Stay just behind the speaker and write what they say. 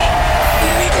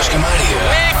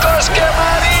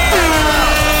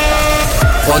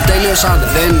Ο τέλειος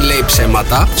άντρα δεν λέει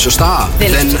ψέματα. Σωστά.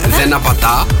 Δεν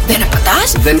απατά. Δεν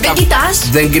απατάς. Δεν κοιτάς.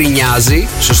 Δεν γκρινιάζει.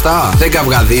 Σωστά. Δεν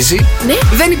καυγαδίζει. Ναι.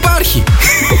 Δεν υπάρχει.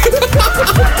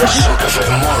 Sok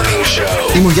FM Morning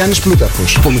Show. Είμαι ο Γιάννης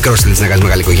Πλούταρχος. Από μικρός θέλεις να κάνεις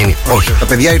μεγάλη οικογένεια? Όχι. Τα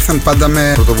παιδιά ήρθαν πάντα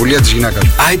με πρωτοβουλία της γυναίκας.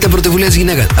 Α, ήταν πρωτοβουλία της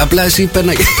γυναίκας. Απλά εσύ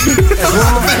πέρναγε.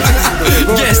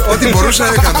 Ό,τι μπορούσα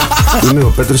έκανα. Είμαι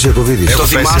ο Πέτρος Ιακωβίδης. Το Έχω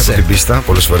πέσει θυμάσαι? από την πίστα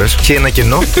πολλές φορές και ένα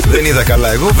κενό. Δεν είδα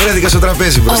καλά. Εγώ βρέθηκα στο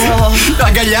τραπέζι μπροστά.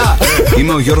 Αγκαλιά.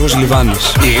 Είμαι ο Γιώργος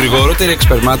Λιβάνης. Η γρηγορότερη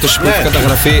εξπερμάτωση που έχει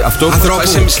καταγραφεί αυτό που πάει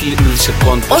σε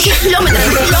μιλισεκόντ. Όχι χιλιόμετρα.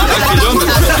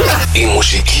 Η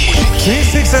μουσική.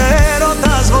 Φύσηξε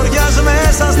έρωτας βοριάς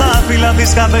μέσα στα φύλλα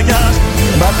της καρδιάς.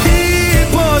 Μα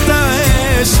τίποτα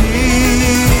εσύ.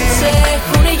 Σε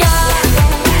έχουνε για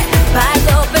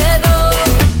πάλι παιδό.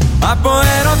 Από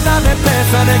έρωτα δεν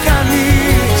πέθανε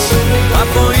κανείς.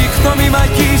 Από ήχτο μη μ'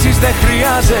 αγγίζεις δεν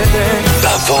χρειάζεται.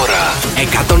 Τα δώρα.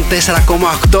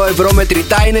 104,8 ευρώ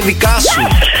μετρητά είναι δικά σου.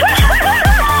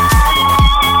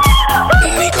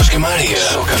 Νίκος και Μαρία.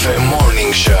 Sok FM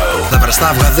Morning Show. Τα βραστά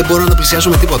αυγά δεν μπορώ να πλησιάσω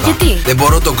με τίποτα. Γιατί? Δεν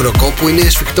μπορώ τον κροκό που είναι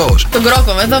σφιχτός. Τον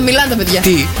κρόκο, εδώ μιλάνε τα παιδιά.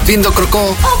 Τι είναι το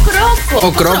κροκό?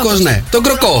 Ο Κρόκος, ναι. Τον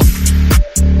κροκό.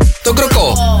 Τον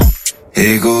κροκό.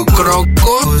 Εγώ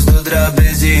Κρόκο. στο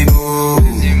τραπέζι μου.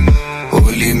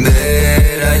 Όλη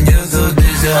μέρα νιώθω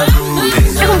τεζαβού.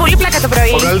 Έχουν πολύ πλάκα το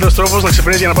πρωί. Ο καλύτερος τρόπος να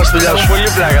ξυπνήσεις για να πας στη δουλειά σου. Πολύ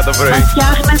πλάκα το πρωί.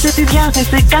 Φτιάχνετε τη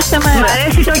διάθεση κάθε μέρα. Μ'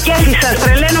 αρέσει το κέφι σας.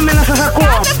 Τρελαίνομαι να σας ακούω.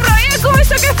 Κάθε πρωί ακούμε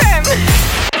στο καφέ.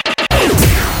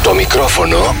 Το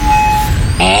μικρόφωνο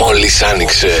μόλις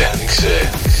άνοιξε.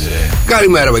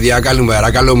 Καλημέρα, παιδιά,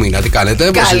 καλημέρα. Καλό μήνα. Τι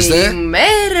κάνετε, πώς είστε?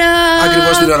 Καλημέρα.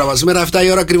 Ακριβώς την ώρα μας. Σήμερα 7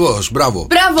 η ώρα ακριβώς. Μπράβο.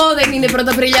 Μπράβο, δεν είναι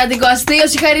πρωταπριλιάτικο αστείο.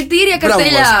 Συγχαρητήρια,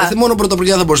 Καρτελιά. Μόνο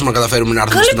πρωταπριλιά θα μπορούσαμε να καταφέρουμε να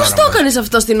έρθουμε Καλή, στην ώρα πώς το μας. έκανες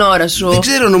αυτό στην ώρα σου? Δεν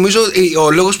ξέρω, νομίζω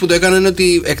ο λόγος που το έκανα είναι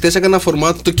ότι εχθές έκανα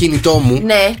φορμάτ το κινητό μου.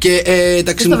 Ναι. Και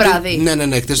τα το βράδυ.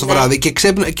 Ναι, χθες το βράδυ.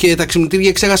 Και τα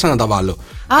ξυπνητήρια ξέχασα να τα βάλω.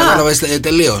 Κατάλαβες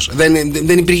τελείως.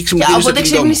 Δεν υπήρχε ξυπνητήριο. Οπότε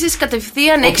ξύπνησες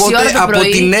κατευθείαν 6 ώρα το πρωί. Από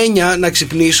την 9 να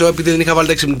ξυπνήσω, επειδή δεν είχα βάλει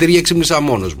τα ξυπνητήρια, ξύπνησα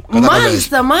μόνος μου.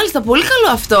 Μάλιστα, πολύ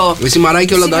καλό αυτό. Εσύ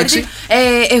μαράκι, όλα εντάξει?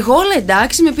 Εγώ όλα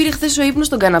εντάξει, με πήρε χθες ο ύπνος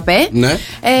στον καναπέ. Ναι.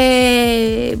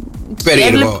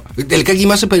 Περίεργο. Τελικά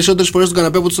κοιμάσαι περισσότερες φορές στον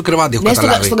καναπέ από στο κρεβάτι. Έχω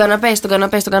καταλάβει. Στον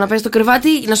καναπέ, στο κρεβάτι.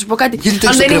 Να σου πω κάτι. Γιατί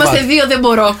αν δεν είμαστε δύο, δεν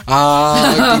μπορώ.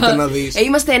 Κοίτα να δεις.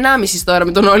 Είμαστε 1,5 τώρα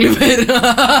με τον Όλιβερ.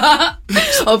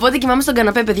 Οπότε κοιμάμαι στον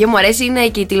καναπέ, παιδιά, μου αρέσει. Είναι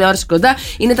και η τηλεόραση κοντά.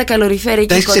 Είναι τα καλοριφέρ εκεί κοντά.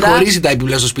 Τα έχεις κοντά. ξεχωρίσει τα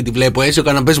επιπλέον στο σπίτι, βλέπω έτσι. Ο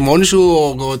καναπές μόνοι σου,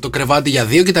 το κρεβάτι για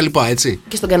δύο κτλ. Έτσι.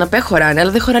 Και στον καναπέ χωράνε,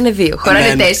 αλλά δεν χωράνε δύο.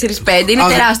 Χωράνε 4-5. Είναι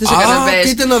τεράστιο ο καναπέ.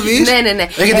 Κοίτα να δεις. Ναι.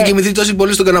 Έχετε κοιμηθεί τόσο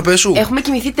πολύ στον καναπέ σου? Έχουμε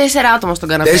κοιμηθεί 4 άτομα στον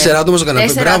καναπέ. 4 άτομα στον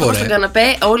καναπέ. 4 άτομα στον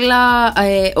καναπέ, όλα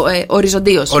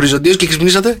οριζοντίως. Οριζοντίως και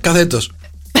ξυπνήσατε καθέτος.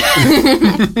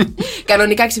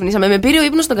 Κανονικά ξυπνήσαμε. Με πήρε ο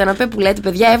ύπνος στον καναπέ που λέτε,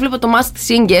 παιδιά. Έβλεπα το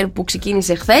Masked Singer που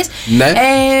ξεκίνησε χθες. Ναι.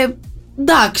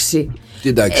 Εντάξει.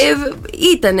 Εντάξει.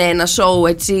 Ήταν ένα show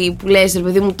έτσι που λες, ρε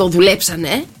παιδί μου, το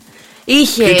δουλέψανε.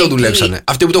 Τι το δουλέψανε?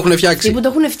 Αυτοί που το έχουν φτιάξει. Αυτοί που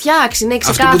το έχουν φτιάξει, ναι,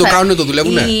 ξεκάθαρα. Αυτοί που το κάνουν το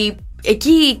δουλεύουνε. Εκεί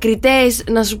οι κριτές,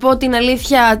 να σου πω την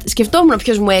αλήθεια, σκεφτόμουν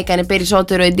ποιος μου έκανε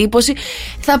περισσότερο εντύπωση.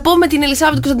 Θα πω με την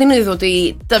Ελισάβετ Κωνσταντινίδου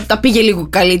ότι τα πήγε λίγο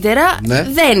καλύτερα. Ναι.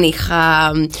 Δεν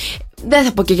είχα. Δεν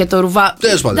θα πω και για το ρουβά.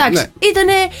 Εντάξει, ναι.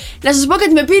 Ήτανε. Να σας πω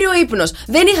κάτι, με πήρε ο ύπνος.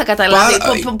 Δεν είχα καταλάβει.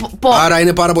 Άρα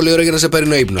είναι πάρα πολύ ωραίο για να σε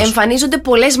παίρνει ο ύπνος. Εμφανίζονται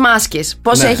πολλές μάσκες.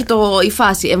 Πώς έχει η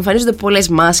φάση? Εμφανίζονται πολλές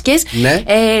μάσκες. Ναι.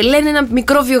 Λένε ένα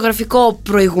μικρό βιογραφικό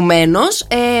προηγουμένως.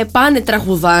 Πάνε,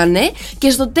 τραγουδάνε. Και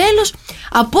στο τέλος,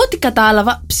 από ό,τι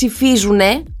κατάλαβα,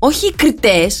 ψηφίζουνε. Όχι οι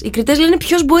κριτές. Οι κριτές λένε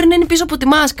ποιος μπορεί να είναι πίσω από τη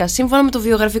μάσκα. Σύμφωνα με το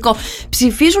βιογραφικό.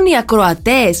 Ψηφίζουν οι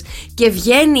ακροατές. Και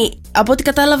βγαίνει, από ό,τι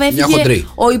κατάλαβα, έφυγε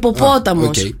ο υποπόταμος.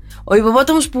 Ο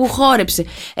υποπόταμος που χόρεψε.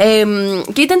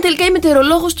 Και ήταν τελικά η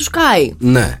μετεωρολόγος του Sky.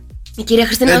 Ναι. Η κυρία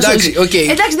Χριστίνα. Εντάξει,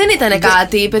 δεν ήταν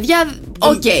κάτι, παιδιά.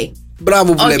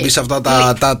 Μπράβο που βλέπεις αυτά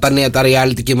τα νέα, τα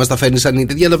reality και μας τα φέρνεις σαν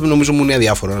τέτοια. Νομίζω μου είναι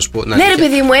αδιάφορο να σου πω. Ναι, ρε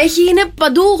παιδί μου, είναι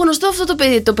παντού γνωστό αυτό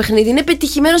το παιχνίδι. Είναι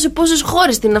πετυχημένο σε πόσες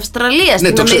χώρες? Στην Αυστραλία,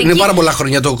 στην Αμερική. Είναι πάρα πολλά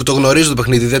χρόνια. Το γνωρίζω το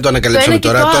παιχνίδι, δεν το ανακαλύψαμε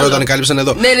τώρα. Τώρα το ανακαλύψαν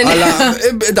εδώ. Ναι. Αλλά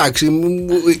εντάξει,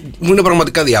 μου είναι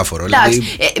πραγματικά διάφορο. Εντάξει,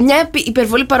 μια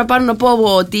υπερβολή παραπάνω να πω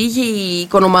ότι είχε η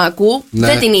Οικονομάκου.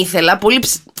 Δεν την ήθελα.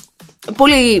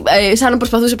 Πολύ, σαν να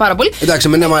προσπαθούσε πάρα πολύ. Εντάξει,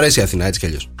 εμένα μου αρέσει η Αθηνά, έτσι κι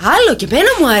αλλιώς. Άλλο και εμένα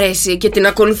μου αρέσει και την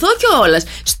ακολουθώ κιόλας.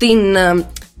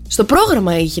 Στο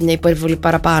πρόγραμμα είχε μια υπερβολή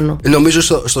παραπάνω. Νομίζω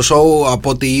στο show, από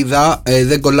ό,τι είδα,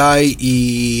 δεν κολλάει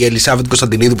η Ελισάβετ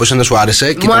Κωνσταντινίδου, που εσένα σου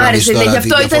άρεσε. Μου άρεσε, γι'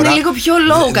 αυτό ήταν λίγο πιο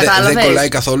low, κατάλαβες. Δεν κολλάει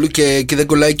καθόλου και δεν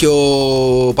κολλάει και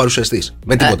ο παρουσιαστής.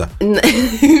 Με τίποτα.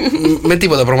 Με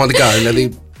τίποτα, πραγματικά.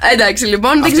 Δηλαδή. Εντάξει,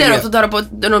 λοιπόν, δεν ξέρω αυτό τώρα.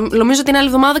 Νομίζω την άλλη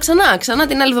εβδομάδα ξανά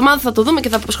την άλλη εβδομάδα θα το δούμε και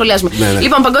θα σχολιάσουμε. Ναι.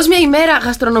 Λοιπόν, Παγκόσμια ημέρα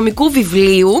γαστρονομικού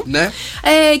βιβλίου. Ναι.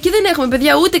 Και δεν έχουμε,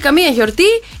 παιδιά, ούτε καμία γιορτή.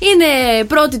 Είναι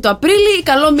 1η του Απρίλη.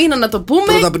 Καλό μήνα να το πούμε.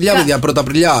 Πρωταπριλιά, παιδιά,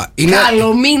 Πρωταπριλιά.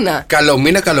 Καλό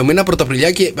μήνα,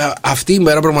 Πρωταπριλιά. Και αυτή η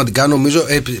μέρα πραγματικά νομίζω.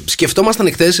 Σκεφτόμασταν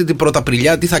εχθές την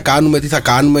Πρωταπριλιά, τι θα κάνουμε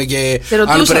και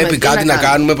αν πρέπει κάτι να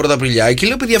κάνουμε Πρωταπριλιά. Και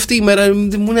λέω, παιδιά, αυτή η μέρα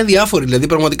μου είναι αδιάφορη. Δηλαδή,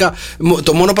 πραγματικά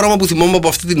το μόνο πράγμα που θυμόμαι από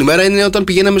αυτή την ημέρα είναι όταν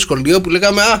πηγαίναμε σχολείο που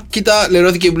λέγαμε κοίτα,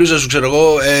 λερώθηκε η μπλούζα σου, ξέρω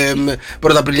εγώ,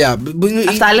 Πρωταπριλιά.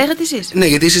 Αυτά λέγατε εσείς? Ναι,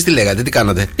 γιατί εσείς τι λέγατε, τι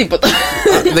κάνατε? Τίποτα.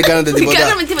 Δεν κάνατε τίποτα. Δεν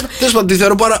κάναμε τίποτα. Τέλος πάντων,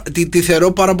 τη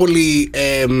θεωρώ πάρα πολύ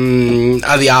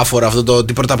αδιάφορα αυτό το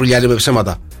ότι Πρωταπριλιά λέμε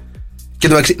ψέματα. Και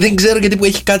δεν ξέρω γιατί που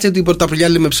έχει κάτσει ότι η Πρωταπριλιά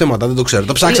λέμε ψέματα, δεν το ξέρω.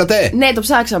 Το ψάξατε? Ναι, το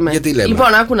ψάξαμε. Γιατί λέμε?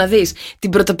 Λοιπόν, άκου να δεις. Την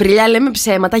Πρωταπριλιά λέμε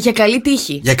ψέματα για καλή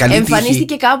τύχη.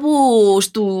 Εμφανίστηκε κάπου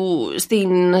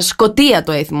στην Σκωτία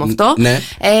το έθιμο αυτό. Ναι.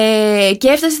 Και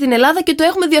έφτασε στην Ελλάδα και το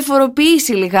έχουμε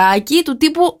διαφοροποιήσει λιγάκι, του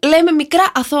τύπου λέμε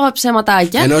μικρά αθώα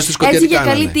ψέματάκια. Ενώ στη Σκωτία έτσι τι για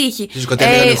κάνανε? καλή τύχη. Στη Σκωτία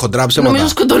λέγανε χοντρά ψέματα. Νομίζω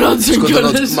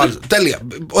σκοτωνόντουσαν. Τέλεια.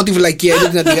 Ό,τι βλακία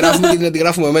είναι την τη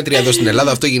γράφουμε μέτρια εδώ στην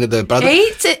Ελλάδα. Αυτό γίνεται πράγμα.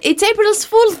 It's April's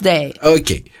Fool's Day. Οκ.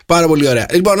 Πάρα πολύ ωραία.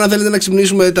 Λοιπόν, αν θέλετε να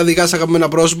ξυπνήσουμε τα δικά σας αγαπημένα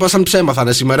πρόσωπα, σαν ψέμα θα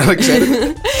είναι σήμερα, να ξέρετε.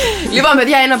 Λοιπόν,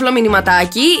 παιδιά, ένα απλό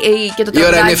μηνυματάκι. Η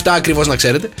ώρα είναι 7 ακριβώς, να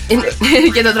ξέρετε.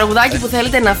 Και το τραγουδάκι που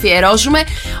θέλετε να αφιερώσουμε.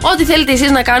 Ό,τι θέλετε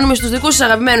εσείς να κάνουμε στους δικούς σας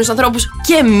αγαπημένους ανθρώπους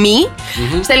και μη.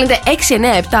 Στέλνετε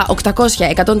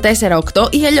 697-800-1048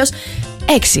 ή αλλιώς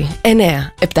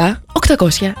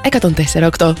 697-800-1048.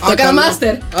 Το έκανα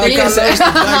μάστερ.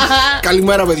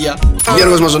 Καλημέρα, παιδιά.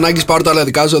 Γιώργος Μαζονάκης, πάρω τα άλλα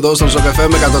δικά σου εδώ στον Sok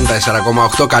FM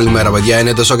 104,8. Καλημέρα, παιδιά.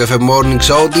 Είναι το Sok FM Morning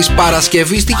Show της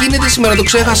Παρασκευής. Τι γίνεται σήμερα, το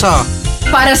ξέχασα.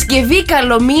 Παρασκευή,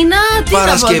 καλομήνα.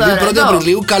 Παρασκευή, 1η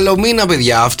Απριλίου, καλομήνα,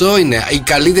 παιδιά. Αυτό είναι η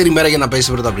καλύτερη μέρα για να πέσει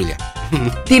την Πρωταπριλιά.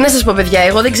 Τι να σας πω, παιδιά,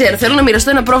 εγώ δεν ξέρω. Θέλω να μοιραστώ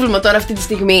ένα πρόβλημα τώρα αυτή τη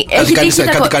στιγμή. Κάτι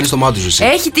κάνει στο μάτι σου, εσύ.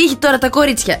 Έχει τύχει τώρα τα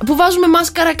κορίτσια που βάζουμε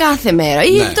μάσκαρα κάθε μέρα.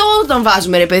 Ή όταν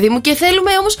βάζουμε, ρε παιδί μου, και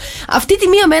θέλουμε όμως αυτή τη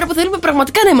μία μέρα που θέλουμε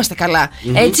πραγματικά να είμαστε καλά.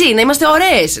 Έτσι, να είμαστε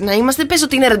ωραίες. Να είμαστε, πες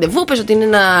ότι είναι ραντεβού, πες ότι είναι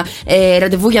ένα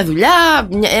ραντεβού για δουλειά,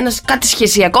 κάτι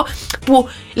σχεσιακό. Που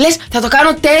λες, θα το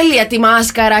κάνω τέλεια τη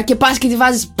μάσκαρα και πας και τη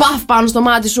βάζεις παφ πάνω στο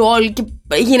μάτι σου όλη και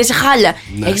γίνεσαι χάλια.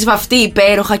 Έχεις βαφτεί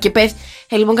υπέροχα και πέφτει.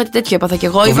 Λοιπόν, κάτι τέτοιο έπαθα κι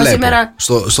εγώ. Είπα σήμερα.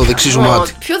 Στο δεξί σου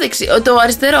μάτι. Ποιο δεξί? Το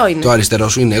αριστερό είναι. Το αριστερό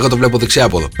σου είναι. Εγώ το βλέπω δεξιά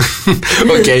από εδώ.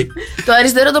 Okay. Το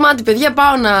αριστερό το μάτι, παιδιά,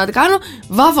 πάω να κάνω.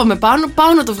 Βάφομαι πάνω,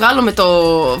 πάω να το βγάλω με το.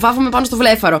 Βάφομαι πάνω στο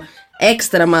βλέφαρο.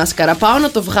 Έξτρα μάσκαρα. Πάω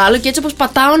να το βγάλω και έτσι όπως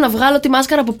πατάω να βγάλω τη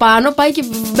μάσκαρα από πάνω, πάει και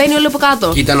μπαίνει όλο από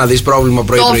κάτω. Κοίτα να δεις πρόβλημα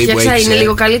πρωί-πρωί που έχεις. Είναι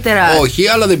λίγο καλύτερα. Όχι,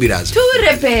 αλλά δεν πειράζει. Του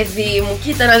ρε παιδί μου,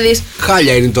 κοίτα να δεις.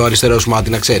 Χάλια είναι το αριστερό σου μάτι,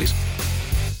 να ξέρεις.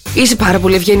 Είσαι πάρα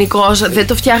πολύ ευγενικός. Δεν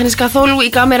το φτιάχνεις καθόλου. Η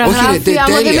κάμερα γράφει.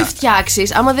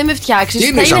 Άμα δεν με φτιάξεις,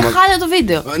 θα είναι χάλια το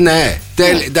βίντεο. Ναι,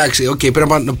 εντάξει,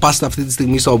 πρέπει να πας αυτή τη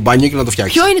στιγμή στο μπάνιο και να το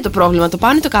φτιάξεις. Ποιο είναι το πρόβλημα, το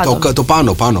πάνω ή το κάτω? Το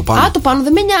πάνω. Α, το πάνω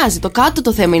δεν με νοιάζει. Το κάτω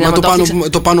το θέμα είναι να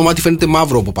το πάνω μάτι φαίνεται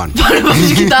μαύρο από πάνω.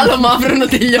 Και το άλλο μαύρο να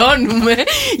τελειώνουμε.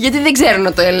 Γιατί δεν ξέρω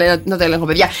να το έλεγχω,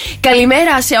 παιδιά.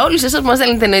 Καλημέρα σε όλους εσάς που μας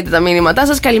στέλνετε εννοείται τα μήνυματά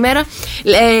σας. Καλημέρα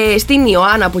στην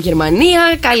Ιωάννα από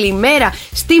Γερμανία. Καλημέρα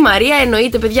στη Μαρία.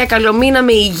 Εννοείται, παιδιά. Καλό μήνα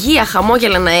με υγεία,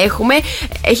 χαμόγελα να έχουμε.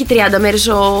 Έχει 30 μέρες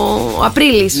ο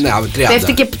Απρίλης. Ναι, 30.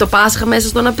 Πέφτει και το Πάσχα μέσα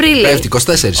στον Απρίλη. Πέφτει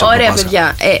 24. Ωραία,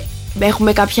 παιδιά.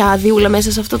 Έχουμε κάποια αδειούλα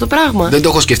μέσα σε αυτό το πράγμα? Δεν το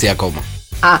έχω σκεφτεί ακόμα.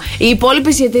 Οι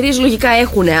υπόλοιπες εταιρείες λογικά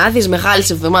έχουν άδειες μεγάλες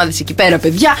εβδομάδες εκεί πέρα,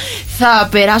 παιδιά. Θα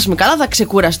περάσουμε καλά, θα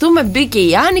ξεκουραστούμε. Μπήκε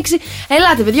η Άνοιξη.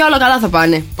 Ελάτε, παιδιά, όλα καλά θα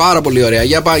πάνε. Πάρα πολύ ωραία.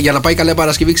 Για να πάει καλά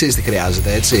Παρασκευή, ξέρεις τι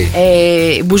χρειάζεται, έτσι.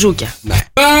 Μπουζούκια. Ναι.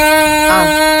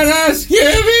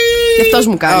 Παρασκευή! Και αυτός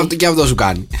μου κάνει. Και αυτό σου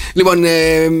κάνει. Λοιπόν,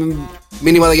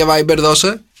 μηνύματα για Viber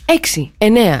δώσε.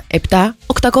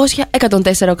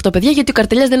 697-800-1048, παιδιά, γιατί ο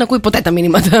Καρτελιάς δεν ακούει ποτέ τα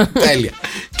μηνύματα. Τέλεια.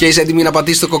 Και είσαι έτοιμη να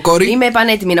πατήσεις το κοκόρι? Είμαι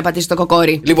πανέτοιμη να πατήσω το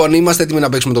κοκόρι. Λοιπόν, είμαστε έτοιμοι να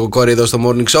παίξουμε το κοκόρι εδώ στο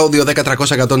Morning Show.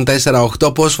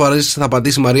 2-10-300-1048. Πόσες φορές θα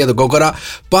πατήσει η Μαρία τον κόκορα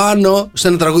πάνω σε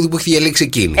ένα τραγούδι που έχει διαλέξει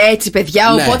εκείνη? Έτσι,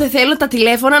 παιδιά, ναι. Οπότε θέλω τα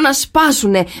τηλέφωνα να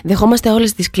σπάσουνε. Δεχόμαστε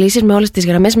όλες τις κλήσεις, με όλες τις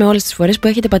γραμμές, με όλες τις φορές που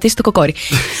έχετε πατήσει το κοκόρι.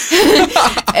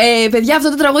 Παιδιά, αυτό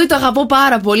το τραγούδι το αγαπώ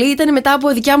πάρα πολύ. Ήταν μετά από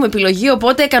δικιά μου επιλογή,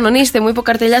 οπότε κανονίστε μου, είπε ο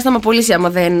Καρτελιάς. Θα με απολύσει άμα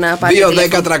δεν πάρει.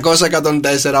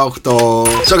 2-10-300-1048.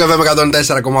 Sok FM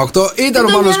 104,8. Ήταν ο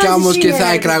Μάνος Κιάμος και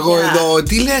θα εκραγώ εδώ.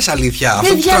 Τι λες, αλήθεια?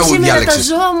 Αυτό το τραγούδι διάλεξες?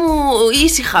 Τα ζώα μου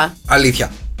ήσυχα.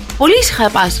 Αλήθεια? Πολύ ήσυχα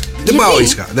πας. Δεν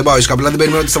πάω ήσυχα. Απλά δεν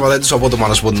περιμένω ότι σταματάει το απότομα,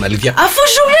 να σου πω την αλήθεια. Αφού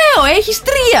σου λέω, έχεις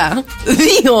 3.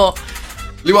 2.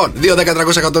 Λοιπόν,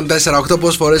 2-10-300-1048.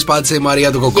 Πόσες φορές πάτησε η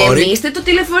Μαρία του κοκόρι? Γεμίστε το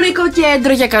τηλεφωνικό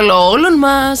κέντρο για καλό όλων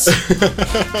μας.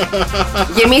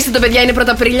 Γεμίστε το, παιδιά, είναι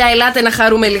Πρωταπριλιά. Ελάτε να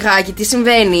χαρούμε λιγάκι. Τι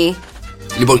συμβαίνει?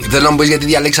 Λοιπόν, θέλω να μου πεις γιατί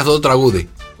διαλέξεις αυτό το τραγούδι.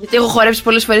 Γιατί έχω χορέψει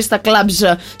πολλές φορές στα κλαμπς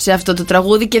σε αυτό το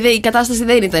τραγούδι και η κατάσταση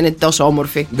δεν ήταν τόσο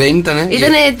όμορφη. Δεν ήτανε.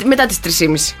 Ήτανε μετά τις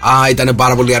 3:30. Α, ήτανε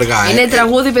πάρα πολύ αργά. Είναι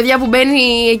τραγούδι, παιδιά, που μπαίνει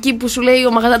εκεί που σου λέει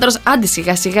ο μαγαζάτορος: άντε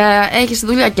σιγά σιγά, έχεις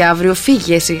δουλειά και αύριο,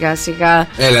 φύγε σιγά σιγά.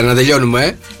 Έλα, να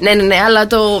τελειώνουμε. Ναι, αλλά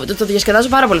το διασκεδάζω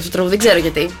πάρα πολύ αυτό το τραγούδι, δεν ξέρω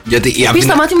γιατί. Γιατί επίσης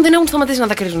τα μάτια μου δεν έχουν σταματήσει να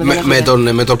δακρύζουν.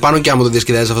 Με τον Πάνο και άμα το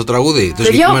διασκεδάζεις αυτό το τραγούδι.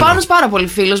 Παιδιά, ο Πάνος πάρα πολύ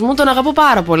φίλος μου, τον αγαπώ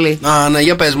πάρα πολύ. Α, ναι,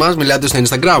 για πες μας, μιλάτε στο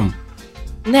Instagram.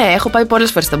 Ναι, έχω πάει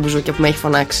πολλές φορές στα μπουζούκια που με έχει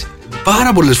φωνάξει.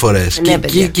 Πάρα πολλές φορές. Ναι,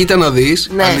 κοίτα να δεις.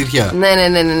 Ναι. Αλήθεια. Ναι.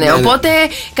 Οπότε,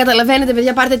 καταλαβαίνετε,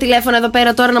 παιδιά, πάρτε τηλέφωνο εδώ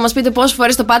πέρα τώρα να μας πείτε πόσες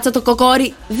φορές το πάτησα το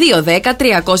κοκόρι.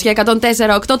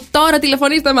 2-10-300-104-8. Τώρα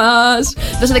τηλεφωνήστε μας.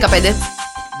 Δώσε 15.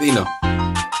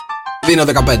 Δίνω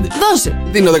 15. Δώσε.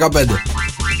 Δίνω 15.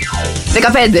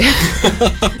 15.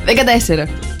 14.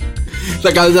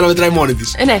 Θα κάνω τώρα μετράει μόνη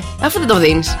της. Ναι, αφού δεν το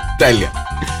δίνεις. Τέλεια.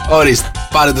 Ορίστε,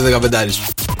 πάρε το 15 σου.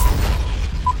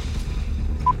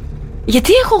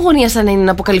 Γιατί έχω γωνία σαν να είναι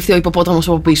να αποκαλυφθεί ο υποπόταμος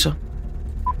από πίσω?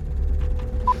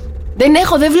 Δεν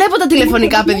βλέπω τα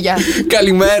τηλεφωνικά, παιδιά.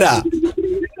 Καλημέρα.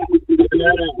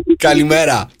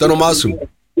 Καλημέρα. Το όνομά σου?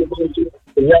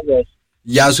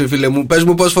 Γεια σου, φίλε μου. Πες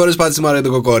μου πόσες φορές πάτησε η Μαρία το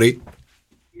κοκόρι.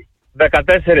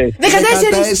 14.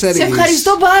 14. Σε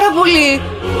ευχαριστώ πάρα πολύ.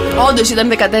 Όντως ήταν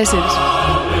 14.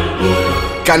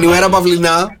 Καλημέρα,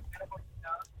 Παυλινά.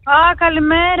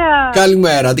 Καλημέρα.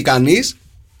 Καλημέρα, τι κάνεις?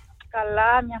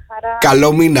 Καλά, μια χαρά. Καλό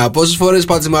μήνα. Πόσες φορές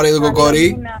πάτησε η Μαρία το κοκόρι?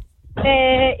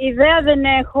 Ιδέα δεν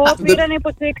έχω. Πήρα να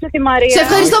υποστηρίξω τη Μαρία. Σε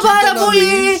ευχαριστώ πάρα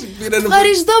πολύ.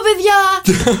 Ευχαριστώ, παιδιά.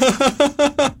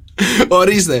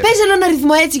 Ορίστε. Πες ένα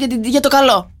αριθμό έτσι για το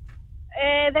καλό.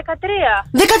 13.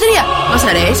 13. Μας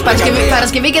αρέσει.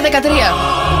 Παρασκευή και 13.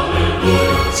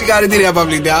 Συγχαρητήρια,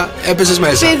 Παυλίνα. Έπεσες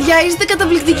μέσα. Παιδιά, είστε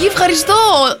καταπληκτικοί. Ευχαριστώ.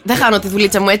 Δεν χάνω τη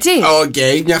δουλίτσα μου, έτσι. Οκ,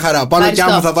 μια χαρά. Πάνω κι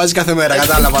άμμο θα βάζει κάθε μέρα.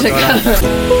 Κατάλαβα τώρα.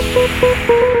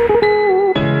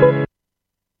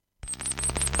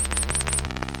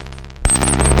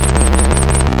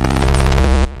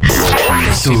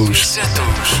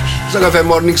 Sok FM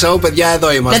Morning Show, παιδιά,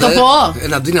 εδώ είμαστε. Να το πω.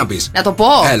 Τι να πεις? Να το πω.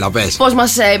 Έλα, πες. Πώς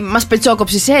μας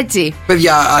πετσόκοψες έτσι?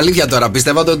 Παιδιά, αλήθεια τώρα,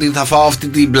 πιστεύατε ότι θα φάω αυτή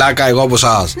την πλάκα εγώ από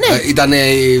εσάς? Ναι. Όχι, παιδιά.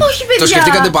 Το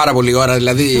σκεφτήκατε πάρα πολύ ώρα,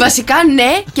 δηλαδή. Βασικά,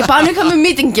 ναι, και πάνω είχαμε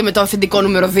meeting και με το αφεντικό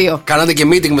νούμερο 2. Κάνατε και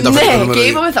meeting με το αφεντικό νούμερο 2. Ναι, και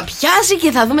είπαμε θα πιάσει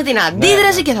και θα δούμε την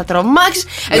αντίδραση και θα τρομάξει.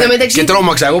 Και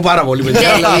τρόμαξα εγώ πάρα πολύ, παιδιά.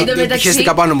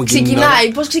 Πιέστηκα πάνω μου.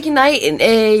 Ξεκινάει, πώς ξεκινάει?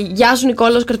 Γεια σου,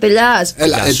 Νικόλαος Καρτελιάς.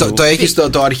 Το έχεις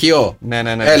το αρχείο? Ναι.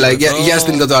 Έλα, για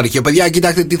στείλτε το αρχείο. Παιδιά,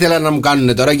 κοιτάξτε τι θέλανε να μου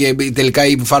κάνουν τώρα και τελικά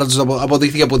η φάρα τους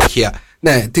αποδείχθηκε αποτυχία.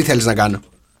 Ναι, τι θέλεις να κάνω?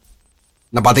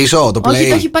 Να πατήσω το play? Όχι,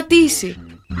 το έχει πατήσει.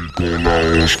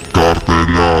 Νικόλαος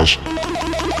Καρτελιάς.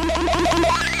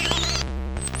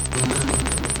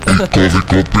 Η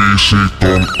κωδικοποίηση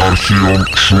των αρχείων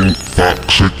σου θα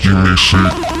ξεκινήσει.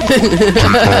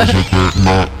 Χρειάζεται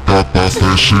να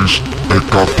καταθέσεις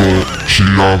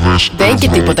 100.000 δεν και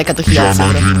τίποτα 100.000 για να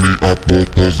γίνει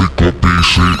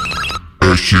αποκωδικοποίηση.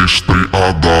 Έχεις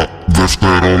 30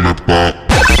 δευτερόλεπτα.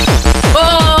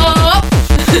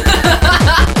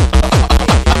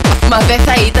 Μα δεν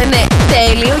θα ήτανε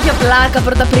τέλειο για πλάκα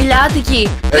πρωταπριλιάτικη?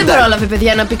 Δεν πρόλαβε,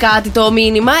 παιδιά, να πει κάτι το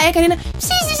μήνυμα. Έκανε ένα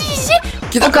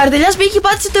ο Καρτελιάς πήγε και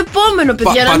πάτησε το επόμενο,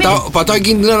 παιδιά. Πατάω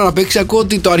εκείνη την ώρα να παίξει, ακούω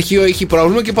ότι το αρχείο έχει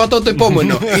πρόβλημα και πατάω το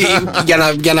επόμενο.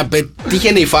 Για να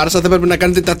πετύχαινε η φάρσα θα πρέπει να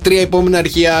κάνετε τα 3 επόμενα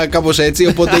αρχεία κάπως έτσι.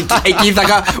 Οπότε εκεί θα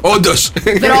είχα. Όντως.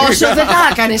 Δρόσο, δεν τα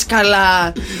έκανες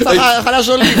καλά. Θα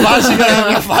χαλάσω όλη τη φάση για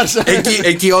μια φάρσα.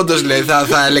 Εκεί όντως λέει,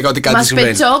 θα έλεγα ότι κάτι συμβαίνει.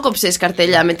 Μας πετσόκοψες,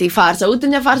 Καρτελιά, με τη φάρσα. Ούτε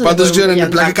μια φάρσα. Πάντως ξέρω είναι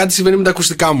πλάκα, κάτι συμβαίνει με τα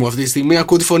ακουστικά μου αυτή τη στιγμή.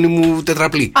 Ακούω τη φωνή μου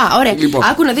τετραπλή. Α, ωραία.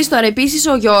 Άκου να δεις τώρα, επίσης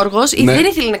ο Γιώργος δεν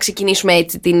ήθελε να ξεκινήσουμε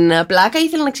έτσι την πλάκα,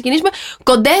 ήθελε να ξεκινήσουμε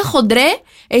κοντέ χοντρέ,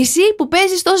 εσύ που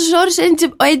παίζεις τόσες ώρες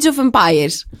Age of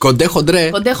Empires. Κοντέ χοντρέ.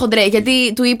 Κοντέ χοντρέ,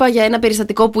 γιατί του είπα για ένα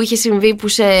περιστατικό που είχε συμβεί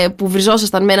που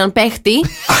βριζόσασταν με έναν παίχτη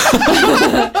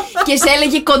και σε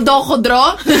έλεγε κοντό χοντρό,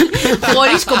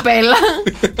 χωρίς κοπέλα.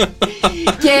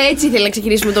 Και έτσι ήθελε να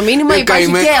ξεκινήσουμε το μήνυμα.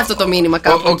 Υπάρχει και αυτό το μήνυμα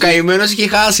κάπου. Ο καημένος είχε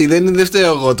χάσει, δεν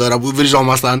φταίω εγώ τώρα που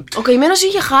βριζόμασταν. Ο καημένος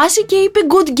είχε χάσει και είπε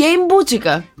good game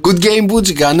μπούτσικα. Good game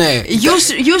μπούτσικα, ναι.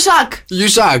 You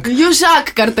suck,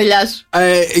 Καρτελιάς.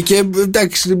 Και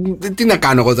εντάξει, τι να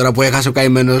κάνω εγώ τώρα που έχασε ο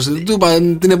καημένος? Του είπα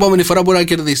την επόμενη φορά μπορεί να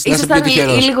κερδίσει. Ήσασταν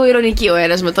λίγο ηρωνικοί ο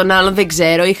ένας με τον άλλον, δεν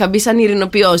ξέρω. Είχα μπει σαν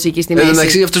ειρηνοποιός εκεί στη μέση.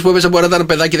 Εντάξει, αυτός που έπαιζε μπορεί να ήταν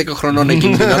παιδάκι 10 χρονών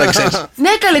εκείνη την ώρα, ξέρεις. Ναι,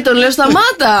 καλή, τον λέω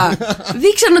σταμάτα.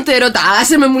 Δείξα να το ερώτα.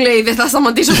 Άσε με, μου λέει, δεν θα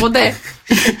σταματήσω ποτέ.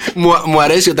 Μου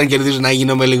αρέσει όταν κερδίζω να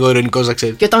γίνομαι λίγο ειρωνικός, να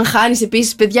ξέρεις. Και όταν χάνεις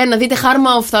επίσης, παιδιά, να δείτε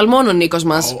χάρμα οφθαλμών ο Νίκος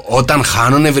μας. Όταν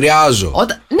χάνω, νευριάζω.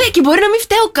 Ναι, και μπορεί να μην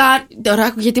φταίω καν.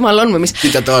 Τώρα, γιατί μαλώνουμε εμείς.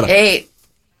 Κοίτα τώρα.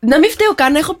 να μην φταίω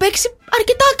καν, έχω παίξει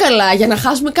αρκετά καλά για να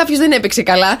χάσουμε. Κάποιος δεν έπαιξε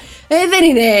καλά. Δεν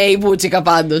είναι η μπούτσικα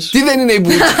πάντως. Τι δεν είναι η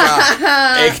μπούτσικα?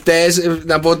 Εχθές,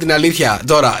 να πω την αλήθεια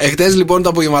τώρα, εχθές λοιπόν το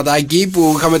απογευματάκι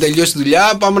που είχαμε τελειώσει τη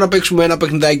δουλειά, πάμε να παίξουμε ένα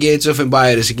παιχνιδάκι Age of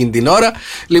Empires εκείνη την ώρα.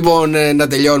 Λοιπόν, να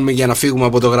τελειώνουμε για να φύγουμε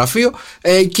από το γραφείο.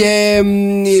 Και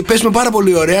παίζουμε πάρα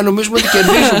πολύ ωραία. Νομίζουμε ότι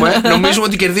κερδίζουμε. Νομίζουμε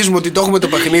ότι κερδίζουμε, ότι το έχουμε το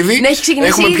παιχνίδι. Ναι, έχει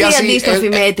ξεκινήσει ήδη η αντίστροφη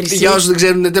μέτρηση. Για όσους δεν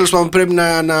ξέρουν, τέλος πάντων πρέπει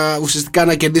ουσιαστικά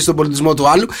να κερδίσει τον πολιτισμό του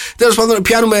άλλου. Τέλος πάντων,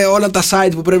 πιάνουμε όλα τα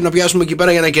site που πρέπει να πιάσουμε εκεί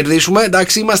πέρα για να κερδίσουμε.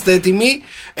 Εντάξει, είμαστε έτοιμοι.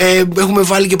 Έχουμε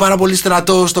βάλει και πάρα πολύ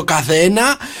στρατό στο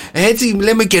καθένα. Έτσι,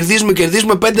 λέμε κερδίζουμε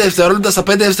 5 δευτερόλεπτα. Στα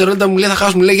 5 δευτερόλεπτα μου λέει θα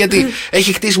χάσουμε. Λέει γιατί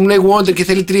έχει χτίσει, μου λέει Wonder και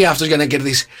θέλει 3 αυτός για να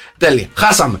κερδίσει. Τέλεια.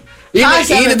 Χάσαμε.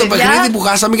 Είναι το παιχνίδι που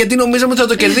χάσαμε γιατί νομίζαμε ότι θα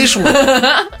το κερδίσουμε.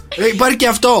 Υπάρχει και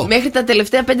αυτό. Μέχρι τα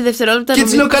τελευταία 5 δευτερόλεπτα. Και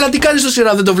τη λέω, καλά, τι κάνεις στο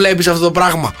σειρά, δεν το βλέπεις αυτό το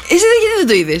πράγμα? Εσύ γιατί δεν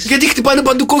το είδες? Γιατί χτυπάνε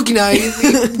παντού κόκκινα.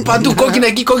 Παντού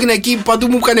κόκκινα εκεί, παντού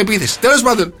μου έκανε επίθεση. Τέλος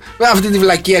πάντων, αυτή τη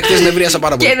βλακεία χτες νευρίασα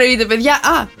πάρα πολύ. Και εννοείται, παιδιά,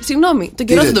 συγγνώμη, τον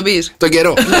καιρό θα τον πεις. Τον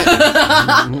καιρό.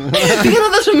 Πήγα να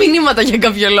δώσω μηνύματα για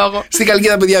κάποιο λόγο. Στην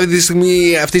Καλκίδα, παιδιά, αυτή τη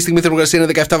στιγμή η θερμοκρασία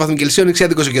είναι 17 βαθμοί Κελσίου,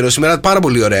 εξαιρετικός ο καιρός. Σήμερα πάρα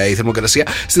πολύ ωραία η θερμοκρασία.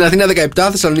 Στην Αθήνα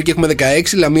 17, Θεσσαλονίκη έχουμε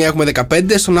 16, Λαμία έχουμε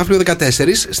 15, στον Άφλιο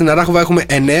 14, στην Αράχοβα έχουμε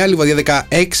 9, Λιβαδιά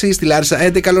 16, στη Λάρισα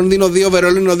 11, Λονδίνο 2,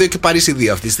 Βερολίνο 2 και Παρίσι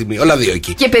 2 αυτή τη στιγμή. Όλα 2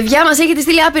 εκεί. Και παιδιά, μας έχετε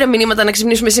στείλει άπειρα μηνύματα να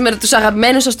ξυπνήσουμε σήμερα τους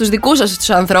αγαπημένους σας, τους δικούς σας, τους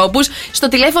ανθρώπους. Στο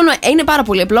τηλέφωνο είναι πάρα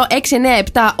πολύ απλό: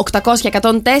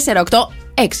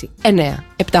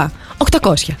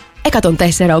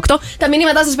 697-800-1048. Τα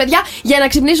μηνύματά σας, παιδιά, για να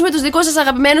ξυπνήσουμε τους δικούς σας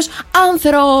αγαπημένους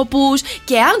ανθρώπους.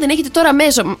 Και αν δεν έχετε τώρα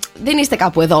μέσω, δεν είστε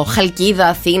κάπου εδώ, Χαλκίδα,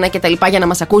 Αθήνα κτλ., για να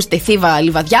μας ακούσετε, Θήβα,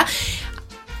 Λιβαδιά,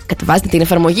 κατεβάζετε την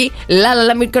εφαρμογή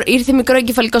ήρθε μικρό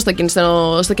εγκεφαλικό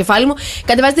στο κεφάλι μου.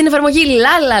 Κατεβάζετε την εφαρμογή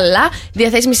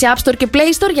διαθέσιμη σε App Store και Play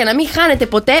Store για να μην χάνετε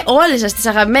ποτέ όλες σας τις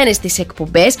αγαπημένες τις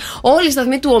εκπομπές. Όλοι οι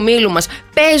σταθμοί του ομίλου μας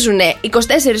παίζουν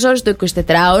 24 ώρες το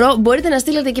 24ωρο. Μπορείτε να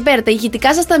στείλετε εκεί πέρα τα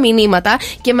ηχητικά σας τα μηνύματα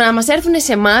και να μας έρθουν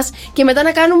σε εμάς και μετά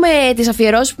να κάνουμε τις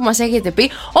αφιερώσεις που μας έχετε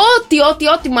πει.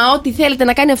 Ό,τι θέλετε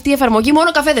να κάνει αυτή η εφαρμογή,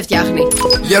 μόνο καφέ δεν φτιάχνει.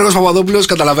 Γιώργος Παπαδόπουλος,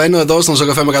 καταλαβαίνω εδώ στον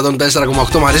Sok FM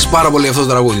 104,8. Μ' αρέσει πάρα πολύ αυτό το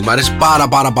τραγούδι. Μ' αρέσει πάρα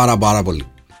πολύ.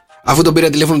 Αφού τον πήρα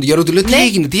τηλέφωνο του Γιώργου, του λέω: τι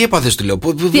έγινε, τι έπαθες, του λέω.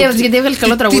 Τι έπαθες, γιατί έβγαλες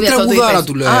καλό τραγούδι? Τι τραγουδάρα,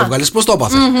 του λέω, έβγαλες, πώς το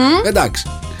έπαθες? Εντάξει.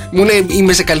 Μου λέει: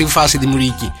 είμαι σε καλή φάση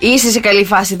δημιουργική. Είσαι σε καλή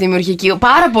φάση δημιουργική.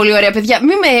 Πάρα πολύ ωραία, παιδιά.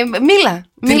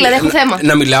 Μίλα, δεν έχω θέμα.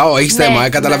 Να μιλάω, έχεις θέμα,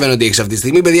 καταλαβαίνω ότι έχεις αυτή τη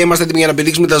στιγμή. Παιδιά, είμαστε έτοιμοι για να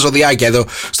πηδήξουμε τα ζωδιάκια εδώ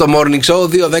στο Morning Show.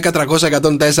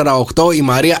 2-10-300-104-8. Η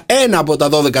Μαρία, ένα από τα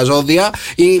 12 ζώδια,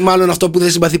 ή μάλλον αυτό που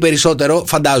δεν συμπαθεί περισσότερο,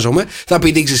 φαντάζομαι, θα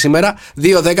πηδήξει σήμερα.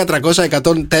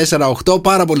 2-10-300-104-8.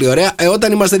 Πάρα πολύ ωραία.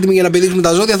 Όταν είμαστε έτοιμοι για να πηδήξουμε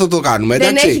τα ζώδια, θα το κάνουμε.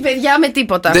 Δεν έχει, παιδιά, με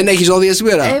τίποτα. Δεν έχει ζώδια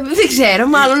σήμερα? Δεν ξέρω,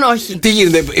 μάλλον όχι. Τι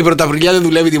γίνεται, η Πρωταπριλιά δεν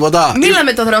δουλεύει τίποτα? Μίλα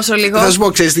με το δρόσο λίγο. Θα σου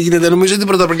πω, ξέρεις τι γίνεται. Νομίζω ότι η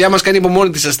Πρωταπριλιά μας κάνει από μόνη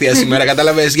της αστεία σήμερα,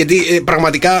 κατάλαβες? Γιατί πραγματικά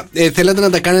θέλατε να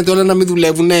τα κάνετε όλα να μην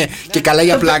δουλεύουν και καλά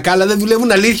για πλάκα, αλλά δεν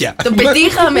δουλεύουν αλήθεια. Το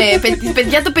πετύχαμε,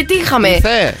 παιδιά, το πετύχαμε.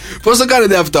 Πώς το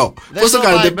κάνετε αυτό? Πώς το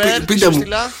κάνετε? Πείτε μου.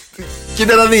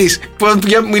 Κοίτα να δεις.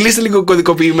 Μιλήστε λίγο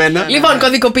κωδικοποιημένα. Λοιπόν,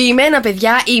 κωδικοποιημένα,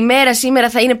 παιδιά, η ημέρα σήμερα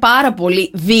θα είναι πάρα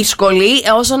πολύ δύσκολη.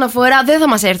 Όσον αφορά, δεν θα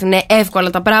μας έρθουν εύκολα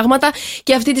τα πράγματα.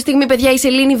 Και αυτή τη στιγμή, παιδιά, η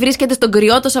Σελήνη βρίσκεται στον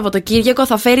κρυό. Το Σαββατοκύριακο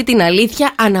θα φέρει την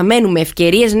αλήθεια. Αναμένουμε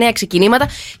ευκαιρίες, νέα ξεκινήματα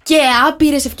και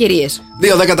άπειρες ευκαιρίες.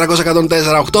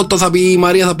 2-10-300-104-8. Το θα πει η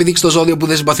Μαρία, θα πηδήξει το ζώδιο που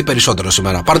δεν συμπαθεί περισσότερο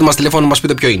σήμερα. Πάρτε μας τηλέφωνο, μας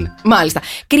πείτε ποιο είναι. Μάλιστα.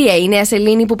 Κρύα, η νέα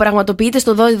Σελήνη που πραγματοποιείται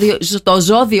στο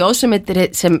ζώδιο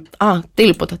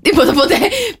Τίποτα ποτέ.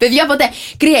 Παιδιά, ποτέ.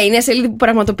 Κρύα, η νέα σελίδα που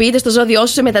πραγματοποιείται στο ζώδιό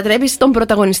σου σε μετατρέπει στον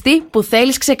πρωταγωνιστή που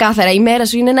θέλεις ξεκάθαρα. Η μέρα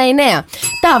σου είναι ένα 9.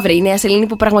 Ταύρε, η νέα σελήνη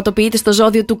που πραγματοποιείται στο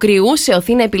ζώδιο του κρυού σε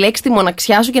οθεί να επιλέξεις τη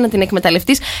μοναξιά σου και να την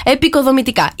εκμεταλλευτείς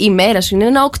επικοδομητικά. Η μέρα σου είναι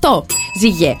ένα 8.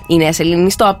 Ζυγέ, η νέα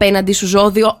σελήνη στο απέναντι σου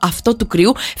ζώδιο αυτό του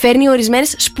κρυού φέρνει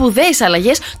ορισμένες σπουδαίες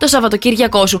αλλαγές το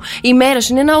Σαββατοκύριακό σου. Η μέρα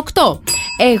σου είναι ένα 8.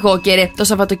 Εγώ και ρε, το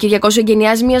Σαββατοκύριακό σου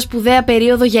εγκαινιάζει μια σπουδαία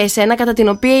περίοδο για εσένα, κατά την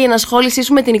οποία η ενασχόλησή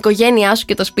σου με την οικογένειά σου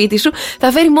και το σπίτι σου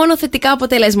θα φέρει μόνο θετικά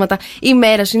αποτελέσματα. Η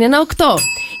μέρα σου είναι ένα 8.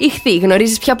 Ιχθύ,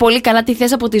 γνωρίζεις πια πολύ καλά τι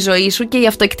θες από τη ζωή σου και η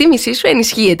αυτοεκτίμησή σου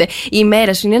ενισχύεται. Η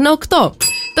μέρα σου είναι ένα 8.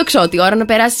 Τοξότη, ώρα να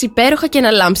περάσεις υπέροχα και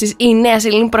να λάμψεις. Η νέα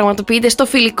σελήνη που πραγματοποιείται στο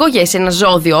φιλικό για εσένα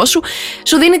ζώδιό σου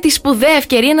σου δίνει τη σπουδαία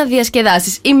ευκαιρία να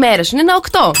διασκεδάσεις. Η μέρα σου είναι ένα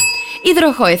 8.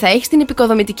 Υδροχόε, θα έχεις την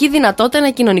επικοδομητική δυνατότητα να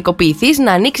κοινωνικοποιηθείς,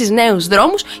 να ανοίξεις νέους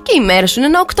δρόμους και η μέρα σου είναι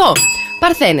ένα 8.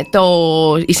 Παρθένε,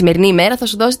 η σημερινή ημέρα θα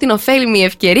σου δώσει την ωφέλιμη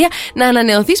ευκαιρία να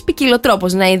ανανεωθείς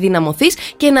ποικιλοτρόπως, να ενδυναμωθείς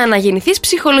και να αναγεννηθείς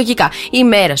ψυχολογικά. Η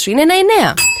μέρα σου είναι ένα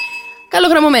 9.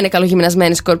 Καλογραμμωμένε,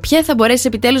 καλογυμνασμένε Σκορπιέ, θα μπορέσεις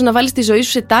επιτέλους να βάλεις τη ζωή σου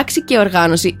σε τάξη και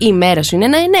οργάνωση. Η μέρα σου είναι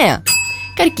ένα 9.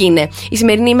 Καρκίνε, η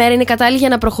σημερινή ημέρα είναι κατάλληλη για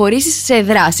να προχωρήσεις σε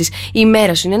δράσεις. Η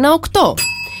μέρα σου είναι ένα 8.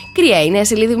 Κρυέ, η νέα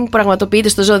σελίδα που πραγματοποιείται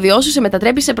στο ζώδιό σου σε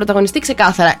μετατρέπει σε πρωταγωνιστή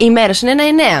ξεκάθαρα. Η μέρα σου είναι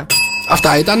 1-9.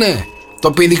 Αυτά ήτανε.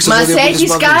 Το πήδηξε στο ζώδιο. Μας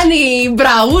έχεις κάνει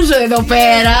μπραούζο εδώ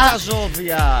πέρα.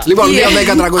 Λοιπόν,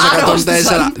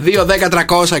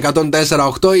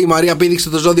 2-10-300-104-8. Η Μαρία πήδηξε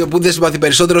το ζώδιο που δεν συμπαθεί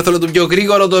περισσότερο. Θέλω το πιο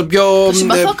γρήγορο, το πιο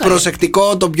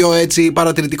προσεκτικό, το πιο έτσι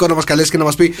παρατηρητικό να μας καλέσει και να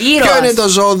μας πει ποιο είναι το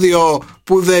ζώδιο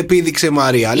που δεν πήδηξε η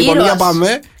Μαρία. Λοιπόν, για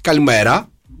πάμε. Καλημέρα.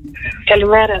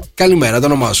 Καλημέρα. Καλημέρα, το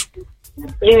όνομά σου.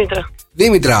 Δήμητρα.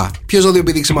 Δήμητρα, ποιο ζώδιο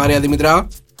πήδηξε η Μαρία, Δήμητρα?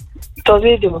 Το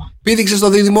δίδυμο. Πήδηξε το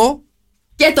δίδυμο.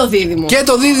 Και το δίδυμο. Και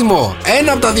το δίδυμο.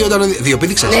 Ένα από τα δύο ήταν. Δύο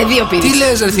πήδηξε. Ναι, δύο πήδηξε. Τι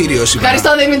λες, Ερθύριο σήμερα?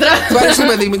 Ευχαριστώ, Δήμητρα.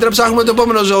 Ευχαριστούμε, Δήμητρα. Ψάχνουμε το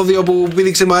επόμενο ζώδιο που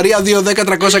πήδηξε η Μαρία.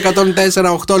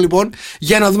 2-10-300-104-8, λοιπόν.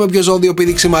 Για να δούμε ποιο ζώδιο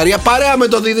πήδηξε η Μαρία. Παρέα με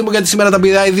το δίδυμο, γιατί σήμερα τα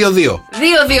πηδάει 2-2. 2-2,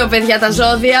 παιδιά, τα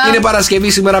ζώδια. Είναι Παρασκευή,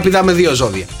 σήμερα πηδάμε 2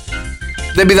 ζώδια.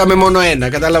 Δεν πηδάμε μόνο ένα,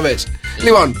 καταλαβες.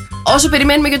 Λοιπόν. Όσο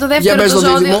περιμένουμε για το δεύτερο το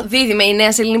ζώδιο, δίδυμε, η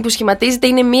νέα σελήνη που σχηματίζεται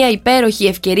είναι μια υπέροχη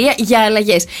ευκαιρία για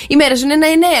αλλαγές. Η μέρα σου είναι 1-9.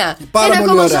 Πάρα ένα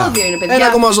πολύ ακόμα ωραία. ζώδιο είναι, παιδιά. Ένα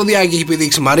ακόμα ζωδιάκι έχει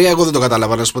πηδήξει η Μαρία. Εγώ δεν το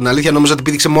κατάλαβα, να σου πω την αλήθεια. Νόμιζα ότι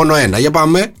πήδηξε μόνο ένα. Για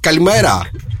πάμε. Καλημέρα.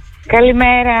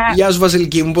 Καλημέρα. Γεια σου,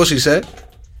 Βασιλική μου, πώς είσαι?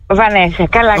 Βανέσα.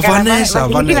 Καλά, καλά. Βανέσα.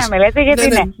 Να με λέτε, γιατί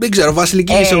ναι. Δεν ξέρω,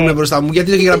 Βασιλική είσαι είναι μπροστά μου.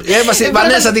 Γιατί έχει γράψει.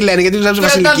 Βανέσα τι λένε, γιατί γράψει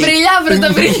Βασιλική.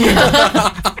 Πρωταπριλιά.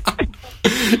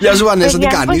 Γεια σου, Βανέσα, τι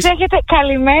κάνεις?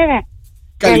 Καλημέρα.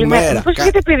 Καλημέρα. Πώς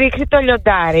έχετε επιδείξει το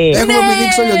λιοντάρι? Έχουμε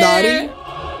επιδείξει το λιοντάρι.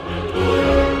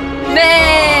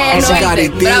 Ναι!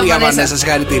 Συγχαρητήρια, Βανέσα,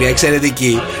 συγχαρητήρια.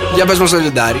 Εξαιρετική. Για πες μας το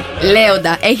λιοντάρι.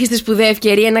 Λέοντα, έχεις τη σπουδαία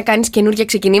ευκαιρία να κάνεις καινούργια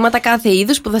ξεκινήματα κάθε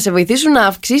είδους που θα σε βοηθήσουν να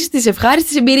αυξήσεις τις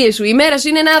ευχάριστες εμπειρίες σου. Η μέρα σου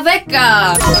είναι 1-10.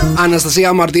 Αναστασία,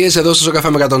 αμαρτίες εδώ στο Sok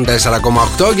FM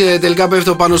 104,8. Και τελικά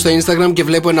πέφτω πάνω στο Instagram και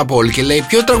βλέπω ένα poll και λέει: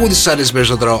 ποιο τραγούδι σας αρέσει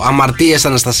περισσότερο, αμαρτίες,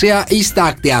 Αναστασία ή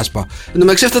Στάκτη Άσπα? Εν τω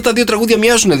μεταξύ, αυτά τα δύο τραγούδια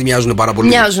μοιάζουν πάρα πολύ.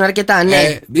 Μοιάζουν αρκετά,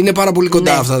 ναι. Είναι πάρα πολύ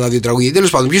κοντά αυτά τα δύο τραγούδια. Τέλος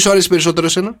πάντων, ποιο σου αρέσει περισσότερο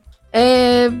εσένα?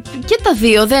 Και τα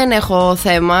δύο, δεν έχω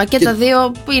θέμα. Και τα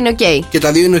δύο είναι οκ. Και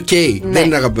τα δύο είναι οκ. Ναι. Δεν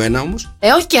είναι αγαπημένα όμως.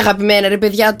 Όχι και αγαπημένα, ρε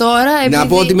παιδιά, τώρα. Επειδή... Να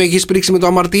πω ότι με έχεις πρίξει με το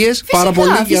αμαρτίες πάρα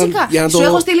πολύ. Φυσικά. Για να το... Σου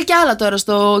έχω στείλει κι άλλα τώρα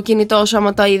στο κινητό σου,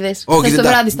 άμα το είδες. Όχι, το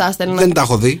βράδυ στα έστελνα. Δεν τα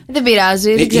έχω δει. Δεν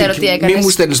πειράζει, δεν ξέρω τι έκανες. Μην μου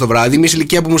στέλνεις το βράδυ. Είμαι σε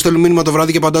ηλικία που μου στέλνουν μήνυμα το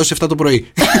βράδυ και απαντάω σε 7 το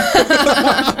πρωί.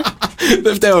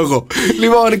 Δεν φταίω εγώ.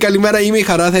 Λοιπόν, καλημέρα, είμαι η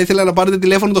Χαρά. Θα ήθελα να πάρετε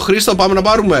τηλέφωνο το Χρήστο. Πάμε να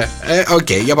πάρουμε.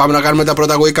 Οκ, για πάμε να κάνουμε τα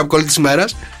πρώτα wake up call της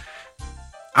ημέρας.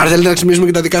 Αν θέλετε να ξυπνήσουμε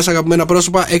και τα δικά σας αγαπημένα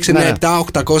πρόσωπα,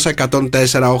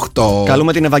 697-800-1048.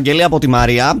 Καλούμε την Ευαγγελία από τη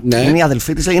Μαρία. Ναι. Είναι η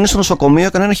αδελφή της. Είναι στο νοσοκομείο,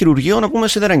 έκανε ένα χειρουργείο να πούμε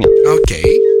σιδερένια. Οκ.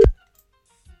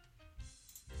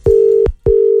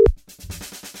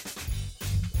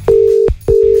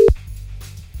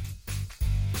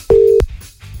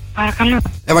 Παρακαλώ.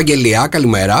 Ευαγγελία,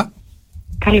 καλημέρα.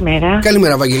 Καλημέρα.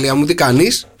 Καλημέρα, Ευαγγελία μου, τι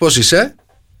κάνεις, πώς είσαι?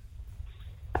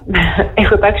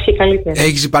 Έχω υπάρξει και καλύτερα.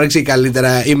 Έχεις υπάρξει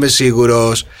καλύτερα, είμαι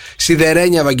σίγουρος.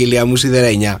 Σιδερένια, Ευαγγελία μου,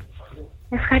 σιδερένια.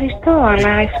 Ευχαριστώ,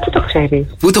 αλλά εσύ πού το ξέρεις?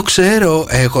 Πού το ξέρω,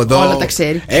 έχω εδώ. Όλα τα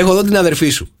ξέρει. Έχω εδώ την αδερφή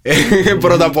σου.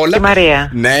 Πρώτα απ' όλα. Τη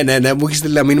Μαρία. Ναι, μου έχει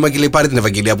στείλει ένα μήνυμα και λέει: πάρε την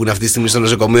Ευαγγελία που είναι αυτή τη στιγμή στο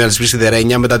νοσοκομείο να τη πει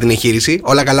σιδερένια μετά την εγχείρηση.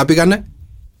 Όλα καλά πήγανε?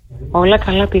 Όλα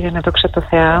καλά πήγανε, δόξα τω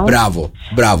Θεώ.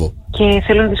 Μπράβο. Και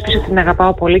θέλω να της πεις ότι την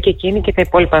αγαπάω πολύ και εκείνη και τα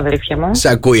υπόλοιπα αδέλφια μου. Σε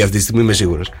ακούει αυτή τη στιγμή, είμαι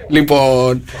σίγουρος.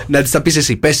 Λοιπόν, να της τα πεις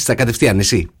εσύ, πες τα κατευθείαν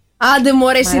εσύ. Άντε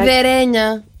μωρέ,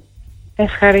 σιδερένια.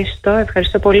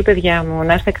 Ευχαριστώ πολύ, παιδιά μου.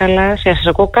 Να είστε καλά. Σας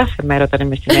ακούω κάθε μέρα όταν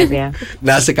είμαι στην Εύβοια.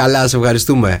 Να είστε καλά, σε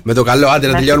ευχαριστούμε. Με το καλό, άντε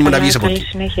να τελειώνουμε να βγεις από εκεί.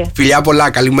 Φιλιά πολλά,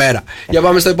 καλημέρα. Για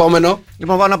πάμε στο επόμενο.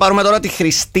 Λοιπόν, πάμε να πάρουμε τώρα τη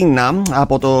Χριστίνα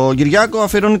από το Κυριάκο.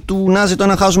 Αφιερώνει του Νάζη το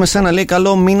ένα χάζουμε σένα. Λέει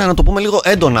καλό μήνα, να το πούμε λίγο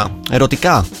έντονα.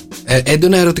 Ερωτικά.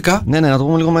 Έντονα ερωτικά. Ναι, να το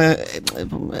πούμε λίγο με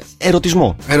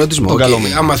ερωτισμό. Ερωτισμό.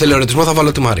 Άμα θέλει ερωτισμό, θα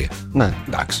βάλω τη Μαρία. Ναι.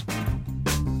 Εντάξει.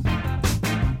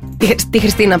 Τη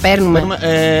Χριστίνα παίρνουμε.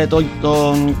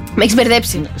 Με έχεις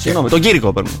μπερδέψει. Συγγνώμη, τον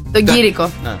Κήρικο παίρνουμε. Τον Κήρικο.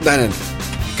 Ναι.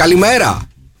 Καλημέρα.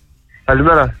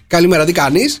 Καλημέρα, τι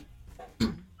κάνεις?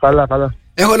 Καλά.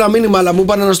 Έχω ένα μήνυμα, αλλά μου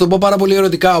είπαν να σου το πω πάρα πολύ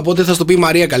ερωτικά. Οπότε θα σου το πει η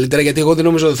Μαρία καλύτερα, γιατί εγώ δεν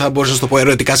νομίζω ότι θα μπορούσα να σου το πω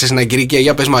ερωτικά σε ένα Κυρικέ.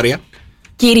 Για πες, Μαρία.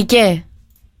 Κυρικέ.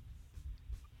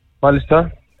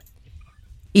 Μάλιστα.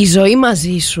 Η ζωή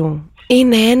μαζί σου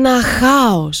είναι ένα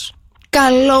χάος.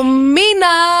 Καλό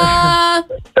μήνα!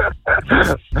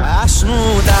 Ας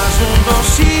μου τάζουν το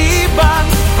σύμπαν,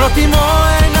 προτιμώ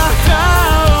ένα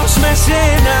χάος με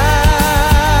σένα.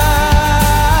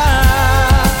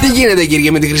 Τι γίνεται,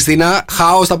 κύριε, με τη Χριστίνα?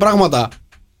 Χάος τα πράγματα.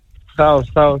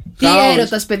 Χάος. Τι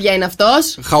έρωτας, παιδιά, είναι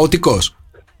αυτός? Χαοτικός.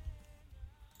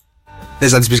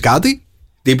 Θες να της πεις κάτι?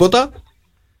 Τίποτα?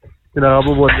 Την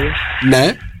αγαπώ πολύ.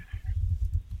 Ναι.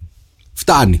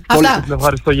 Φτάνει. Αυτά. Την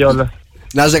ευχαριστώ για όλα.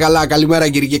 Να είστε καλά, καλημέρα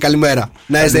Κυριακή, καλημέρα.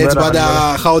 Να είστε έτσι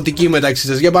πάντα χαοτικοί μεταξύ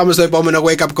σας. Για πάμε στο επόμενο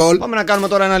wake up call. Πάμε να κάνουμε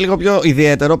τώρα ένα λίγο πιο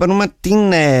ιδιαίτερο. Παίρνουμε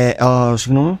την.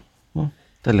 Συγγνώμη.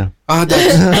 Τέλεια.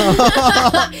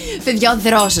 Παιδιά, ο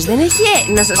δρόσος δεν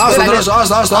έχει να σας πω.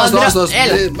 Άστο.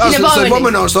 Στο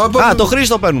επόμενο. Το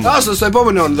Χρήστο παίρνουμε. Άστο στο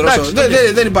επόμενο δρόσο.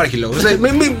 Δεν υπάρχει λόγος.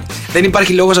 Δεν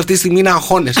υπάρχει λόγος αυτή τη στιγμή να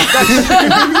αγχώνεσαι.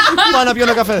 Πάω να πιω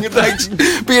ένα καφέ.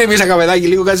 Πήγαινε εμείς ένα καφεδάκι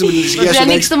λίγο, κάτσε με την ησυχία σου. Θα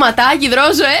ανοίξει το ματάκι,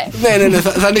 δρόσο, Ναι,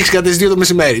 θα ανοίξει κατά τις 2 το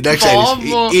μεσημέρι. Να ξέρεις.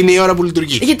 Είναι η ώρα που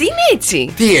λειτουργεί. Γιατί είναι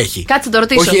έτσι? Τι έχει? Κάτσε να το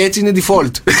ρωτήσω. Όχι, έτσι είναι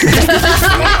default.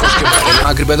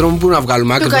 Άκρη, Πέτρο μου, πού να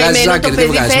βγάλουμε? Άκρη, βγάζει άκρη, δεν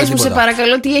βγάζει. Πες μου, σε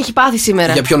παρακαλώ, τι έχει πάθει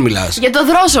σήμερα? Για ποιον μιλάς? Για το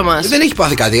δρόσο μας. Δεν έχει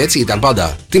πάθει κάτι, έτσι ήταν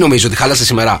πάντα. Τι νομίζω, ότι χάλασε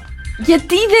σήμερα?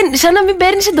 Γιατί σαν να μην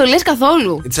παίρνει εντολές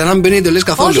καθόλου. Σαν να μην παίρνει εντολές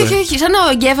καθόλου. Όχι. Σαν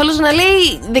ο εγκέφαλος να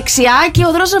λέει δεξιά και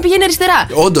ο δρόσος να πηγαίνει αριστερά.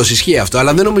 Όντως ισχύει αυτό,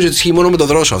 αλλά δεν νομίζω ότι ισχύει μόνο με τον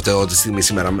δρόσο αυτή τη στιγμή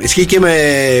σήμερα. Ισχύει και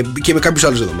με κάποιους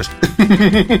άλλους εδώ μέσα.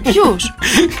 Ποιους?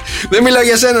 Δεν μιλάω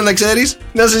για σένα, να ξέρεις.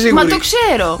 Να είσαι σίγουρη. Μα το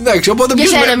ξέρω. Εντάξει, οπότε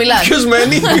ποιος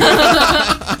μένει?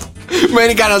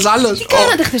 Μένει κανένας άλλος? Τι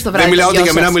κάνατε χθες το βράδυ? Δεν μιλάω ούτε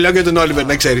για μένα, μιλάω για τον Όλιβερ,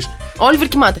 να ξέρεις. Όλιβερ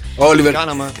κοιμάται. Όλιβερ.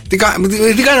 Τι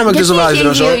κάναμε χθες το βράδυ,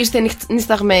 Δρόσο? Γιατί είστε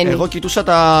νησταγμένοι? Εγώ κοιτούσα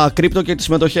τα κρύπτο και τις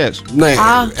μετοχές. Ναι,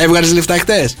 έβγαλες λεφτά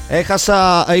χτες?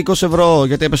 Έχασα 20 ευρώ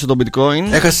γιατί έπεσε το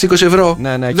bitcoin. Έχασες 20 ευρώ?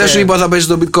 Ναι. Δεν σου είπα θα παίζεις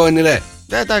το bitcoin, ρε?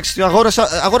 Εντάξει,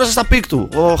 αγόρασα στα πικ του,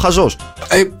 ο χαζός.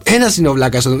 Ένας είναι ο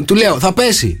βλάκας. Του λέω, θα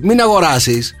πέσει, μην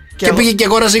αγοράσεις. Και πήγε και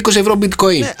αγόρασε 20 ευρώ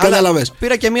bitcoin. Ναι, κατάλαβες?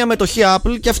 Πήρα και μία μετοχή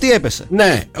Apple και αυτή έπεσε.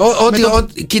 Ναι,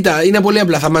 κοίτα, είναι πολύ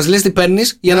απλά. Θα μας λες τι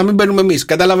παίρνεις για να μην παίρνουμε εμείς.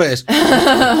 Κατάλαβες?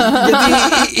 Γιατί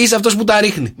είσαι αυτός που τα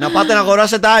ρίχνει. Να πάτε να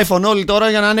αγοράσετε iPhone όλοι τώρα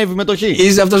για να ανέβει η μετοχή.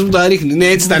 Είσαι αυτός που τα ρίχνει. Ναι,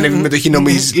 έτσι θα ανέβει η μετοχή,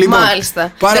 νομίζεις? Λοιπόν,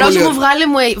 μάλιστα. Δρόσο μου,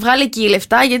 βγάλε εκεί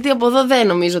λεφτά, γιατί από εδώ δεν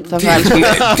νομίζω ότι θα βγάλει.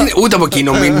 Ούτε από εκεί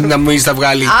νομίζεις θα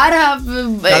βγάλει.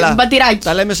 Άρα μπατηράκι.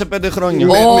 Τα λέμε σε 5 χρόνια.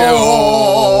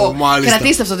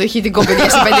 Κρατήστε αυτό το ηχητικό, παιδιά,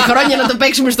 σε 5 χρόνια να το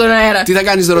παίξουμε στον αέρα. Τι θα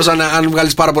κάνεις, Δρόσο, αν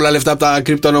βγάλεις πάρα πολλά λεφτά από τα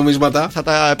κρυπτονομίσματα? Θα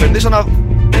τα επενδύσω να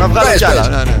βγάλω κι άλλα.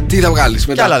 Ναι. Τι θα βγάλεις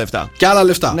μετά? Κι άλλα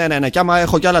λεφτά. Ναι. Και άμα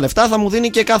έχω κι άλλα λεφτά θα μου δίνει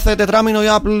και κάθε τετράμινο η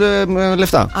Apple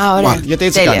λεφτά. Ωραία. Γιατί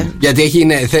έτσι κάνει. Γιατί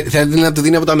θέλει να του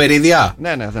δίνει από τα μερίδια.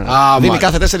 Ναι. Δίνει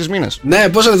κάθε 4 μήνες. Ναι,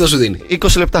 πόσα λεφτά σου δίνει?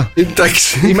 20 λεπτά.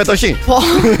 Εντάξει. Η μετοχή.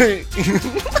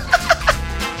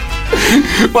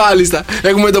 Μάλιστα.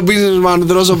 Έχουμε τον businessman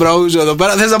Δρόσο Μπραούζο εδώ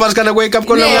πέρα. Θες να πάρεις κανένα wake up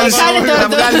call να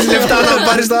βγάλεις λεφτά να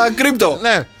πάρεις τα κρύπτο?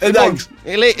 Ναι. Εντάξει.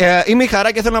 Λέει, είμαι η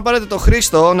Χαρά και θέλω να πάρετε το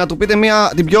Χρήστο να του πείτε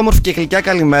την πιο όμορφη και γλυκιά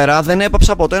καλημέρα. Δεν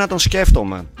έπαψα ποτέ να τον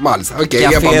σκέφτομαι. Μάλιστα. Okay, και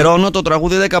αφιερώνω το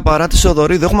τραγούδι 10 παρά τη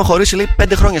Οδωρίδου. Έχουμε χωρίσει, λέει,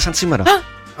 5 χρόνια σαν σήμερα.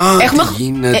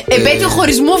 Έχουμε επέτειο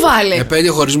χωρισμού, βάλε.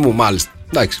 Επέτειο χωρισμού, μάλιστα.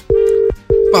 Εντάξει.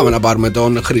 Πάμε να πάρουμε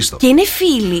τον Χρήστο. Και είναι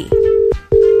φίλοι.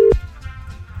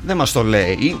 Δεν μας το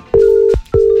λέει.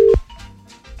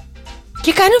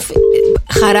 Και κάνει.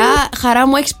 Χαρά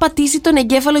μου, έχεις πατήσει τον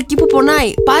εγκέφαλο εκεί που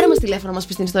πονάει. Πάρε μας τηλέφωνο να μας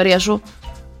πεις την ιστορία σου.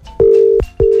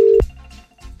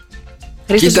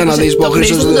 Κοίτα να δεις που ο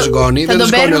Χρήστος δεν σηκώνει. Θα τον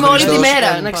παίρνουμε όλη τη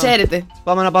μέρα, να ξέρετε.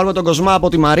 Πάμε να πάρουμε τον Κοσμά από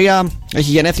τη Μαρία. Έχει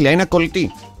γενέθλια, είναι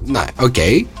κολλητή. Ναι, οκ.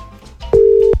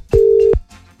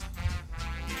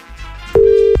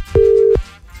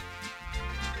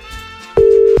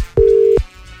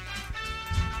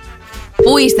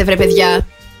 Πού είστε, βρε παιδιά?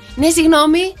 Ναι,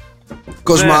 συγγνώμη.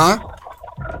 Κοσμά.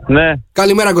 Ναι.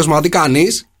 Καλημέρα, Κοσμά, τι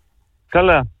κάνεις?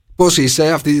 Καλά. Πώς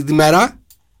είσαι αυτή τη μέρα?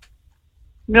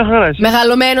 Μια χαρά είσαι.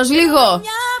 Μεγαλωμένος λίγο.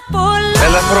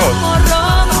 Ελαφρώς.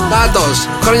 Τάτος,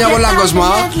 χρόνια πολλά,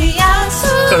 Κοσμά.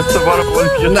 Ευχαριστώ πάρα πολύ.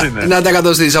 Ποιος είναι? Να τα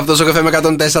εκατοστήσεις από το Sok FM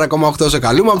 104,8 σε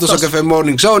καλούμε. Από το Sok FM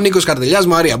Morning Show, Νίκος Καρτελιάς,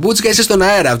 Μαρία Μπούτσικα. Είσαι στον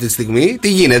αέρα αυτή τη στιγμή. Τι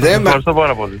γίνεται? Ευχαριστώ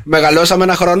πάρα πολύ. Μεγαλώσαμε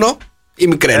ένα χρόνο ή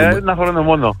μικραίνουμε? Ένα χρόνο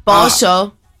μόνο.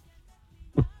 Πόσο?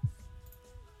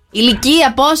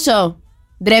 Ηλικία πόσο?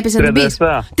 Ντρέπεσαι να την πεις?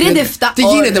 37. Τι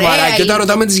γίνεται, μαράκι? Όταν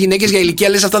ρωτάμε τις γυναίκες για ηλικία,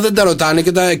 λες αυτά δεν τα ρωτάνε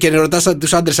και ρωτάς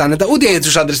τους άντρες άνετα. Ούτε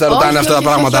τους άντρες τα ρωτάνε αυτά τα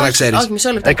πράγματα, να ξέρεις. Όχι,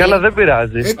 μισό λεπτό. Καλά, δεν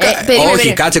πειράζει.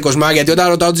 Όχι, κάτσε, Κοσμά, γιατί όταν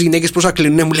ρωτάω τις γυναίκες πόσα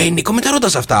κλείνουν, μου λέει Νίκο, με τα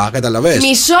ρωτάς αυτά, καταλαβες?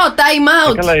 Μισό, time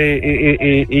out. Καλά,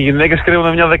 οι γυναίκες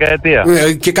κρύβουν μια δεκαετία.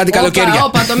 Και κάτι καλοκαίρια.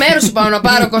 Όπα, το μέρος σου πάω να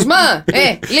πάρω, Κοσμά.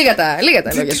 Λίγα τα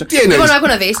λόγια σου. Λοιπόν, άκου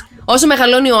να δεις. Όσο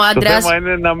μεγαλώνει ο άντρας. Το θέμα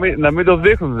είναι να μην το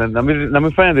δείχνουν, να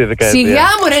μην φαίνεται η δεκαετία. Σιγά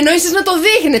μου, ρε, ενώ εσείς να το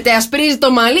δείχνετε. Ασπρίζει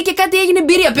το μαλλί και κάτι έγινε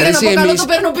εμπειρία. Πήρα να πω καλό, το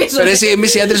παίρνω πίσω.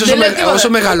 Εμείς οι άντρες όσο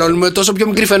μεγαλώνουμε, τόσο πιο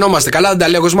μικροί φαινόμαστε. Καλά, δεν τα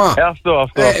λέω, Κοσμά? Αυτό.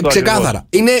 Ξεκάθαρα.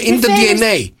 Είναι το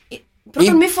DNA.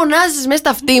 Πρώτον, μη φωνάζεις μέσα στα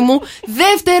αυτή μου.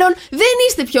 Δεύτερον, δεν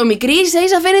είστε πιο μικροί.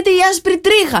 Ίσα φαίνεται η άσπρη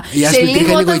τρίχα. Σε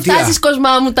λίγο, όταν φτάσεις,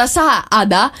 Κοσμά μου, τα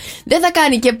 40, δεν θα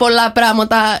κάνει και πολλά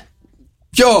πράγματα.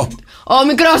 Ποιο? Ο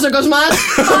μικρός ο Κοσμάς.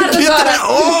 Πάρτε τώρα.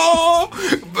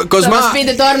 Κοσμά. Θα μας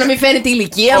πείτε τώρα να μην φαίνεται η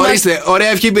ηλικία μας. Ορίστε, ωραία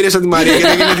ευχή πήρες από τη Μαρία για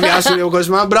τα γενέθλιά σου, ο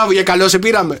Κοσμά. Μπράβο, για καλό σε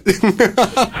πήραμε.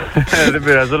 Δεν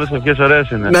πειράζει, όλες οι ευχές ωραίες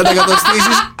είναι. Να τα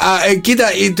κατοστήσεις. Κοίτα,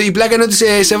 η πλάκα είναι ότι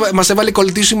μας έβαλε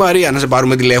κολλητή σου η Μαρία να σε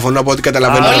πάρουμε τηλέφωνο, από ό,τι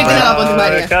καταλαβαίνω. Όλοι πήραμε από τη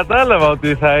Μαρία. Κατάλαβα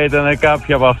ότι θα ήταν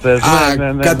κάποια από αυτές.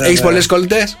 Έχεις πολλές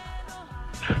κολλητές?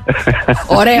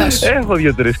 Ωραίος. Έχω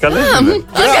 2-3 καλές.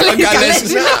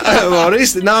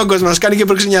 Ορίστε, να ο Κοσμάς κάνει και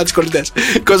προξενιά τις κολλητές.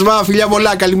 Κοσμά, φιλιά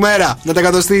πολλά, καλημέρα. Να τα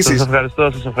κατοστήσεις. Σας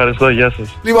ευχαριστώ, γεια σας.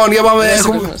 Λοιπόν, για πάμε.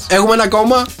 Έχουμε ένα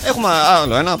ακόμα. Έχουμε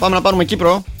άλλο ένα. Πάμε να πάρουμε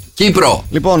Κύπρο. Κύπρο.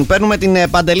 Λοιπόν, παίρνουμε την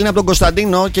Παντελίνα από τον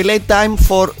Κωνσταντίνο και λέει time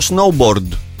for snowboard.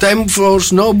 Time for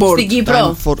snowboard. Στην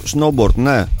Κύπρο. Time for snowboard,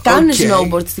 ναι. Κάνουν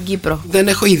snowboard στην Κύπρο. Δεν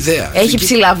έχω ιδέα. Έχει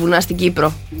ψηλά βουνά στην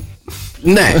Κύπρο.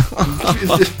 Ναι.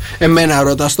 Εμένα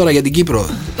ρωτάς τώρα για την Κύπρο.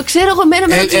 Ξέρω εγώ εμένα.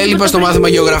 Έλειπα στο μάθημα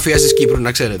γεωγραφίας της Κύπρου,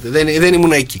 να ξέρετε. Δεν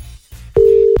ήμουν εκεί.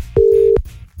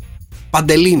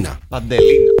 Παντελίνα.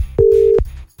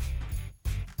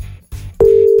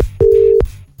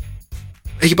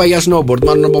 Έχει πάει για snowboard,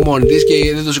 μάλλον από μόνη της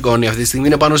και δεν το σηκώνει αυτή τη στιγμή.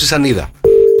 Είναι πάνω στη σανίδα.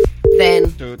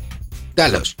 Δεν.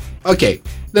 Τέλος. Οκ.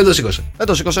 Δεν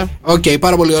το σήκωσε. Οκ,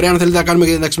 πάρα πολύ ωραία. Αν θέλετε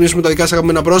να ξυπνήσουμε τα δικά σας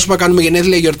αγαπημένα πρόσωπα, κάνουμε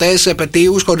γενέθλια, γιορτές,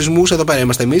 επετείους, χωρισμούς. Εδώ πέρα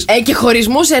είμαστε εμείς. Και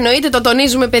χωρισμούς εννοείται, το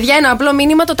τονίζουμε, παιδιά. Ένα απλό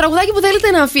μήνυμα. Το τραγουδάκι που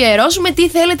θέλετε να αφιερώσουμε, τι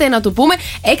θέλετε να του πούμε.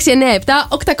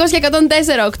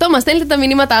 697-800-1048. Μας στέλνετε τα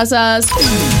μηνύματά σας.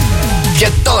 Και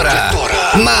τώρα,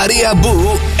 Μαρία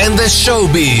Μπού and the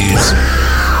Showbiz.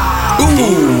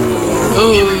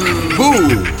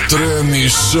 Τρέμει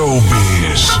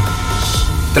Showbiz.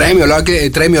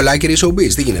 Τρέμει ολάκερη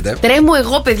showbiz, τι γίνεται? Τρέμω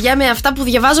εγώ, παιδιά, με αυτά που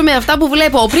διαβάζω, με αυτά που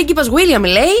βλέπω. Ο πρίγκιπας William,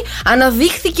 λέει,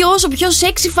 αναδείχθηκε όσο πιο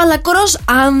σεξι φαλακρός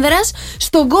άνδρας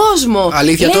στον κόσμο.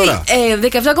 Αλήθεια, λέει, τώρα?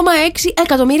 17,6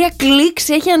 εκατομμύρια κλικς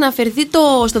έχει αναφερθεί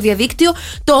στο διαδίκτυο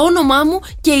το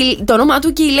όνομά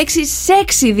του και η λέξη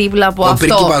σεξι δίπλα από αυτό. Ο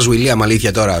πρίγκιπας William,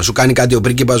 αλήθεια τώρα? Σου κάνει κάτι ο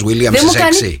πρίγκιπας William σε σεξι? Δεν μου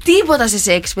κάνει τίποτα σε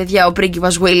σεξι, παιδιά, ο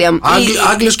πρίγκιπας William.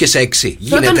 Άγγλος και σεξι,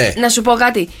 γίνεται? Να σου πω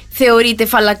κάτι. Θεωρείται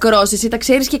φαλακρός, εσύ τα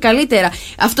ξέρεις και καλύτερα.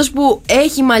 Αυτός που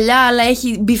έχει μαλλιά, αλλά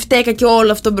έχει μπιφτέκα και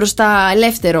όλο αυτό μπροστά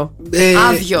ελεύθερο.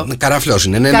 Άδειο. Καραφλός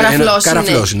είναι.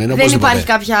 Καραφλός είναι. Δεν υπάρχει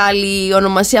κάποια άλλη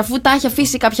ονομασία, αφού τα έχει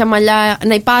αφήσει κάποια μαλλιά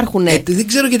να υπάρχουν. Δεν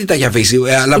ξέρω γιατί τα έχει αφήσει.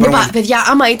 Παιδιά,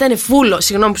 άμα ήταν full,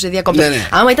 συγγνώμη που σε διακόπτω. Ναι.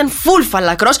 Άμα ήταν full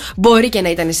φαλακρός, μπορεί και να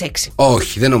ήταν σεξι.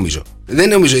 Όχι, δεν νομίζω.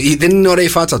 Δεν είναι ωραία η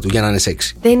φάτσα του για να είναι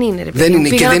σεξι. Δεν είναι, ρε παιδί. Δεν είναι.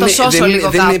 Και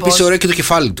δεν είναι επίσης ωραίο και το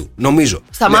κεφάλι του, νομίζω.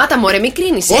 Σταμάτα, μωρέ, μην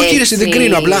κρίνεις. Όχι, ρε, δεν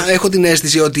κρίνω. Απλά έχω την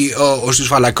αίσθηση ότι στους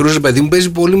φαλακρούς, παιδί μου, παίζει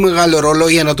πολύ μεγάλο ρόλο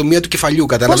η ανατομία του κεφαλιού.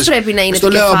 Κατάλαβες? Πώς πρέπει να είναι το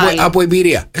κεφάλι? Το λέω από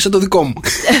εμπειρία. Σαν το δικό μου.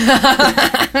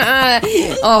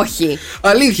 Όχι.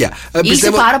 Αλήθεια.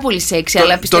 Είσαι πάρα πολύ σεξι,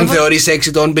 αλλά πιστεύω. Τον θεωρεί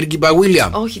σεξι τον πρίγκιπα William?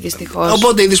 Όχι, δυστυχώς.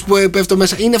 Οπότε είδες που πέφτω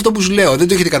μέσα. Είναι αυτό που σου λέω. Δεν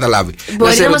το έχετε καταλάβει.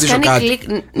 Μπορεί να μας κάνει κλικ.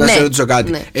 Να σε ρωτήσω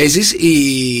κάτι. Εσείς οι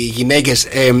γυναίκες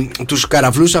τους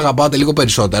καραφλούς αγαπάτε λίγο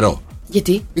περισσότερο?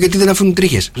 Γιατί? Γιατί δεν αφήνουν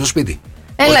τρίχες στο σπίτι.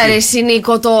 Έλα ρε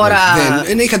Σινίκο τώρα.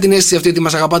 Δεν είχα την αίσθηση αυτή ότι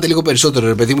μας αγαπάτε λίγο περισσότερο,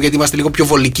 ρε παιδί μου, γιατί είμαστε λίγο πιο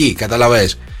βολικοί,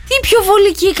 καταλαβες? Τι πιο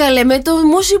βολική, καλέ, με το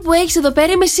μουσι που έχεις εδώ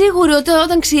πέρα είμαι σίγουρη ότι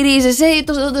όταν ξυρίζεσαι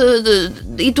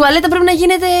η τουαλέτα πρέπει να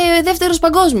γίνεται δεύτερος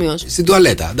παγκόσμιος. Στην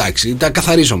τουαλέτα, εντάξει, τα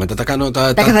καθαρίζω μετά, τα κάνω.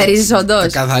 Τα καθαρίζεις όντως? Τα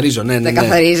καθαρίζω, ναι. Τα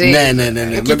καθαρίζει. Ναι.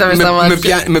 Κοίταμε στα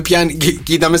μάτια. Με πιάνει,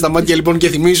 κοίταμε στα μάτια λοιπόν και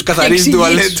θυμίζεις καθαρίζει την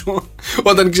τουαλέτα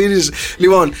όταν ξυρίζεις.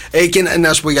 Λοιπόν, και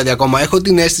να σου πω γιατί ακόμα. Έχω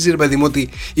την αίσθηση, ρε παιδί μου, ότι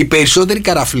οι περισσότεροι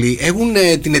καραφλοί έχουν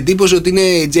την εντύπωση ότι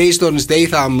είναι Jason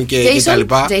Statham και τα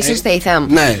λοιπά. Jason Statham.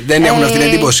 Ναι, δεν έχουν αυτή την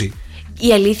εντύπωση.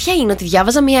 Η αλήθεια είναι ότι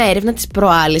διάβαζα μια έρευνα τις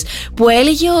προάλλες που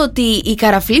έλεγε ότι οι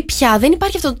καραφλοί πια δεν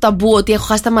υπάρχει αυτό το ταμπού ότι έχω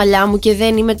χάσει τα μαλλιά μου και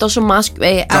δεν είμαι τόσο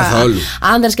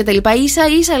άνδρας κτλ. Ίσα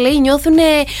ίσα, λέει, νιώθουν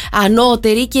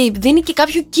ανώτεροι και δίνει και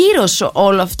κάποιο κύρος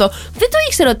όλο αυτό. Δεν το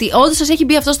ήξερα ότι όντως σας έχει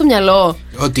μπει αυτό στο μυαλό.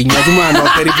 Ότι νιώθουμε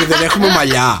ανώτεροι και δεν έχουμε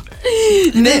μαλλιά.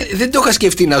 Δεν το είχα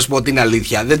σκεφτεί, να σου πω την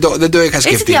αλήθεια. Δεν το είχα σκεφτεί.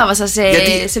 Έτσι διάβασα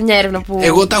σε μια έρευνα που.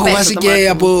 Εγώ τα έχω βάσει και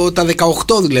από τα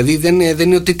 18, δηλαδή. Δεν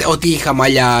είναι ότι είχα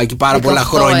μαλλιά και πάρα πολλά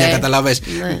χρόνια, καταλαβες.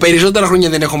 Ναι. Περισσότερα χρόνια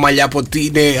δεν έχω μαλλιά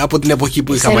από την εποχή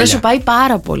που είχα μαλλιά. Σου πάει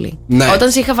πάρα πολύ. Ναι.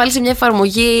 Όταν σε είχα βάλει σε μια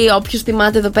εφαρμογή, όποιος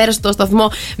θυμάται εδώ πέρα στο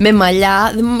σταθμό, με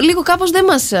μαλλιά, λίγο κάπως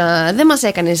δεν μας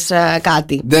έκανες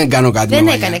κάτι. Δεν κάνω κάτι. Δεν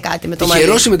έκανε κάτι με το μαλλί.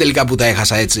 Χαιρός είμαι τελικά που τα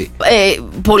έχασα έτσι.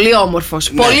 Πολύ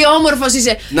όμορφος. Ναι. Πολύ όμορφος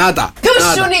είσαι. Να τα. Ποιος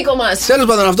σου Νίκο μας. Τέλος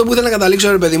πάντων, αυτό που ήθελα να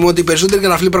καταλήξω, ρε παιδί μου, ότι οι περισσότεροι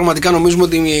καραφλοί πραγματικά νομίζουμε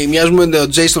ότι μοιάζουμε με τον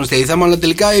Jason Statham, αλλά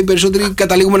τελικά οι περισσότεροι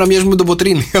καταλήγουμε να μοιάζουμε με τον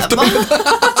Ποτρίνι. Αυτό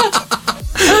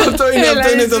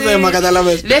είναι το θέμα,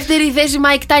 καταλαβες. Δεύτερη θέση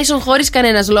Mike Tyson χωρίς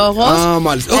κανένας λόγος. Α,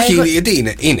 μάλιστα. Όχι,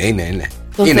 γιατί είναι.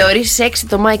 Το θεωρεί σεξι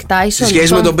το Mike Tyson? Σε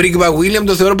σχέση με τον πρίγκιπα William,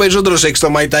 το θεωρώ περισσότερο σεξι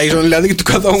το Mike Tyson, δηλαδή και του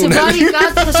καθόμουν. Σε βάλει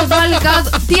κάτω, θα σε βάλει κάτω.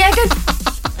 Τι έκανε?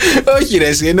 Όχι, ρε,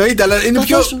 εννοείται, αλλά είναι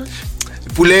πιο.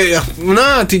 Που λέει,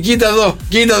 να, τι κοίτα εδώ.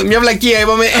 Κοίτα, μια βλακεία.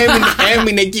 Είπαμε,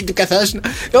 έμεινε εκεί, του καθάσουν.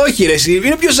 Όχι, ρε,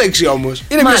 είναι πιο σεξι όμως.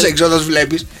 Είναι πιο σεξι όταν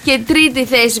βλέπεις. Και τρίτη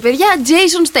θέση, παιδιά,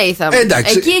 Jason Statham.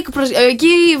 Εντάξει. Εκεί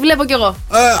βλέπω κι εγώ.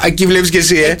 Εκεί βλέπεις κι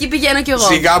εσύ, Εκεί πηγαίνω κι εγώ.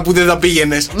 Σιγά που δεν θα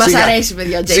πήγαινες. Μας αρέσει,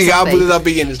 παιδιά, ο Jason Statham. Σιγά που δεν θα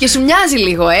πήγαινες. Και σου μοιάζει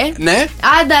λίγο, Ναι.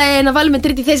 Άντα, να βάλουμε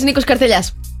τρίτη θέση Νίκος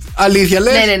Καρτελιάς. Αλήθεια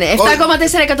λες? Ναι.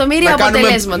 7,4 εκατομμύρια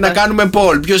αποτελέσματα. Να κάνουμε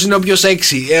poll. Ποιος είναι ο πιο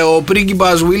σεξι? Ο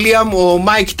πρίγκιπας William, ο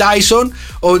Mike Tyson,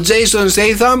 ο Jason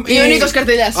Statham ή ο Νίκος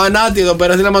Καρτελιάς? Ανάτι εδώ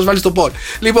πέρα, θέλει να μας βάλει στο poll.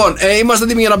 Λοιπόν, είμαστε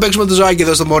έτοιμοι για να παίξουμε το ζωάκι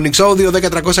εδώ στο Morning Show.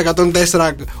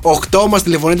 2-10-300-104-8. Μας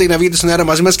τηλεφωνείτε για να βγείτε στον αέρα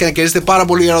μαζί μας και να κερδίσετε πάρα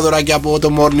πολύ ωραίο δωράκι από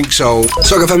το Morning Show.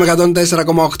 Sok FM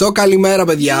 104,8. Καλημέρα,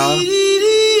 παιδιά.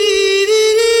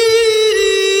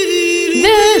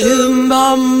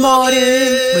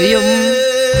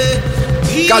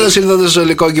 Καλώς ήρθατε στο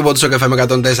υλικό κύβο του Sok FM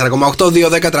 104,8.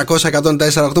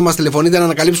 2-10-300-104,8. Μας τηλεφωνείτε να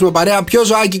ανακαλύψουμε παρέα ποιο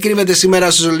ζωάκι κρύβεται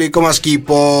σήμερα στο ζωολογικό μας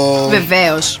κήπο.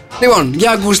 Βεβαίως. Λοιπόν,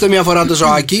 για ακούστε μια φορά το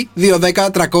ζωάκι.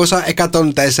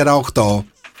 2-10-300-104,8.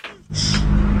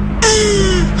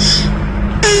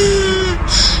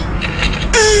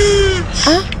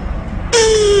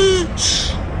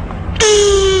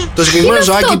 Το συγκεκριμένο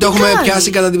ζωάκι το έχουμε πιάσει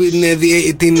κατά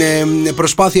την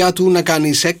προσπάθειά του να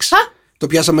κάνει σεξ. Το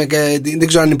πιάσαμε και δεν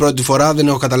ξέρω αν είναι η πρώτη φορά, δεν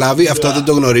έχω καταλάβει, αυτό δεν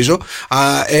το γνωρίζω.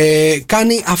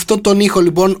 Κάνει αυτό τον ήχο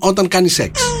λοιπόν όταν κάνει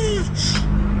σεξ.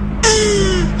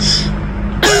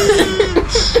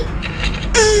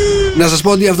 Να σας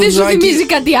πω ότι αυτό το ζωάκι. Δεν σου θυμίζει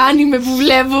κάτι άνιμε που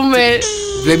βλέπουμε?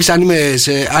 Βλέπεις άνιμε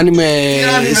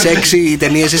σεξι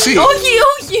ταινίες εσύ? Όχι.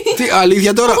 Τι,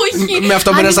 αλήθεια τώρα? Όχι. Με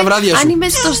αυτό πέρασε τα βράδια σου? Άνιμε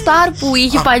στο Star που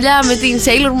είχε παλιά με την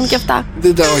Sailor Moon και αυτά.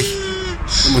 Όχι.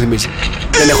 Δεν μου θυμίζει.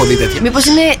 Δεν έχω δει τέτοια. Μήπως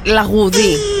είναι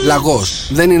λαγούδι? Λαγός.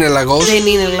 Δεν είναι λαγός. Δεν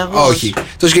είναι λαγός. Όχι.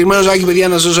 Το συγκεκριμένο ζωάκι, παιδιά,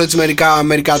 να σας δώσω έτσι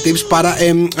μερικά tips.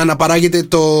 Αναπαράγεται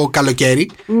το καλοκαίρι.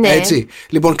 Ναι. Έτσι.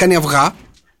 Λοιπόν, κάνει αυγά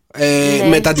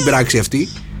μετά την πράξη αυτή.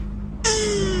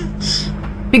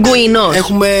 Πιγκουίνος.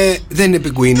 Δεν είναι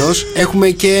πιγκουίνος. Έχουμε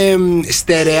και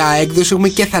στερεά έκδοση, έχουμε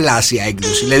και θαλάσσια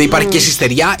έκδοση. Δηλαδή υπάρχει και στη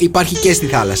στεριά, υπάρχει και στη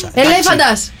θάλασσα.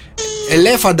 Ελέφαντας.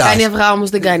 Ελέφαντας. Κάνει αυγά όμως,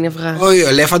 δεν κάνει αυγά. Όχι, ο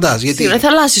ελέφαντας. Γιατί? Είναι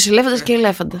θαλάσσιος ελέφαντας και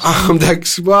ελέφαντας.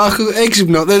 Εντάξει,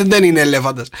 έξυπνο. Δεν είναι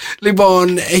ελέφαντας.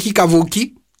 Λοιπόν, έχει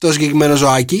καβούκι το συγκεκριμένο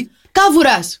ζωάκι.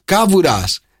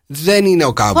 Κάβουρας. Δεν είναι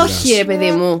ο κάβουρας. Όχι, ρε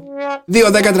παιδί μου.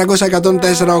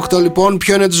 2-10-300-104,8. Λοιπόν,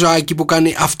 ποιο είναι το ζωάκι που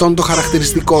κάνει αυτόν το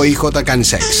χαρακτηριστικό ήχο όταν κάνει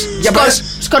σεξ? Για πες.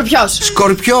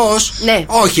 Σκορπιός. Ναι.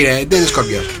 Όχι, ρε, δεν είναι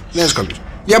σκορπιός.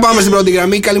 Για πάμε στην πρώτη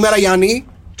γραμμή. Καλημέρα, Γιάννη.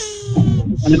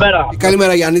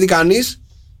 Καλημέρα, Γιάννη, τι κάνεις?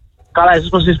 Καλά, εσείς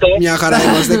πώς είστε? Μια χαρά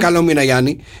είμαστε. Καλό μήνα,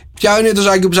 Γιάννη. Ποιο είναι το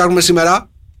ζωάκι που ψάχνουμε σήμερα?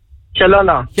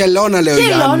 Χελώνα, λέει ο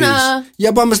Γιάννης.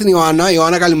 Για πάμε στην Ιωάννα.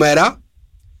 Ιωάννα, καλημέρα.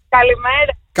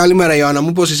 Καλημέρα, Ιωάννα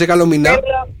μου, πώς είσαι? Καλό μήνα. Καλό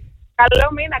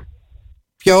μήνα.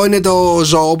 Ποιο είναι το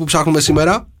ζώο που ψάχνουμε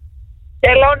σήμερα?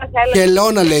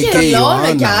 Χελώνα, λέει και η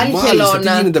Ιωάννα. Μάλιστα, τι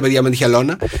γίνεται, παιδιά, με τη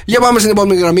χελώνα? Για πάμε στην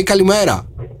επόμενη γραμμή. Καλημέρα.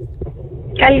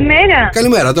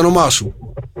 Καλημέρα, το όνομά σου?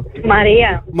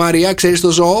 Μαρία, ξέρεις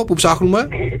το ζώο που ψάχνουμε?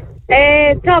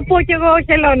 Θα πω κι εγώ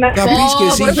χελώνα. Θα πεις και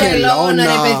εσύ χελώνα.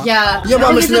 Για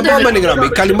πάμε στην επόμενη γραμμή.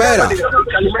 Καλημέρα.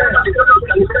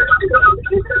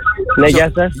 Ναι,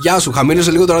 γεια σας. Γεια σου,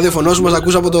 χαμήλωσε λίγο το ραδιοφωνό σου, μας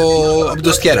ακούς από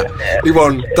το στιέρα.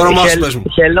 Λοιπόν, το όνομά σου πες μου.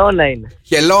 Χελώνα είναι.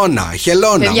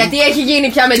 Χελώνα. Γιατί έχει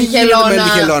γίνει πια με τη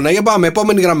χελώνα? Για πάμε,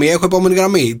 επόμενη γραμμή. Έχω επόμενη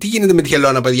γραμμή. Τι γίνεται με τη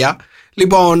χελώνα, παιδιά?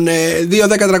 Λοιπόν,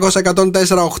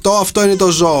 2-10-300-104,8. Αυτό είναι το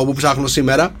ζώο που ψάχνω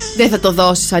σήμερα. Δεν θα το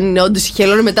δώσεις αν είναι όντως η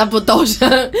χελώνα μετά από τόσες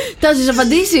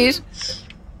απαντήσεις.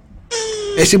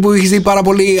 Εσύ που έχεις δει πάρα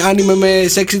πολύ άνιμε με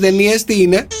σεξι ταινίες, τι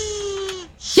είναι?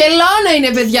 Χελώνα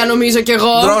είναι, παιδιά, νομίζω κι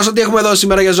εγώ. Δρόσο, τι έχουμε δώσει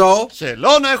σήμερα για ζώο?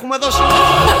 Χελώνα έχουμε δώσει.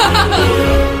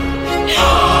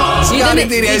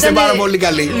 Συγχαρητήρια, είστε πάρα πολύ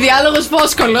καλοί. Διάλογος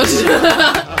φόσκολος.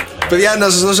 Παιδιά, να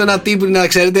σας δώσω ένα tip να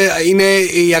ξέρετε, είναι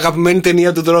η αγαπημένη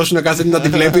ταινία του Δρόσου, να κάθεται να τη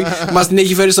βλέπει. Μας την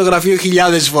έχει φέρει στο γραφείο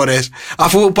χιλιάδες φορές.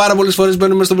 Αφού πάρα πολλές φορές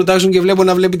μπαίνουμε στο production και βλέπω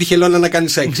να βλέπει τη χελώνα να κάνει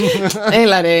σεξ.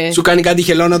 Έλα, ρε. Σου κάνει κάτι η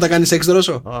χελώνα όταν κάνει σεξ,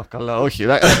 Δρόσο? Καλά, όχι.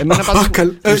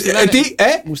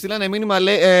 Μου στείλανε μήνυμα,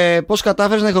 λέει, πώς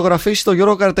κατάφερες να ηχογραφήσεις τον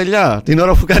Γιώργο Καρτελιά την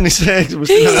ώρα που κάνει σεξ.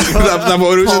 Θα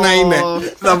μπορούσε να είναι.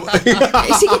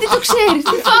 Εσύ γιατί το ξέρεις,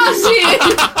 τι φάση?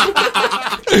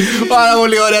 Πάρα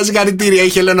πολύ ωραία, συγχαρητήρια. Η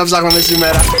χελώνα ψάχνει ψάχναμε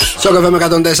σήμερα. Sok FM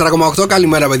 104,8.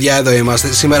 Καλημέρα, παιδιά, εδώ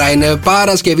είμαστε. Σήμερα είναι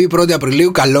Παρασκευή 1η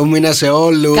Απριλίου. Καλό μήνα σε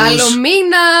όλους. Καλό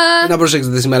μήνα! Να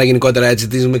προσέξετε σήμερα γενικότερα έτσι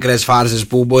τις μικρές φάρσες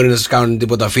που μπορεί να σας κάνουν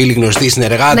τίποτα φίλοι, γνωστοί,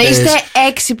 συνεργάτες. Να είστε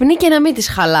έξυπνοι και να μην τις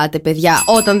χαλάτε, παιδιά.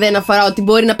 Όταν δεν αφορά ότι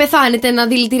μπορεί να πεθάνετε, να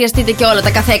δηλητηριαστείτε και όλα τα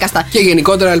καθέκαστα. Και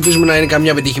γενικότερα ελπίζουμε να είναι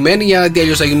καμιά πετυχημένη, γιατί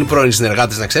αλλιώς θα γίνουν πρώην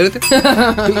συνεργάτες, να ξέρετε.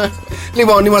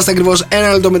 Λοιπόν, είμαστε ακριβώς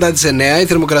 1 λεπτό μετά τις 9. Η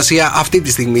θερμοκρασία αυτή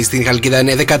τη στιγμή στην Χαλκίδα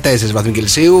είναι 14 βαθμοί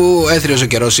Κελσίου. Έθριος ο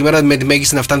καιρός σήμερα, με τη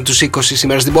μέγιστη να φτάνει τους 20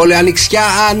 σήμερα στην πόλη.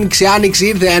 Άνοιξη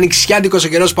ήρθε, ανοιξιάτικος ο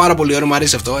καιρός. Πάρα πολύ ωραίο, μου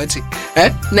αρέσει αυτό, έτσι.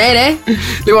 Ναι, ρε.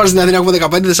 Λοιπόν, στην Αθήνα έχουμε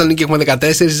 15, Θεσσαλονίκη έχουμε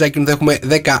 14, Ζάκυνθο έχουμε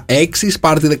 16,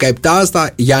 Σπάρτη 17,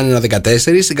 στα Γιάννενα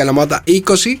 14, στην Καλαμάτα 20,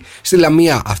 στη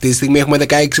Λαμία αυτή τη στιγμή έχουμε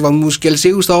 16 βαθμούς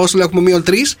Κελσίου, στο Όσλο έχουμε μείον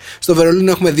 3, στο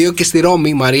Βερολίνο έχουμε 2 και στη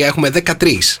Ρώμη, Μαρία, έχουμε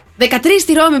 13. 13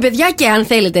 στη Ρώμη, παιδιά, και αν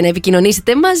θέλετε να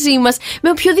επικοινωνήσετε μαζί μας με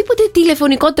οποιοδήποτε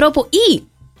τηλεφωνικό τρόπο ή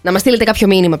να μας στείλετε κάποιο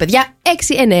μήνυμα, παιδιά,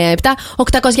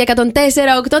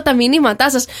 697-800-1048 τα μηνύματά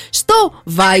σας στο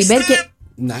Viber και...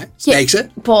 Ναι,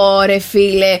 στέξε. Πόρε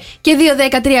φίλε. Και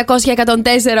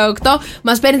 210-300-1048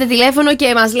 μας παίρνετε τηλέφωνο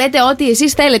και μας λέτε ό,τι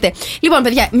εσείς θέλετε. Λοιπόν,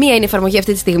 παιδιά, μία είναι η εφαρμογή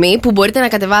αυτή τη στιγμή που μπορείτε να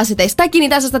κατεβάσετε στα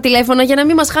κινητά σας τα τηλέφωνα για να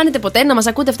μην μας χάνετε ποτέ, να μας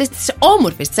ακούτε αυτές τις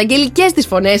όμορφες, τις αγγελικές τις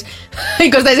φωνές 24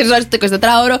 ώρες το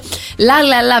 24ωρο.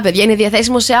 Λα, παιδιά, είναι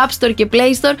διαθέσιμο σε App Store και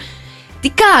Play Store. Τι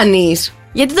κάνεις?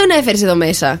 Γιατί τον έφερες εδώ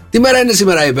μέσα? Τι μέρα είναι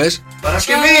σήμερα, είπες?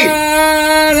 Παρασκευή!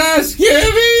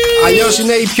 Αλλιώς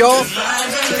είναι η πιο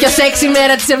σεξι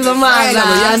μέρα της εβδομάδας. Έλα,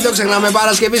 παιδιά, μην το ξεχνάμε.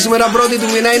 Παρασκευή σήμερα, 1η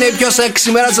του μήνα, είναι η πιο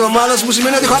σεξι μέρα της εβδομάδας, που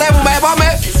σημαίνει ότι χορεύουμε.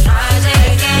 Πάμε!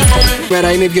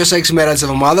 Σήμερα είναι η πιο σεξι μέρα της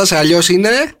εβδομάδας, αλλιώς είναι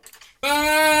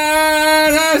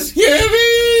Παρασκευή!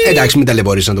 Εντάξει, μην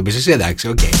ταλαιπωρείς να το πεις εσύ, εντάξει,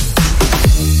 οκ.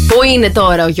 Πού είναι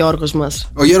τώρα ο Γιώργος μας?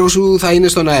 Ο Γιώργος σου θα είναι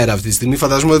στον αέρα αυτή τη στιγμή.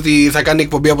 Φαντάζομαι ότι θα κάνει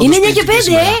εκπομπή από το σπίτι. Είναι 9 και 5,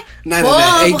 Ναι.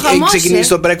 Έχει ξεκινήσει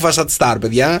το Breakfast at Star,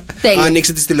 παιδιά.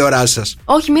 Ανοίξτε τις τηλεοράσεις σας.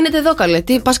 Όχι, μείνετε εδώ, καλέ.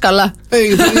 Τι, πας καλά.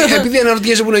 Επειδή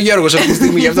αναρωτιέσαι που είναι ο Γιώργος αυτή τη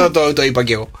στιγμή, γι' αυτό το είπα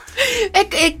κι εγώ.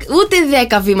 Ούτε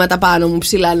 10 βήματα πάνω μου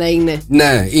ψηλά να είναι.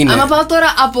 Ναι, είναι. Άμα πάω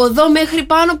τώρα από εδώ μέχρι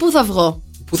πάνω, πού θα βγω?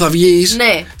 Πού θα βγεις?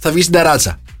 Ναι. Θα βγεις στην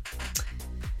ταράτσα.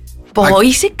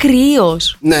 Είσαι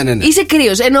κρύος. Ναι. Είσαι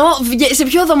κρύος. Εννοώ, σε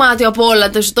ποιο δωμάτιο από όλα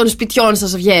των σπιτιών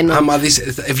σας βγαίνω? Άμα δεις,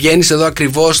 βγαίνεις εδώ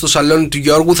ακριβώς στο σαλόνι του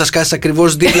Γιώργου, θα σκάσεις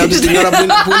ακριβώς δίπλα του την ώρα που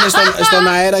είναι στον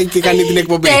αέρα και κάνει την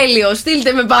εκπομπή. Τέλειο,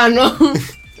 στείλτε με πάνω.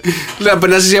 Να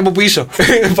περνάς εσύ από πίσω.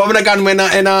 Πάμε να κάνουμε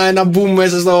ένα boom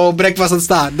μέσα στο Breakfast at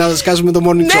Star. Να σκάσουμε το morning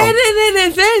show. Ναι,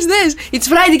 θες. It's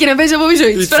Friday και να παίζει από πίσω.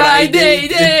 It's Friday.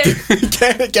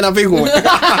 Και να φύγουμε.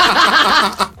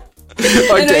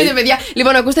 Εννοείται, παιδιά.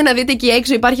 Λοιπόν, ακούστε να δείτε εκεί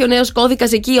έξω, υπάρχει ο νέος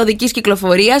κώδικας εκεί οδικής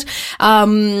κυκλοφορίας.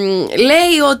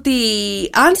 Λέει ότι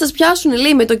αν σας πιάσουν,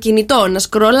 λέει, με το κινητό να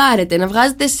σκρολάρετε, να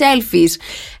βγάζετε selfies,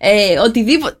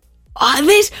 οτιδήποτε.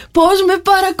 Δες πώς με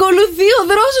παρακολουθεί ο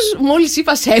δρόσος. Μόλις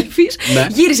είπα selfies, ναι.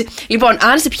 Γύρισε. Λοιπόν,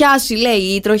 αν σε πιάσει, λέει,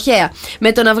 η τροχέα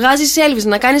με το να βγάζεις selfies,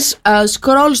 να κάνεις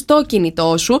scroll στο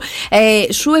κινητό σου,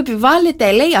 σου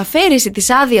επιβάλλεται, λέει, αφαίρεση της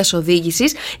άδειας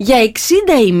οδήγησης για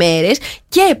 60 ημέρες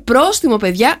και πρόστιμο,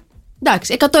 παιδιά,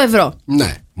 εντάξει, 100 ευρώ.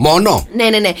 Ναι. Μόνο? Ναι.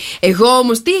 Εγώ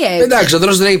όμως τι έχω. Εντάξει, ο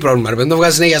δρόσος δεν έχει πρόβλημα. Δεν το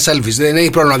βγάζει για selfies. Δεν έχει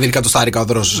πρόβλημα να δίνει κατοστάρικα ο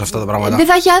δρόσος σε αυτά τα πράγματα. Δεν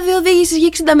θα έχει άδεια οδήγηση για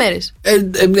 60 μέρες.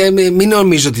 Μην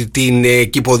νομίζω ότι την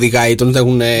εκεί που οδηγάει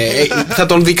θα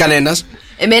τον δει κανένας.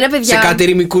 Εμένα, παιδιά, σε κάτι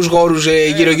ερημικούς χώρους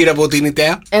γύρω-γύρω από την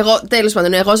Ιταία. Εγώ, τέλος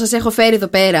πάντων, εγώ σας έχω φέρει εδώ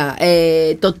πέρα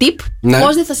το tip. Ναι.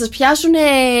 Πώς δεν θα σας πιάσουν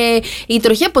η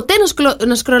τροχέα ποτέ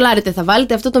να σκρολάρετε. Θα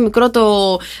βάλετε αυτό το μικρό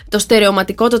το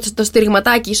στερεωματικό, το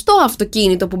στηριγματάκι στο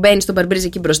αυτοκίνητο που μπαίνει στο παρμπρίζ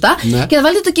εκεί μπροστά, ναι. Και θα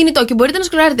βάλετε το κινητό και μπορείτε να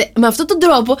σκρολάρετε. Με αυτόν τον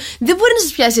τρόπο δεν μπορεί να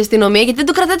σας πιάσει η αστυνομία, γιατί δεν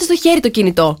το κρατάτε στο χέρι το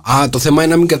κινητό. Το θέμα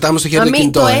είναι να μην κρατάμε στο χέρι το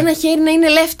κινητό. Το ένα χέρι να είναι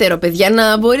ελεύθερο, παιδιά,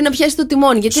 να μπορεί να πιάσει το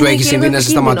τιμόνι. Γιατί σου έχει συμβεί να σε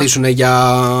σταματήσουν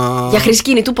για χρήση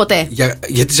κινητού ποτέ?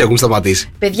 Γιατί σε έχουν σταματήσει?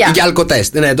 Παιδιά. Για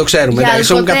αλκοτέστ. Ναι, το ξέρουμε.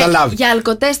 Σε έχουν καταλάβει. Για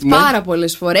αλκοτέστ πάρα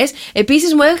πολλές φορές.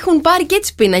 Επίσης μου έχουν πάρει και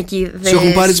τις πινακίδες. Σου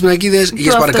έχουν πάρει τις πινακίδες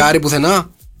για σπαρκάρι πουθενά?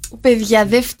 Παιδιά,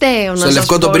 δεν φταίω. Στο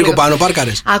λευκό τον πύργο πάνω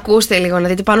πάρκαρες? Ακούστε λίγο να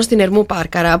δείτε, πάνω στην Ερμού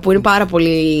πάρκαρα, που είναι πάρα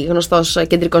πολύ γνωστός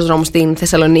κεντρικός δρόμος στην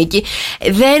Θεσσαλονίκη.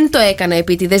 Δεν το έκανα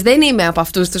επίτηδες, δεν είμαι από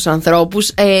αυτούς τους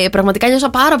ανθρώπους. Πραγματικά νιώσα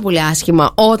πάρα πολύ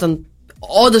άσχημα όταν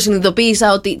όντως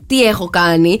συνειδητοποίησα ότι τι έχω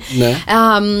κάνει. Ναι.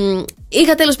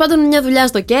 Είχα τέλος πάντων μια δουλειά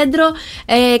στο κέντρο,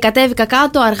 κατέβηκα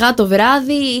κάτω αργά το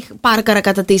βράδυ, πάρκαρα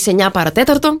κατά τις 9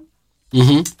 παρατέταρτο.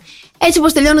 Mm-hmm. Έτσι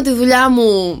πως τελειώνω τη δουλειά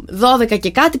μου 12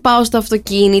 και κάτι, πάω στο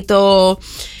αυτοκίνητο.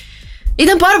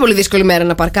 Ήταν πάρα πολύ δύσκολη μέρα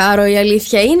να παρκάρω, η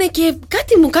αλήθεια είναι, και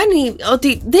κάτι μου κάνει ότι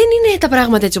δεν είναι τα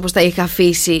πράγματα έτσι όπως τα είχα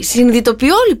αφήσει.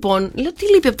 Συνειδητοποιώ λοιπόν, λέω τι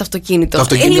λείπει από το αυτοκίνητο. Το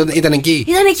αυτοκίνητο ήταν εκεί.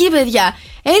 Ήταν εκεί, παιδιά.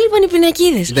 Έλειπαν οι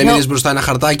πινακίδες. Δεν είδες μπροστά ένα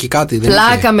χαρτάκι, κάτι?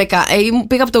 Πλάκα με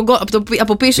πήγα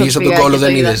από πίσω. Πήγες από τον κόλο,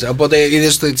 δεν είδες. Οπότε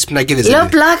είδες τις πινακίδες. Λέω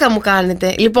πλάκα μου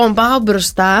κάνετε. Λοιπόν, πάω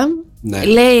μπροστά. Ναι.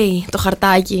 Λέει το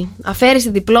χαρτάκι: αφαίρεση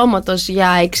διπλώματος για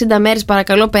 60 μέρες.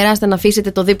 Παρακαλώ, περάστε να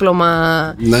αφήσετε το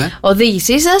δίπλωμα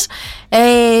οδήγησή σας.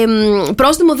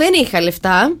 Πρόστιμο δεν είχα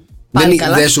λεφτά.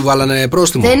 Δεν σου βάλανε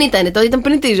πρόστιμο? Δεν ήταν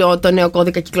πριν το νέο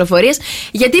κώδικα κυκλοφορίας.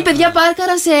 Γιατί, παιδιά,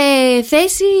 πάρκαρα σε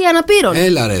θέση αναπήρων.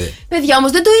 Έλα ρε. Παιδιά,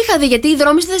 όμως δεν το είχα δει, γιατί οι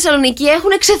δρόμοι στη Θεσσαλονίκη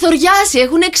έχουν ξεθοριάσει,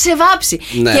 έχουν ξεβάψει.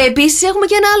 Ναι. Και επίσης έχουμε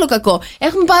και ένα άλλο κακό.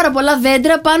 Έχουμε πάρα πολλά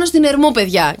δέντρα πάνω στην Ερμού,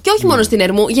 παιδιά. Και όχι μόνο στην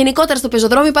Ερμού, γενικότερα στο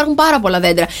πεζοδρόμιο υπάρχουν πάρα πολλά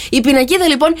δέντρα. Η πινακίδα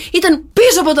λοιπόν ήταν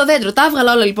πίσω από το δέντρο. Τα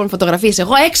έβγαλα όλα λοιπόν φωτογραφίες.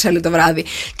 Εγώ έξαλλη το βράδυ.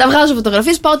 Τα βγάζω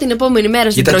φωτογραφίες, πάω την επόμενη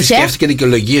μέρα στην τροχέα. Κοίτα, σκέφτηκε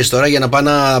δικαιολογίες τώρα για να πάει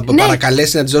να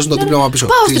παρακαλέσει να τη δώσουν το δίπλωμα πίσω.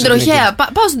 Πάω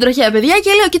στην τροχέα, παιδιά,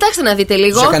 και λέω: κοιτάξτε να δείτε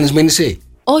λίγο. Σε κάνεις μήνυση?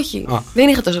 Όχι, δεν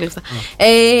είχα τόσο λεφτά.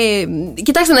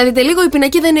 Κοιτάξτε να δείτε λίγο, η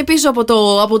πινακίδα είναι πίσω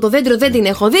από το δέντρο, δεν την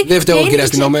έχω δει. Δεν φταίω, κύριε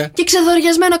αστυνόμε. Και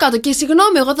ξεδωριασμένο κάτω. Και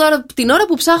συγγνώμη, εγώ τώρα την ώρα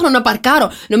που ψάχνω να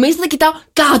παρκάρω, νομίζετε θα κοιτάω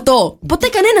κάτω? Ποτέ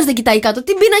κανένας δεν κοιτάει κάτω.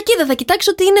 Την πινακίδα θα κοιτάξει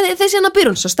ότι είναι θέση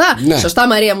αναπήρων. Σωστά? Ναι. Σωστά,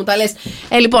 Μαρία μου τα λες.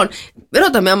 Λοιπόν,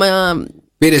 ρώτα με άμα.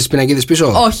 Πήρες τις πινακίδες πίσω?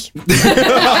 Όχι.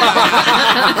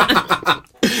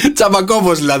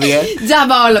 Τσαμπακόβος δηλαδή,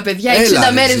 Τζάμπα όλα, παιδιά.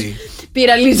 60 μέρες.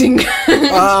 Πήρα leasing.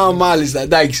 Α, μάλιστα,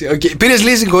 εντάξει. Πήρες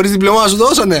leasing χωρίς διπλωμά, σου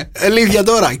δώσανε? Αλήθεια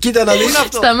τώρα, κοίτα να δεις.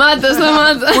 Σταμάτα.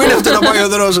 Πού είναι αυτό να πάει ο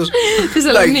δρόσος?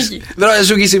 Θεσσαλονίκη. Δρόσε,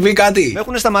 σου έχει συμβεί κάτι? Με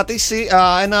έχουν σταματήσει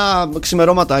ένα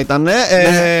ξημερώματα ήταν.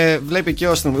 Βλέπει και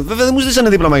ο αστυνομικός. Βέβαια δεν μου ζητήσανε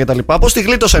δίπλωμα για τα λοιπά. Πώς τη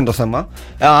γλίτωσα είναι το θέμα.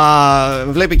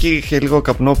 Βλέπει και είχε λίγο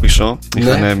καπνό πίσω.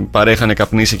 Είχαν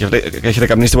καπνίσει και έχετε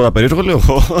καπνίσει τίποτα περίεργο? Λέω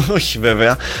όχι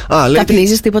βέβαια.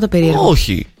 Καπνίζεις τίποτα περίεργο?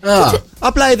 Όχι.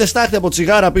 Απλά είδε στάχτη από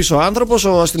τσιγάρα πίσω ο άνθρωπος,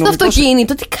 ο αστυνομικός. Στο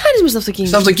αυτοκίνητο, τι κάνεις με στο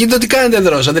αυτοκίνητο? Στο αυτοκίνητο τι κάνετε,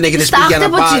 Δρόσα? Δεν έχετε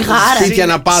σπίτια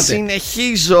να πάτε?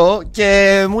 Συνεχίζω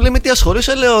και μου λέει: με τι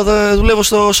ασχολείσαι? Λέω: δουλεύω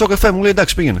στο Sok FM. Μου λέει: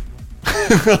 εντάξει, πήγαινε.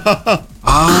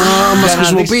 Α, μας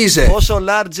χρησιμοποίησε. Πόσο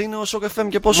large είναι ο Sok FM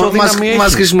και πόσο δύναμη έχει.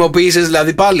 Μας χρησιμοποίησες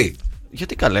δηλαδή πάλι?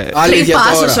 Γιατί καλέ? Αλήθεια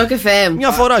τώρα? Στο Sok FM.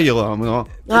 Μια φορά εγώ.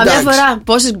 Μια φορά.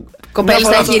 Πόσες κοπέλες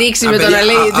θα έχει ρίξει με το να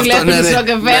λέει δουλεύει στο Sok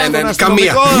FM?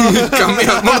 Καμία.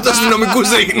 Μόνο του αστυνομικούς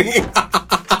ρίχνει.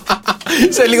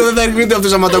 Σε λίγο δεν θα έρχεται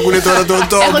αυτούς άμα το ακούνε τώρα το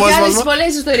απόσπασμα. Έχω κι άλλες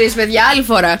πολλές ιστορίες, παιδιά, άλλη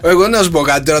φορά. Εγώ να σου πω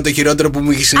κάτι τώρα, το χειρότερο που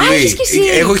μου έχει συμβεί.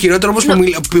 Έχω χειρότερο όμως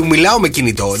που μιλάω με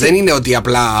κινητό. Δεν είναι ότι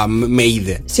απλά με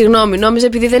είδε. Συγγνώμη, νόμιζα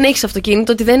επειδή δεν έχεις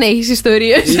αυτοκίνητο ότι δεν έχεις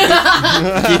ιστορίες.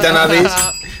 Κοίτα να δεις.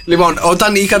 Λοιπόν,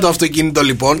 όταν είχα το αυτοκίνητο,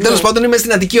 λοιπόν. Τέλος πάντων, είμαι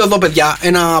στην Αττική Οδό, παιδιά,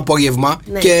 ένα απόγευμα.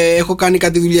 Και έχω κάνει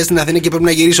κάτι δουλειά στην Αθήνα και πρέπει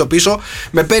να γυρίσω πίσω.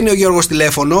 Με παίρνει ο Γιώργος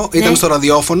τηλέφωνο, ήταν στο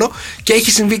ραδιόφωνο και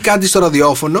έχει συμβεί κάτι στο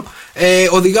ραδιόφωνο.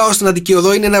 Οδηγάω στην Αττική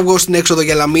Οδό, είναι να βγω στην έξοδο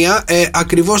για Λαμία.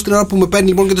 Ακριβώς την ώρα που με παίρνει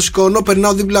λοιπόν και το σηκώνω,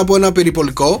 περνάω δίπλα από ένα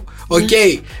περιπολικό.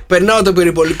 Περνάω το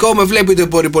περιπολικό, με βλέπει το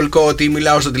περιπολικό ότι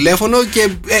μιλάω στο τηλέφωνο και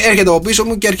έρχεται από πίσω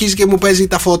μου και αρχίζει και μου παίζει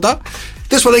τα φώτα.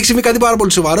 Τέλος πάντων, έχει συμβεί κάτι πάρα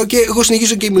πολύ σοβαρό και εγώ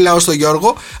συνεχίζω και μιλάω στον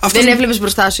Γιώργο. Δεν έβλεπες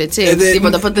μπροστά σου, έτσι?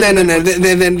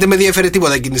 Δεν με ενδιαφέρει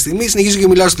τίποτα εκείνη τη στιγμή. Συνεχίζω και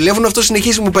μιλάω στο τηλέφωνο. Αυτό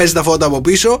συνεχίζει και μου παίζει τα φώτα από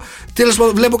πίσω. Τέλος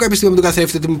πάντων, βλέπω κάποια στιγμή με τον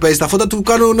καθρέφτη ότι μου παίζει τα φώτα. Του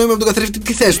κάνω νόημα με τον καθρέφτη,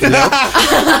 τι θες, του λέω.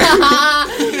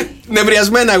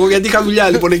 Νευριασμένα εγώ γιατί είχα δουλειά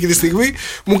λοιπόν εκείνη τη στιγμή.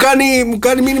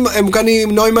 Μου κάνει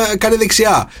νόημα, κάνει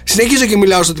δεξιά. Συνεχίζω και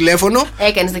μιλάω στο τηλέφωνο.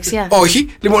 Έκανες δεξιά? Όχι.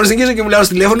 Λοιπόν, συνεχίζω και μιλάω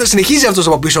στο τηλέφωνο. Συνεχίζει αυτός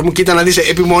από πίσω μου. Κοίτα να δεις,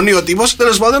 επιμονή ο τύπος.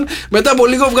 Τέλος πάντων, μετά από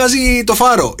λίγο βγάζει το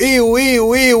φάρο.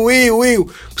 Ιου.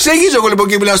 Συνεχίζω εγώ λοιπόν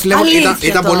και μιλάω στο τηλέφωνο.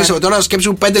 Ήταν πολύ σοβαρό. Τώρα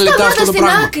σκέψου 5 λεπτά αυτό το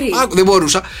πράγμα. Δεν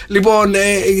μπορούσα. Λοιπόν,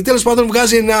 τέλος πάντων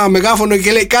βγάζει ένα μεγάφωνο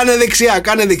και λέει: κάνε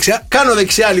δεξιά. Κάνω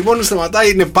δεξιά λοιπόν, σταματάει.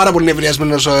 Είναι πάρα πολύ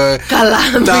νευριασμένος. Καλά,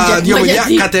 τα δύο παιδιά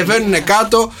κατεβαίνουν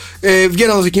κάτω.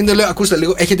 Βγαίνω από το αυτοκίνητο, λέω: ακούστε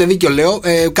λίγο, έχετε δίκιο, λέω.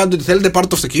 Κάντε ό,τι θέλετε, πάρτε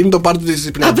το αυτοκίνητο, πάρτε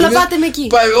τις πινακίδες. Απλά πάτε με εκεί.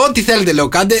 Ό,τι θέλετε, λέω,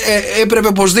 κάντε. Έπρεπε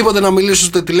οπωσδήποτε να μιλήσω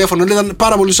στο τηλέφωνο, λέει, ήταν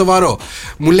πάρα πολύ σοβαρό.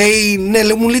 Μου λέει: ναι,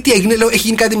 λέω, μου λέει τι έγινε, λέω, έχει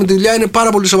γίνει κάτι με τη δουλειά, είναι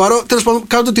πάρα πολύ σοβαρό. Τέλος πάντων,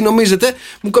 κάντε ό,τι νομίζετε.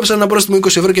 Μου κόψαν ένα πρόστιμο 20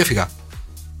 ευρώ και έφυγα.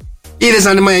 Είδες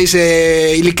αν είσαι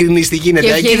ειλικρινής τι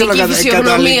γίνεται. Εκεί θέλω να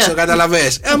καταλήξω,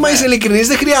 καταλαβες. Άμα είσαι ειλικρινής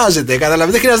δεν χρειάζεται.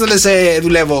 Δεν χρειάζεται να λες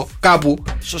δουλεύω κάπου.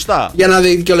 Σωστά. Για να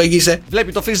δικαιολογείσαι.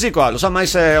 Βλέπει το φυσικό άλλο. Άμα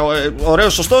είσαι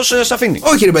ωραίος, σωστός, σε αφήνει.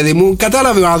 Όχι, ρε παιδί μου,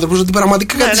 κατάλαβε ο άνθρωπος ότι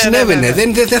πραγματικά κάτι συνέβαινε.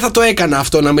 Δεν θα το έκανα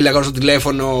αυτό να μιλάω στο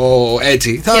τηλέφωνο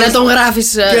έτσι. Και να τον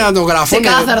γράφεις. Και να τον γράφω.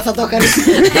 Ξεκάθαρα θα το έκανες.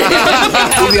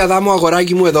 Η διαδάμου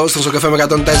αγοράκι μου εδώ στο Sok FM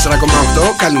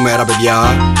 104,8. Καλημέρα,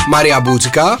 παιδιά. Μαρία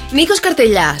Μπούτσικα. Νίκος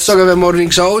Καρτελιάς. Sok FM FM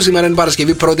Morning Show. Σήμερα είναι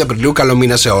Παρασκευή 1η Απριλίου. Καλό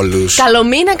μήνα σε όλους. Καλό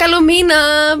μήνα, καλό μήνα.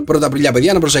 1η Απριλιά,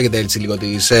 παιδιά, να προσέχετε έτσι λίγο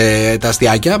τα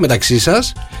αστιάκια μεταξύ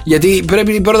σας. Γιατί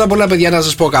πρέπει πρώτα απ' όλα, παιδιά, να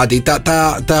σας πω κάτι.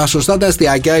 Τα σωστά τα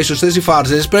αστιάκια, οι σωστές οι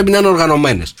φάρσες πρέπει να είναι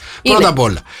οργανωμένες. Πρώτα απ'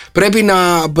 όλα. Πρέπει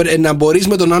να μπορείς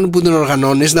με τον άλλον που την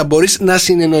οργανώνεις να μπορείς να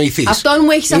συνεννοηθείς. Αυτόν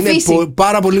μου έχεις αφήσει. Είναι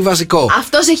πάρα πολύ βασικό.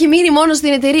 Αυτός έχει μείνει μόνο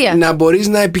στην εταιρεία. Να μπορείς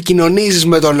να επικοινωνήσεις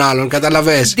με τον άλλον,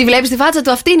 καταλαβες. Τη βλέπεις τη φάτσα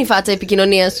του, αυτή είναι η φάτσα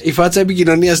επικοινωνίας. Η φάτσα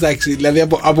επικοινωνίας, εντάξει, δηλαδή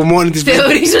από μόνη της.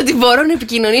 Θεωρείς ότι μπορώ να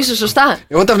επικοινωνήσω σωστά?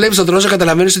 Εγώ όταν βλέπεις τον τρόσο,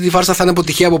 καταλαβαίνεις ότι η φάρσα θα είναι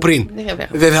αποτυχία από πριν.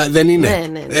 Δεν είναι.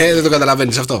 Ναι. Δεν το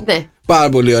καταλαβαίνεις αυτό. Ναι. Πάρα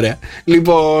πολύ ωραία.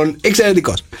 Λοιπόν,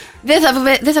 εξαιρετικός.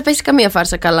 Δεν θα πέσει καμία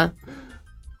φάρσα καλά.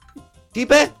 Τι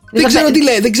είπε? Δεν ξέρω τι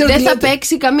λέει. Δεν θα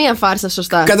παίξει καμία φάρσα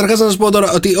σωστά. Καταρχάς να σας πω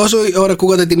τώρα ότι όσο ώρα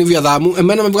ακούγατε την Ήβια Δάμου,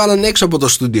 εμένα με βγάλαν έξω από το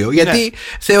στούντιο. Γιατί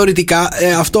θεωρητικά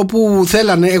αυτό που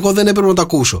θέλανε, εγώ δεν έπρεπε να το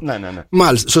ακούσω. Ναι.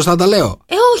 Μάλιστα, σωστά τα λέω.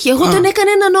 Όχι, εγώ τον έκανε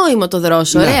ένα νόημα το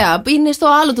δρόσο. Ωραία. Είναι στο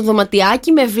άλλο το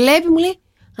δωματιάκι, με βλέπει, μου λέει.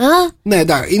 Ναι,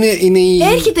 εντάξει,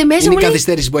 έρχεται μέσα είναι μου η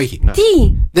καθυστέρηση που έχει. Τι?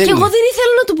 Και εγώ δεν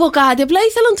ήθελα να του πω κάτι, απλά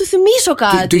ήθελα να του θυμίσω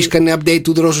κάτι. Του έχεις κάνει update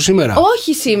του δρόσου σήμερα?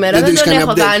 Όχι σήμερα, δεν τον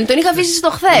έχω κάνει. Τον είχα αφήσει στο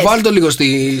χθες. Βάλτε το λίγο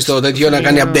στο τέτοιο να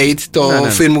κάνει update το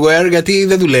firmware, γιατί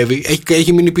δεν δουλεύει.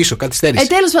 Έχει μείνει πίσω, καθυστέρηση.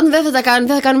 Τέλος πάντων,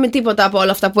 δεν θα κάνουμε τίποτα από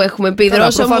όλα αυτά που έχουμε πει.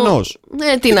 Προφανώς.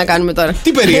 Τι να κάνουμε τώρα?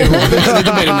 Τι περίεργο. Δεν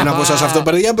το περίμενα από εσάς αυτό,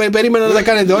 παιδιά. Περίμενα να τα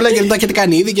κάνετε όλα και να τα έχετε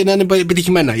κάνει ήδη και να είναι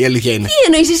επιτυχημένα. Η αλήθεια είναι. Τι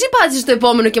εννοείς, εσύ πάτησες το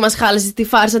επόμενο και μας χάλασες τη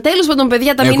φάρσα. Τέλος πάντων,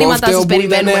 παιδιά, τα μηνύματά σας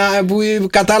περιμένουμε. Που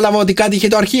κατάλαβα ότι κάτι είχε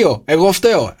το αρχείο. Εγώ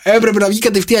φταίω. Έπρεπε να βγει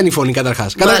κατευθείαν η φωνή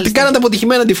καταρχάς. Κάνατε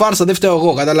αποτυχημένα τη φάρσα, δεν φταίω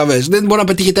εγώ, καταλαβες. Δεν μπορεί να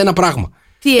πετύχετε ένα πράγμα.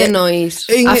 Τι εννοείς?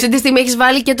 Αυτή τη στιγμή έχεις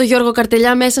βάλει και το Γιώργο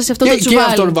Καρτελιά μέσα σε αυτό το τσουβάλι.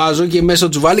 Και αυτόν βάζω και μέσα στο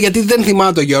τσουβάλι, γιατί δεν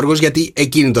θυμάμαι τον Γιώργο, γιατί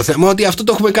εκείνη το θέμα. Ότι αυτό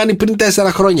το έχουμε κάνει πριν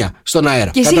 4 χρόνια στον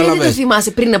αέρα. Και εσύ γιατί το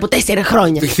θυμάσαι πριν από 4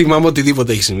 χρόνια? Θυμάμαι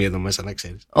οτιδήποτε έχει συμβεί εδώ μέσα, να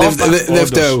ξέρεις. Δεν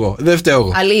φταίω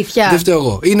εγώ. Αλήθεια. Δεν φταίω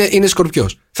εγώ. Είναι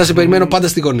σκορπιός. Θα σε περιμένω πάντα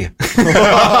στη γωνία.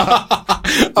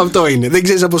 Αυτό είναι. Δεν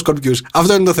ξέρεις από σκορπιούς.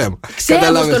 Αυτό είναι το θέμα. Ξέρω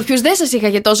από σκορπιούς, δεν σας είχα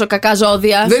και τόσο κακά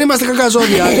ζώδια. Δεν είμαστε κακά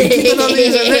ζώδια.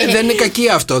 Δεν είναι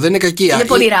κακία αυτό. Δεν είναι κακία. Είναι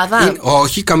πονηράδα.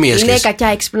 Όχι, καμία σχέση. Είναι κακιά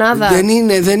εξυπνάδα.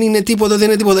 Δεν είναι τίποτα.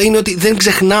 Είναι ότι δεν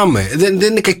ξεχνάμε. Δεν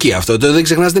είναι κακία αυτό. Το δεν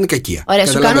ξεχνάς δεν είναι κακία.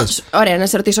 Ωραία, να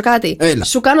σε ρωτήσω κάτι. Έλα.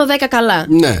 Σου κάνω 10 καλά.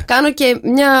 Ναι. Κάνω και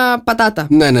μια πατάτα.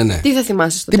 Ναι. Τι θα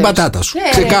θυμάσαι στο την τέλος? πατάτα σου.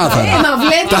 Ξεκάθαρα.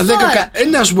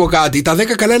 Να σου πω κάτι. Τα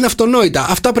 10 καλά είναι αυτονόητα.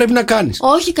 Αυτά πρέπει να κάνεις.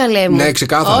 Όχι, καλέ μου. Ναι,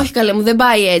 ξεκάθαρα. Όχι, καλέ μου, δεν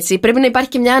πάει έτσι. Πρέπει να υπάρχει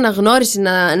και μια αναγνώριση,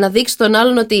 να δείξει τον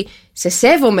άλλον ότι σε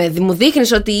σέβομαι, μου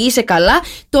δείχνεις ότι είσαι καλά.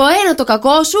 Το ένα το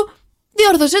κακό σου,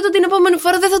 διόρθωσέ το την επόμενη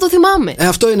φορά, δεν θα το θυμάμαι.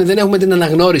 Αυτό είναι, δεν έχουμε την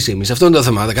αναγνώριση εμείς. Αυτό είναι το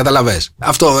θέμα, καταλαβες.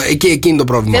 Αυτό, εκεί είναι το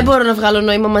πρόβλημα. Δεν μπορώ να βγάλω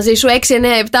νόημα μαζί σου. 6,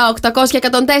 9, 7, 800 και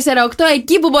 104, 8.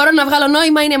 Εκεί που μπορώ να βγάλω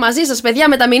νόημα είναι μαζί σας, παιδιά,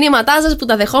 με τα μηνύματά σας που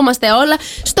τα δεχόμαστε όλα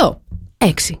στο 6,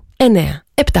 9,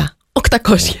 7.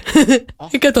 800,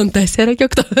 104 και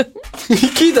 8.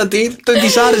 Κοίτα τι,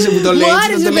 της άρεσε που το λέει. Μου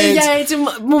άρεσε, παιδιά, έτσι.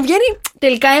 Μου βγαίνει.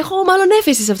 Τελικά έχω μάλλον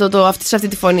έφεση σε αυτή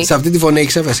τη φωνή. Σε αυτή τη φωνή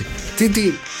έχεις έφεση. Τι.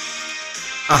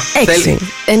 6,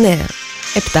 9,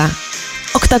 7,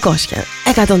 800,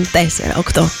 104,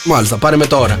 8. Μάλιστα, πάρε με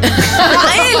τώρα.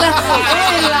 Έλα.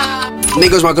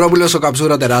 Νίκος Μακρόπουλος, ο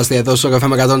Καψούρα τεράστια εδώ στο καφέ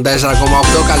με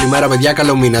 104,8. Καλημέρα, παιδιά,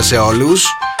 καλό μήνα σε όλους.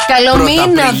 Καλό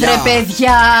μήνα, βρε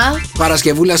παιδιά.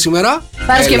 Παρασκευούλα σήμερα.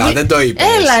 Έλα, δεν το είπες.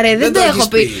 Έλα, ρε, δεν το έχω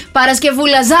πει.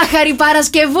 Παρασκευούλα ζάχαρη,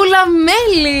 Παρασκευούλα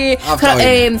μέλι.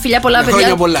 Φιλιά πολλά, παιδιά.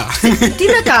 Χρόνια πολλά. Τι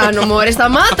να κάνω, μωρέ,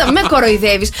 σταμάτα, με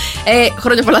κοροϊδεύεις.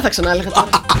 Χρόνια πολλά θα ξανά έλεγα τώρα.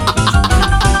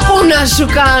 Πού να σου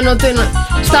κάνω,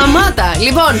 σταμάτα.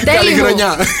 Λοιπόν,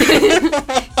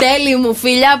 τέλει μου,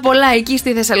 φιλιά πολλά εκεί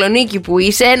στη Θεσσαλονίκη που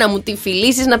είσαι. Να μου τη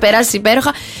φιλήσεις, να περάσεις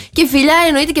υπέροχα. Και φιλιά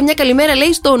εννοείται και μια καλημέρα,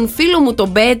 λέει, στον φίλο μου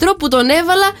τον Πέτρο που τον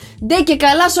έβαλα ντε και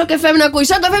καλά Sok FM να ακούει.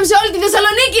 Sok FM σε όλη τη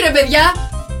Θεσσαλονίκη, ρε παιδιά.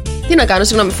 Τι να κάνω,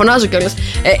 συγγνώμη, φωνάζω κιόλας.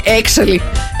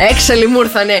 Έξαλλοι μου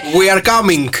ήρθανε. We are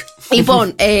coming.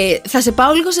 Λοιπόν, θα σε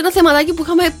πάω λίγο σε ένα θεματάκι που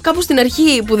είχαμε κάπου στην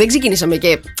αρχή που δεν ξεκινήσαμε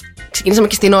και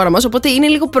στην ώρα μας, οπότε είναι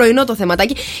λίγο πρωινό το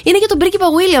θεματάκι. Είναι για τον πρίγκιπα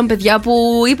William, παιδιά, που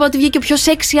είπα ότι βγήκε ο πιο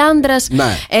σεξι άντρας.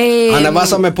 Ναι.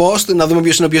 Ανεβάσαμε post να δούμε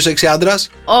ποιος είναι ο πιο σεξι άντρας.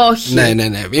 Όχι. Ναι.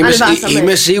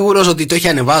 Είμαι σίγουρος ότι το έχει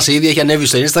ανεβάσει ήδη, έχει ανέβει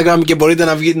στο Instagram και μπορείτε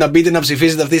να μπείτε να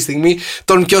ψηφίσετε αυτή τη στιγμή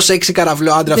τον πιο σεξι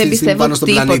καραβλό άντρα αυτή τη στιγμή πάνω στον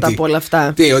πλανήτη. Δεν πιστεύω τίποτα από όλα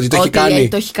αυτά. Τι, ότι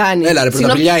το έχει κάνει. Έλα, ρε,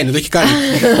 πρωταπριλιά είναι, το έχει κάνει.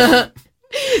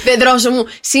 Πεντρόσο μου,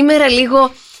 σήμερα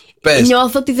λίγο.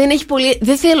 Νιώθω ότι δεν έχει πολύ.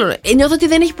 Δεν θέλω. Νιώθω ότι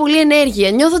δεν έχει πολύ ενέργεια.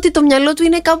 Νιώθω ότι το μυαλό του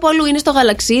είναι κάπου αλλού. Είναι στο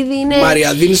γαλαξίδι. Είναι...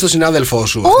 Μαρία, δίνει στον συνάδελφό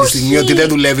σου αυτή τη στιγμή ότι δεν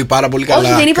δουλεύει πάρα πολύ καλά.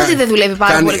 Όχι, δεν είπα ότι δεν δουλεύει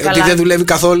πάρα πολύ καλά. Ότι δεν δουλεύει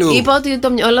καθόλου. Είπα ότι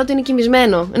το μυαλό του είναι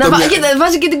κοιμισμένο. Να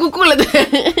βάζει και την κουκούλα του.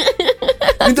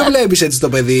 Μην το βλέπεις έτσι το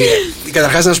παιδί.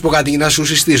 Καταρχάς να σου πω κάτι, να σου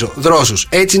συστήσω. Δρόσους.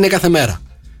 Έτσι είναι κάθε μέρα.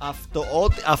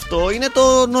 Αυτό είναι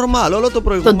το normal. Όλο το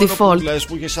προηγούμενο default που λες,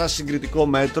 που είχε σαν συγκριτικό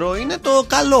μέτρο, είναι το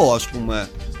καλό, ας πούμε.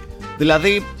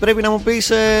 Δηλαδή πρέπει να μου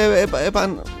πεις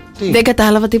Δεν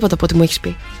κατάλαβα τίποτα από ό,τι μου έχεις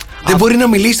πει. Δεν μπορεί να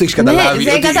μιλήσει, το έχεις καταλάβει.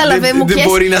 Δεν κατάλαβε. Δεν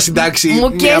μπορεί να συντάξει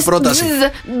μια πρόταση.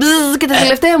 Και τα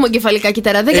τελευταία μου εγκεφαλικά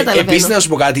κύτταρα. Δεν καταλαβαίνω. Επίσης να σου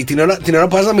πω κάτι, την ώρα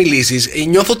που πας να μιλήσεις,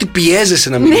 νιώθω ότι πιέζεσαι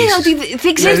να μιλήσεις. Ναι, ότι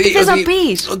δεν ξέρεις τι θες να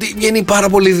πεις. Ότι βγαίνει πάρα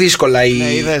πολύ δύσκολα. Ναι,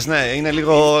 είδες, ναι, είναι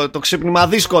λίγο το ξύπνημα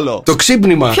δύσκολο. Το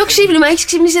ξύπνημα. Ποιο ξύπνημα, έχεις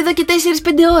ξυπνήσει εδώ και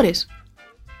 4-5 ώρες.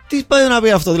 Τι πάει να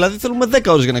πει αυτό, δηλαδή θέλουμε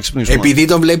 10 ώρες για να ξυπνήσουμε. Επειδή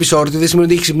τον βλέπεις όρθιο, δεν σημαίνει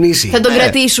ότι έχει ξυπνήσει. Θα τον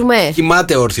κρατήσουμε.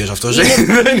 Κοιμάται όρθιος αυτός.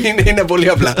 Είναι πολύ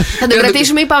απλά. Θα τον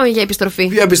κρατήσουμε ή πάμε για επιστροφή.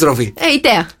 Για επιστροφή.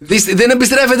 Ιταία. Δεν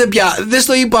επιστρέφεται πια. Δεν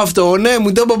στο είπα αυτό. Ναι,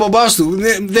 μου το είπε ο μπαμπάς του.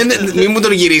 Μην μου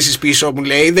τον γυρίσεις πίσω, μου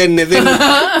λέει.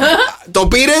 Το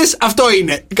πήρες, αυτό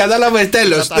είναι. Κατάλαβες,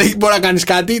 τέλος. Δεν μπορεί να κάνεις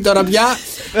κάτι τώρα πια.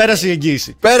 Πέρασε η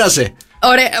εγγύηση. Πέρασε.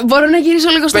 Ωραία, μπορώ να γυρίσω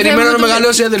λίγο στο θέμα. Περιμένω να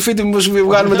μεγαλώσει η αδερφή του, μήπως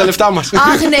βγάλουμε τα λεφτά μας.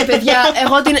 Αχ, ναι, παιδιά,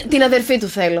 εγώ την αδερφή του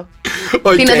θέλω.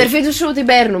 Την αδερφή του σου την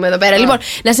παίρνουμε εδώ πέρα. Λοιπόν,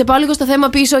 να σε πάω λίγο στο θέμα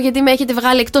πίσω, γιατί με έχετε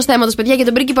βγάλει εκτός θέματος, παιδιά, για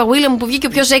τον πρίγκιπα William που βγήκε ο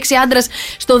πιο σεξι άντρας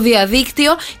στο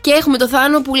διαδίκτυο. Και έχουμε το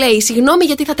Θάνο που λέει: συγγνώμη,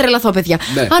 γιατί θα τρελαθώ, παιδιά.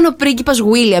 Ναι. Αν ο πρίγκιπας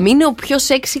William είναι ο πιο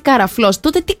σεξι καραφλός,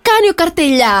 τότε τι κάνει ο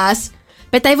καρτελιάς?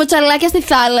 Πετάει βοτσαλάκια στη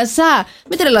θάλασσα.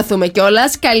 Μην τρελαθούμε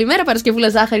κιόλας. Καλημέρα, Παρασκευούλα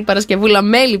Ζάχαρη, Παρασκευούλα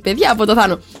Μέλι, παιδιά, από το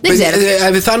Θάνο. Δεν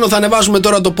ξέρω. Θάνο, θα ανεβάσουμε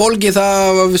τώρα το poll και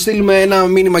θα στείλουμε ένα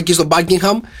μήνυμα εκεί στο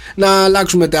Buckingham να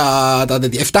αλλάξουμε τα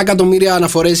τέτοια. 7 εκατομμύρια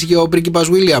αναφορές είχε ο πρίγκιπας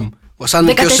William.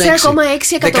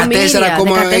 14,6 εκατομμύρια.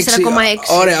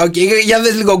 14,6. Ωραία, okay. Για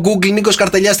δες λίγο Google, Νίκος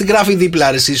Καρτελιάς, τι γράφει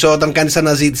δίπλα εσύ όταν κάνεις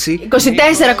αναζήτηση?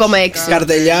 24,6.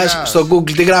 Καρτελιάς στο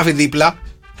Google, τι γράφει δίπλα?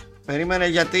 Περίμενε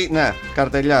γιατί. Ναι,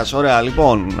 Καρτελιάς. Ωραία,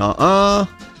 λοιπόν.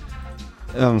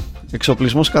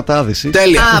 Εξοπλισμός κατάδυση.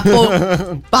 Τέλεια.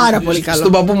 Πάρα πολύ καλό.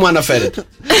 Στον παππού μου αναφέρεται.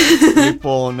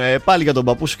 Λοιπόν, πάλι για τον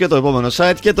παππού σου και το επόμενο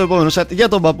site. Και το επόμενο site για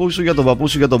τον παππού σου, για τον παππού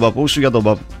σου, για τον παππού σου, για τον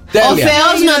παππού. Ο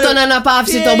Θεός να τον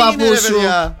αναπαύσει τον παππού σου.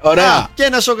 Ωραία. Και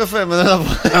ένα Sok FM, δεν θα πω.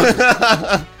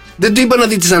 Δεν του είπα να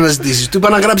δει τις αναζητήσεις. Του είπα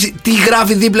να γράψει τι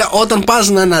γράφει δίπλα όταν πας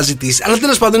να αναζητήσεις. Αλλά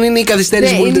τέλος πάντων είναι η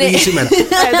καθυστέρηση που λειτουργεί σήμερα.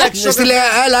 Στείλε,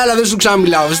 έλα, δεν σου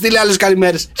ξαναμιλάω. Στείλε άλλες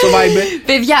καλημέρες στο Viber.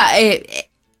 Παιδιά,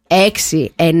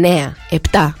 6, 9,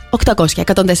 7, 800,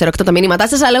 104, 8 τα μηνύματά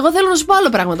σας. Αλλά εγώ θέλω να σου πω άλλο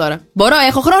πράγμα τώρα. Μπορώ,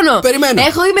 έχω χρόνο? Περιμένω.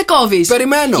 Έχω ή με κόβεις?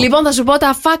 Περιμένω. Λοιπόν, θα σου πω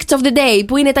τα facts of the day,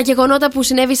 που είναι τα γεγονότα που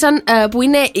συνέβησαν, που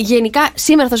είναι γενικά.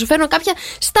 Σήμερα θα σου φέρνω κάποια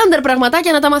στάνταρ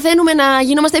πραγματάκια να τα μαθαίνουμε, να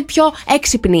γινόμαστε πιο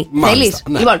έξυπνοι. Θέλεις?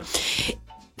 Ναι. Λοιπόν,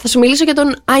 θα σου μιλήσω για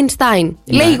τον Einstein.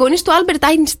 Ναι. Λέει: οι γονείς του Albert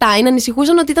Einstein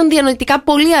ανησυχούσαν ότι ήταν διανοητικά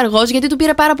πολύ αργός, γιατί του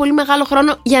πήρε πάρα πολύ μεγάλο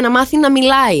χρόνο για να μάθει να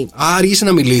μιλάει. Άργησε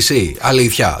να μιλήσει.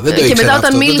 Αλήθεια. Δεν το ήξερα. Και μετά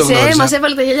όταν αυτό, μίλησε, μας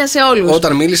έβαλε τα γυαλιά σε όλους.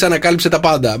 Όταν μίλησε, ανακάλυψε τα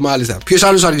πάντα. Μάλιστα. Ποιος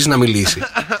άλλος άργησε να μιλήσει?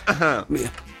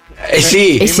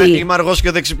 Εσύ. Είμαι αργός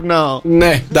και δεν ξυπνάω.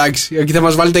 Ναι, εντάξει. Εκεί θα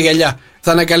μας βάλει τα γυαλιά.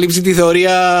 Θα ανακαλύψει τη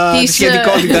θεωρία της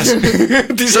σχετικότητας,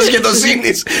 της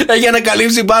ασχετοσύνης. Έχει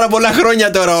ανακαλύψει πάρα πολλά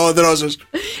χρόνια τώρα ο δρόσος.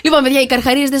 Λοιπόν, παιδιά, οι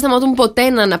καρχαρίες δεν σταματούν ποτέ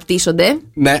να αναπτύσσονται.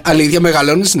 Ναι, αλήθεια,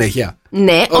 μεγαλώνουν συνέχεια.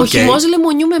 Ναι, ο χυμός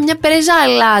λεμονιού με μια πρέζα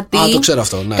αλάτι. Α, το ξέρω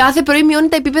αυτό, ναι. Κάθε πρωί μειώνει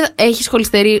τα επίπεδα. Έχεις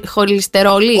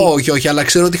χολυστερόλη? Όχι, αλλά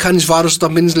ξέρω ότι χάνεις βάρος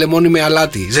όταν πίνεις λεμόνι με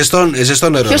αλάτι. Ζεστό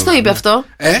νερό. Ποιος το είπε αυτό?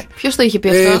 Ποιος το είχε πει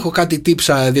αυτό? Έχω κάτι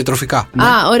tips διατροφικά. Ναι. Α,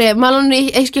 ωραία, μάλλον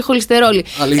έχεις και χολυστερόλη.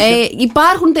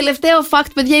 Υπάρχουν, τελευταίο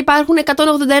fact, παιδιά, υπάρχουν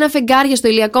 181 φεγγάρια στο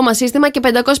ηλιακό μας σύστημα και 552.894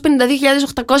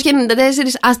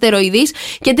 αστεροειδείς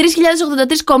και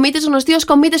 3.083 κομήτες, γνωστοί ως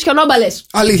κομήτες χιονόμπαλες.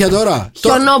 Αλήθεια τώρα?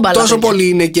 Χιονόμπαλα. Τόσο πολύ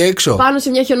είναι και έξω. Πάνω σε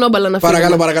μια χιονόμπαλα να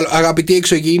φύγουμε. Παρακαλώ. Αγαπητοί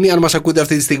εξωγήινοι, αν μας ακούτε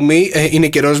αυτή τη στιγμή, είναι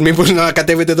καιρός μήπως να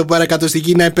κατέβετε εδώ πέρα κάτω στη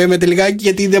γη να επέμετε λιγάκι,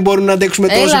 γιατί δεν μπορούμε να αντέξουμε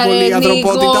τόσο πολύ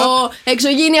ανθρωπότητα.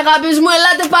 Εξωγήινοι αγάπης μου,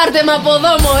 ελάτε πάρτε με από εδώ,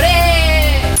 μωρέ!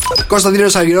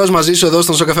 Κωνσταντίνος Αργυρός μαζί σου εδώ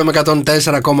στον Sok FM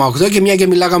 104,8. Και μια και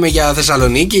μιλάγαμε για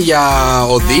Θεσσαλονίκη, για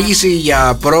οδήγηση,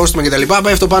 για πρόστιμο κτλ.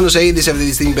 Πάει αυτό πάνω σε είδηση αυτή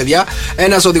τη στιγμή, παιδιά.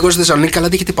 Ένας οδηγός στη Θεσσαλονίκη, καλά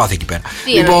τι έχετε πάθει εκεί πέρα.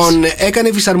 Λοιπόν, έκανε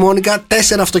φυσαρμόνικα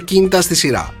 4 αυτοκίνητα στη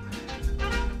σειρά.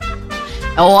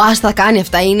 Ο Άστα κάνει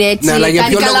αυτά, είναι έτσι. Ναι, αλλά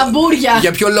κάνει καλαμπούρια.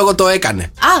 Για ποιο λόγο το έκανε?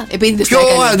 Α, επειδή δεν το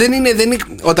έκανε.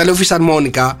 Όταν λέω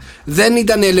φυσαρμόνικα, δεν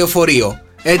ήταν λεωφορείο.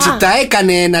 Έτσι, τα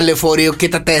έκανε ένα λεωφορείο και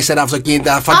τα 4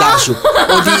 αυτοκίνητα, φαντάσου.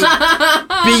 Ότι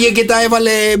πήγε και τα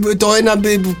έβαλε το ένα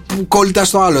κόλλητα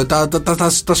στο άλλο,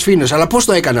 τα σφήνωσε. Αλλά πώς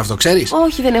το έκανε αυτό, ξέρεις?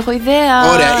 Όχι, δεν έχω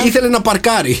ιδέα. Ωραία, ήθελε να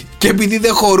παρκάρει. Και επειδή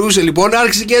δεν χωρούσε, λοιπόν,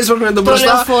 άρχισε και έσπρωχνε τον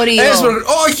μπροστά. Το λεωφορείο.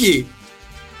 Όχι!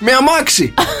 Με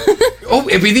αμάξι.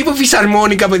 Επειδή είπε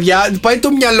φυσαρμόνικα, παιδιά, πάει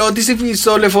το μυαλό της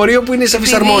στο λεωφορείο που είναι σε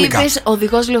φυσαρμόνικα. Είπες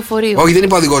οδηγός λεωφορείου. Όχι, δεν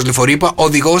είπα οδηγός λεωφορείου. Είπα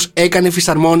οδηγός έκανε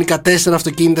φυσαρμόνικα 4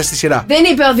 αυτοκίνητα στη σειρά. Δεν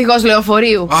είπε οδηγός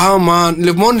λεωφορείου. Άμα,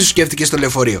 μόνη σου σκέφτηκε στο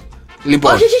λεωφορείο.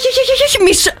 Λοιπόν. Όχι,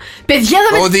 μισό. Παιδιά,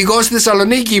 θα με. Οδηγός στη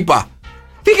Θεσσαλονίκη, είπα.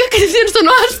 Πήγα κατευθείαν στον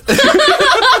ΟΑΣΤ.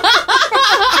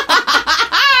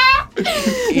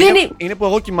 Είναι που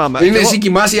εγώ κοιμάμαι. Είναι εσύ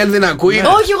κοιμάσαι, η άλλη δεν ακούει.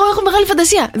 Όχι, εγώ έχω μεγάλη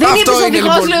φαντασία. Δεν είπες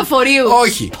οδηγός λεωφορείου.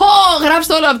 Όχι.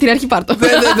 Γράψτε όλο από την αρχή, πάρτο. Δεν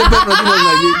παίρνω τίποτα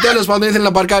να γίνει. Τέλος πάντων, ήθελε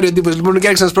να παρκάρει ο τύπος. Λοιπόν, και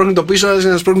άρχισε να σπρώχνει το πίσω, άρχισε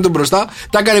να σπρώχνει το μπροστά.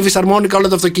 Τα έκανε φυσαρμόνικα όλα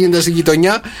τα αυτοκίνητα στην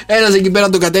γειτονιά. Ένας εκεί πέρα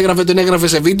τον κατέγραφε, τον έγραφε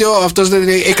σε βίντεο. Αυτός δεν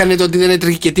έκανε το ότι δεν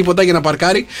έτρεχε και τίποτα για να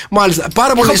παρκάρει. Μάλιστα.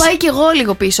 Πάρα πολύ. Έχω πάει κι εγώ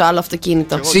λίγο πίσω άλλο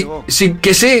αυτοκίνητο. Και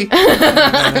εσύ.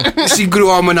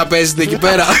 Συγκρουόμενα παίζετε εκεί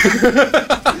πέρα.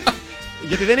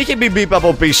 Γιατί δεν είχε μπιμπίπ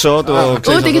από πίσω.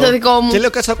 Ούτε και το δικό μου. Και λέω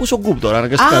κάτσε να ακούσω γκουπ τώρα. Α,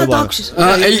 το άκουσες.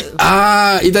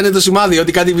 Ήταν το σημάδι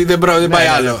ότι κάτι δεν πάει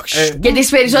άλλο. Και τις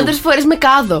περισσότερες φορές με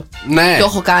κάδο. Ναι. Το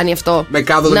έχω κάνει αυτό. Με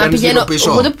κάδο δεν κάνεις λίγο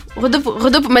πίσω.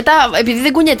 Μετά, επειδή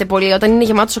δεν κουνιέται πολύ, όταν είναι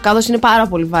γεμάτος ο κάδος είναι πάρα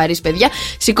πολύ βαρύς, παιδιά.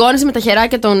 Σηκώνεσαι με τα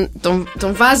χεράκια,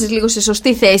 τον βάζεις λίγο σε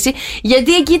σωστή θέση.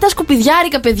 Γιατί εκεί τα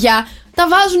σκουπιδιάρικα, παιδιά, τα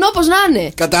βάζουν όπως να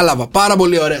είναι. Κατάλαβα. Πάρα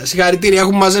πολύ ωραία. Συγχαρητήρια.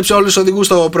 Έχουμε μαζέψει όλους τους οδηγούς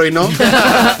το πρωινό.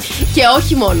 Και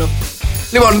όχι μόνο.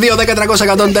 Λοιπόν,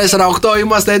 2-10-300-104-8.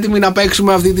 Είμαστε έτοιμοι να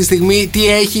παίξουμε αυτή τη στιγμή. Τι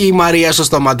έχει η Μαρία στο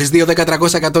στόμα της?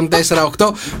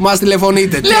 2-10-300-104-8. Μας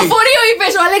τηλεφωνείτε. Λεωφορείο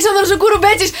είπες, ο Αλέξανδρος ο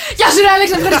Κουρουμπέτσης. Γεια σου, ρε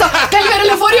Αλέξανδρο, ευχαριστώ. Καλημέρα,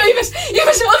 λεωφορείο είπες.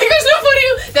 Είπες οδηγός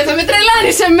λεωφορείου. Δεν θα με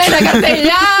τρελάνεις σε μένα,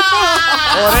 καρτελιά.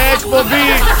 Ωραία εκπομπή.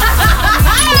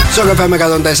 Sok FM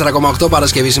 104,8.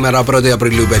 Παρασκευή σήμερα 1η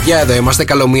Απριλίου, παιδιά. Εδώ είμαστε.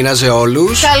 Καλό μήνα σε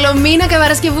όλους. Καλό μήνα και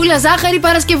Παρασκευούλα ζάχαρη,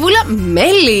 Παρασκευούλα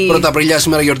μέλι. 1η Απριλιά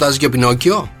σήμερα γιορτάζει και ο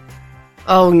Πινόκιο.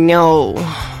 Oh no.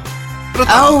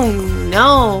 Oh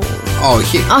no.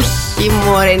 Όχι. Όχι,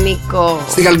 μωρέ Νίκο.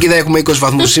 Στη Χαλκίδα έχουμε 20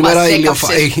 βαθμούς σήμερα.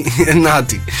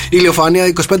 Νάτι. Η ηλιοφάνεια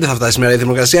 25 θα φτάσει σήμερα η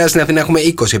θερμοκρασία. Στην Αθήνα έχουμε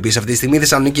 20 επίσης αυτή τη στιγμή.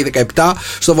 Θεσσαλονίκη 17.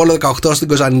 Στο Βόλο 18. Στην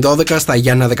Κοζάνη 12. Στα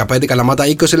Γιάννα 15. Καλαμάτα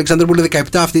 20. Αλεξανδρούπολη 17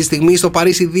 αυτή τη στιγμή. Στο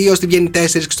Παρίσι 2. Στη Βιέννη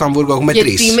 4. Και στο Αμβούργο έχουμε 3.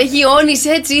 Γιατί με γιώνεις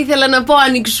έτσι, ήθελα να πω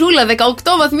Ανοιξούλα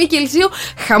 18 βαθμοί Κελσίου.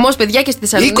 Χαμός, παιδιά, και στη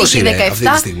Θεσσαλονίκη 17.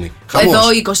 Εδώ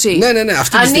 20. Ναι,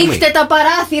 αυτή τη στιγμή. Ανοίξτε τα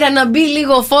παράθυρα να μπει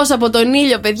λίγο φως από τον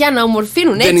ήλιο, παιδιά, να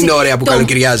ομορφύνουν έτσι. Δεν είναι ωραία που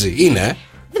καλοκαιριάζει, είναι.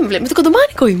 Δεν με βλέπετε, το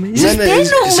κοντομάνικο είμαι.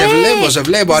 Σε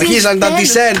βλέπω. Αρχίσαν τα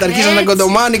t-shirt, αρχίσαν τα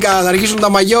κοντομάνικα, θα αρχίσουν τα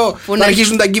μαγιό, θα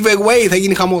αρχίσουν τα giveaway, θα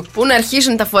γίνει χαμός. Πού να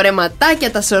αρχίσουν τα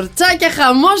φορεματάκια, τα σορτσάκια,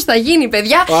 χαμός θα γίνει,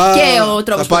 παιδιά. Και ο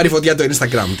τρόπος. Θα πάρει φωτιά το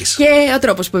Instagram της. Και ο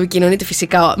τρόπος που επικοινωνείτε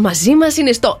φυσικά μαζί μας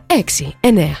είναι στο 6,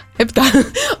 9, 7,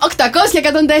 800 και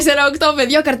 104, 8,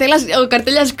 παιδιά. Ο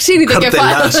καρτελιάς ξύνει το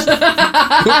κεφάλι του.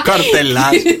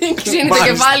 Καρτελάς. Ξύνει το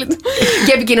κεφάλι του.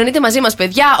 Και επικοινωνείτε μαζί μας,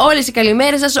 παιδιά. Όλες οι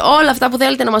καλημέρες σας, όλα αυτά που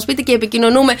θέλετε να μας πείτε, και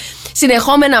επικοινωνούμε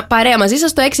συνεχόμενα παρέα μαζί σας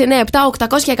στο 697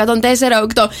 800 και 104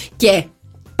 8. Και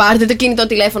πάρτε το κινητό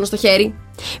τηλέφωνο στο χέρι,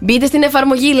 μπείτε στην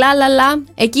εφαρμογή La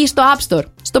εκεί στο App Store,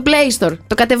 στο Play Store,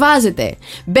 το κατεβάζετε,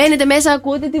 μπαίνετε μέσα,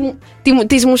 ακούτε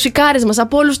τις μουσικάρες μας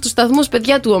από όλους τους σταθμούς,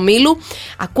 παιδιά, του ομίλου,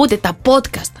 ακούτε τα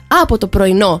podcast από το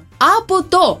πρωινό, από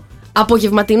το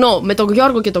απογευματινό με τον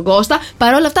Γιώργο και τον Κώστα.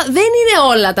 Παρ' όλα αυτά δεν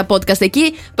είναι όλα τα podcast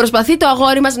εκεί. Προσπαθεί το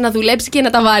αγόρι μας να δουλέψει και να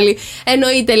τα βάλει.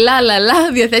 Εννοείται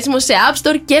La διαθέσιμο σε App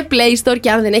Store και Play Store.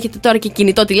 Και αν δεν έχετε τώρα και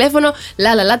κινητό τηλέφωνο,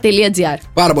 lalala.gr.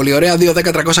 Πάρα πολύ ωραία.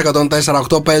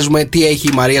 2-10-300-104-8. Παίζουμε τι έχει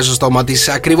η Μαρία στο στόμα της.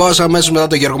 Ακριβώς αμέσως μετά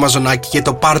το Γιώργο Μαζονάκη και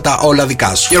το Πάρτα όλα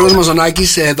δικά σου. Γιώργος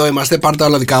Μαζονάκης, εδώ είμαστε. Πάρτα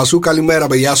όλα δικά σου. Καλημέρα,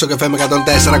 παιδιά. Sok FM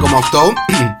 104,8.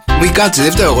 Μου κάτσε,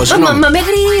 δεν φταίω εγώ. Μα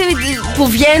μέχρι που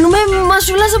βγαίνουμε, μας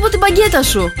σουλάς από την παγκέτα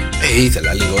σου.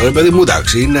 Ήθελα λίγο, ρε παιδί μου,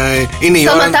 εντάξει. Είναι η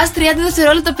ώρα. Σταματάς 30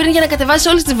 δευτερόλεπτα πριν για να κατεβάσεις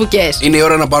όλες τις βουκές. Είναι η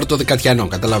ώρα να πάρω το δεκατιανό,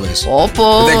 καταλαβες.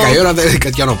 Όπο. 10 η ώρα,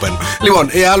 δεκατιανό παίρνω. Λοιπόν,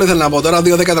 άλλο ήθελα να πω τώρα.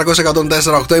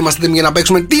 2-10-300-104-8. Είμαστε έτοιμοι για να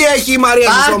παίξουμε. Τι έχει η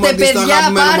Μαρία στο σώμα της, το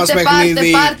αγαπημένο μας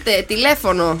παιχνίδι. Πάρτε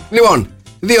τηλέφωνο. Λοιπόν,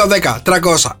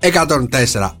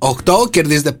 2-10-300-104-8.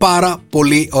 Κερδίζετε πάρα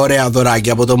πολύ ωραία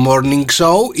δωράκια από το Morning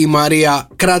Show. Η Μαρία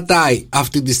κρατάει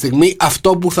αυτή τη στιγμή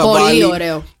αυτό που θα βάλει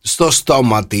στο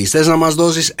στόμα της. Θες να μας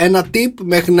δώσεις ένα tip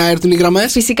μέχρι να έρθουν οι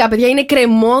γραμμές? Φυσικά, παιδιά, είναι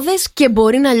κρεμώδες και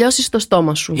μπορεί να λιώσει στο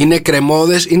στόμα σου. Είναι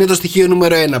κρεμώδες, είναι το στοιχείο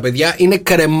νούμερο 1, παιδιά. Είναι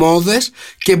κρεμώδες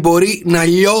και μπορεί να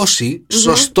λιώσει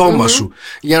στο στόμα σου.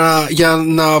 Για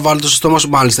να βάλει το στο στόμα σου,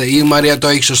 μάλιστα. Η Μαρία το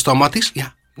έχει στο στόμα της.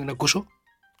 Για να ακούσω.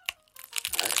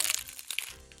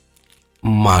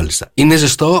 Μάλιστα. Είναι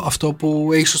ζεστό αυτό που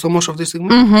έχει στο στόμα σου αυτή τη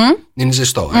στιγμή? Είναι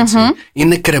ζεστό, έτσι.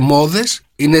 Είναι κρεμώδες,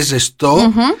 είναι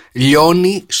ζεστό,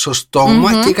 λιώνει στο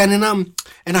στόμα και κάνει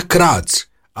ένα κράτς.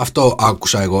 Αυτό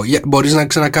άκουσα εγώ. Μπορείς να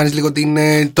ξανακάνεις λίγο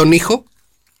τον ήχο?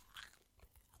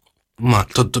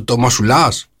 Το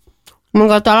μασουλάς. Να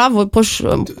καταλάβω πώς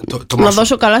να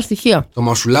δώσω καλά στοιχεία. Το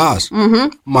μασουλάς.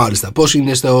 Μάλιστα. Πώς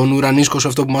είναι στον ουρανίσκο σου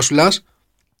αυτό που μασουλάς?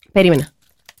 Περίμενα.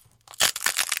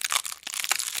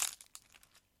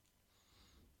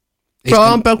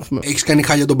 Έχεις κάνει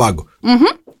χάλια τον πάγκο.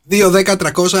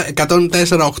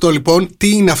 2-10-300-104-8 λοιπόν. Τι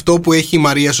είναι αυτό που έχει η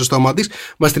Μαρία στο στόμα της?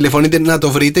 Μας τηλεφωνείτε να το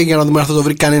βρείτε για να δούμε αν θα το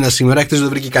βρει κανένα σήμερα. Εκτός δεν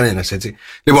το βρήκε κανένας, έτσι.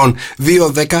 Λοιπόν,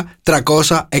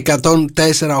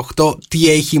 2-10-300-104-8. Τι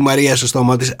έχει η Μαρία στο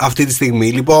στόμα της αυτή τη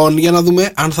στιγμή? Λοιπόν, για να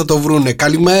δούμε αν θα το βρούνε.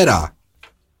 Καλημέρα.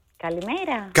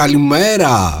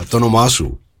 Καλημέρα. Το όνομά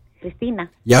σου? Χριστίνα.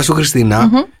 Γεια σου, Χριστίνα.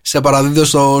 Σε παραδίδω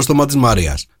στο στόμα της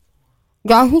Μαρίας.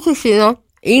 Γεια σου, Χριστίνα.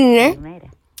 Είναι.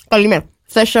 Καλημέρα.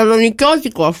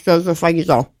 Θεσσαλονικιώτικο αυτό το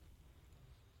φαγητό.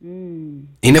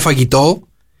 Είναι φαγητό,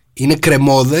 είναι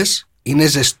κρεμόδες, είναι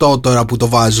ζεστό τώρα που το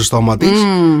βάζει στο στόμα της.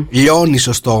 Λιώνει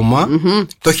στο στόμα,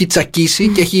 το έχει τσακίσει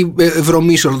και έχει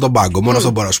βρωμίσει όλο τον πάγκο. Μόνο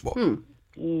αυτό μπορώ να σου πω.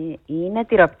 Είναι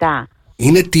τυροπιτά.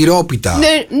 Είναι τυρόπιτα.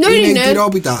 Είναι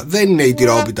τυρόπιτα. Δεν είναι η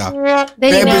τυρόπιτα.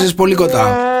 Έπαιζες πολύ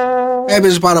κοντά.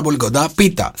 Έπαιζες πάρα πολύ κοντά.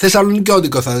 Πίτα.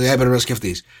 Θεσσαλονικιώτικο θα έπρεπε να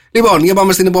σκεφτείς. Λοιπόν, για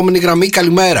πάμε στην επόμενη γραμμή.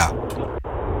 Καλημέρα.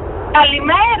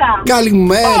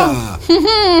 Καλημέρα.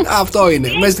 Αυτό είναι.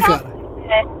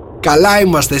 Καλά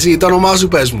είμαστε. Εσύ, το όνομά σου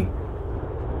πες μου?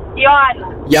 Ιωάννα.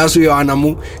 Γεια σου, Ιωάννα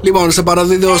μου. Λοιπόν, σε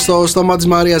παραδίδω στο στόμα της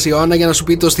Μαρίας, Ιωάννα, για να σου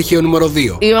πει το στοιχείο νούμερο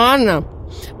 2. Ιωάννα,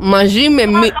 μαζί με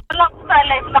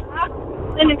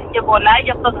Δεν είναι και πολλά,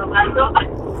 γι' αυτό το βάζω.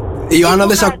 Ιωάννα,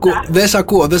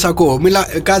 δεν σ' ακούω.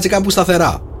 Κάτσε κάπου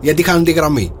σταθερά, γιατί χάνει τη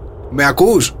γραμμή. Με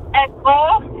ακούς? Εγώ.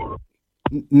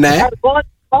 Ναι.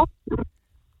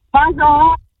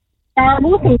 Βάζω.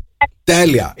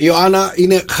 Τέλεια. Ιωάννα,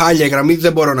 είναι χάλια η γραμμή,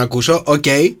 δεν μπορώ να ακούσω. Οκ.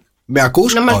 Με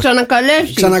ακούς? Να μας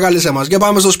ξανακαλέσει. Ξανακάλεσέ μας. Για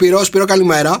πάμε στο Σπύρο. Σπύρο,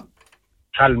 καλημέρα.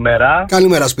 Καλημέρα.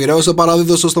 Καλημέρα, Σπύρο. Στο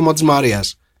παραδίδω στο στόμα της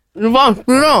Μαρίας. Λοιπόν,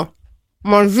 Σπύρο,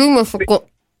 μαζί με στο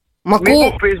Μ' ακού?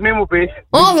 Μη μου πεις.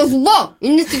 Θα σου πω.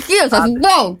 Είναι στοιχεία, θα σου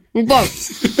πω. Λοιπόν,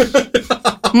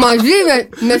 μαζί με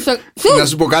να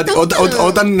σου πω κάτι.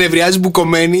 Όταν νευριάζεις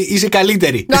μπουκωμένη, είσαι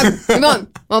καλύτερη.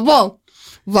 Λοιπόν, θα πω.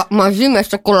 Μαζί με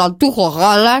σοκολατούχο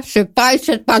γάλα σε πάει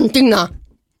σε παντίνα.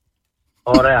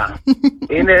 Ωραία.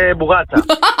 Είναι μπουγάτσα.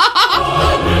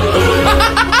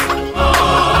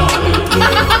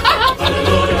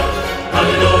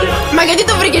 Μα γιατί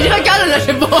το βρήκες? Είχα κι άλλο να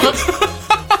σε πω.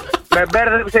 Με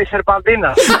μπέρδεψε η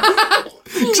σερπαντίνα.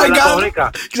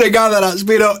 Ξεκάθαρα,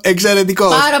 Σπύρο, εξαιρετικός.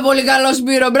 Πάρα πολύ καλό,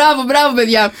 Σπύρο. Μπράβο,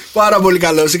 παιδιά. Πάρα πολύ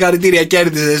καλό. Συγχαρητήρια,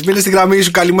 κέρδισες. Μείνε στη γραμμή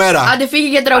σου, καλημέρα. Άντε, φύγε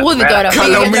για τραγούδι τώρα.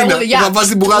 Καλό μήνα. Θα πας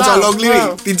στην πουγάτσα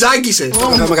ολόκληρη. Την τσάκισες.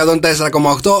 FM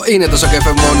 104,8 είναι το Sok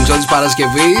FM Morning Show της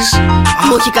Παρασκευής.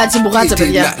 Μου έχει κάτσει η πουγάτσα,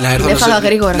 παιδιά. Έφαγα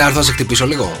γρήγορα. Να έρθω να σε χτυπήσω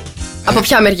λίγο. Από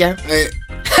ποια μεριά?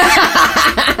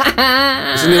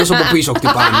 Συνήθως από πίσω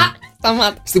χτυπάνε.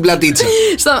 Στην πλατίτσα.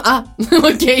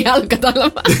 Οκ, άλλο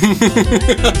κατάλαβα.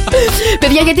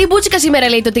 Παιδιά, γιατί η Μπούτσικα σήμερα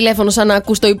λέει το τηλέφωνο σαν να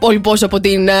ακούς το υπόλοιπό σου από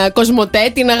την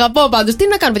Κοσμοτέ? Την αγαπώ πάντως. Τι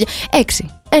να κάνω, παιδιά? 6,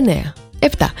 9, 7.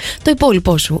 Το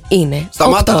υπόλοιπό σου είναι.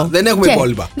 Σταμάτα, δεν έχουμε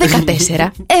υπόλοιπα.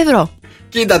 14 ευρώ.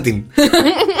 Κοίτα την.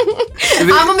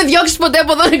 Άμα με διώξεις ποτέ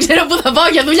από εδώ, δεν ξέρω πού θα πάω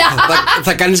για δουλειά.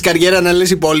 Θα κάνεις καριέρα να λες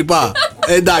υπόλοιπα?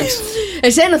 Εντάξει.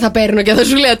 Εσένα θα παίρνω και θα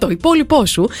σου λέω το υπόλοιπό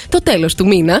σου το τέλος του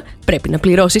μήνα πρέπει να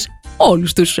πληρώσεις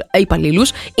όλους τους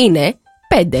υπαλλήλους είναι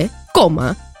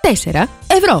 5,4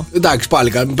 ευρώ. Εντάξει,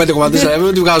 πάλι 5,4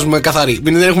 ευρώ τη βγάζουμε καθαρή.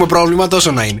 Δεν έχουμε πρόβλημα,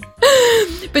 τόσο να είναι.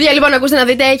 Παιδιά, λοιπόν, ακούστε να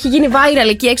δείτε, έχει γίνει viral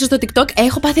εκεί έξω στο TikTok.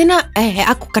 Έχω πάθει ένα.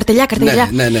 Καρτελιά.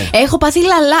 Ναι. Έχω πάθει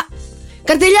λαλά.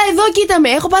 Καρτελιά, εδώ κοίτα με.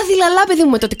 Έχω πάθει λαλά, παιδί μου,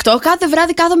 με το TikTok. Κάθε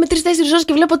βράδυ κάθομαι 3-4 ώρες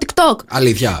και βλέπω TikTok.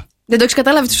 Αλήθεια. Δεν το έχεις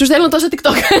καταλάβει, σου στέλνω τόσο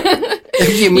TikTok.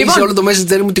 Έχει γεμίσει όλο το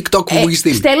message μου TikTok που μου έχει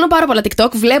στείλει. Στέλνω πάρα πολλά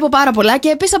TikTok, βλέπω πάρα πολλά και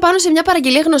έπεσα πάνω σε μια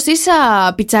παραγγελία γνωστής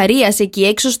πιτσαρίας εκεί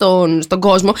έξω στον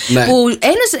κόσμο. Ναι. Που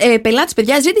ένας πελάτης,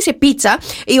 παιδιά, ζήτησε πίτσα,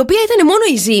 η οποία ήταν μόνο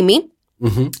η ζύμη.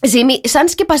 Ζύμη, σαν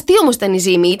σκεπαστή όμως ήταν η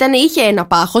ζύμη. Είχε ένα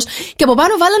πάχος και από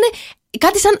πάνω βάλανε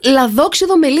κάτι σαν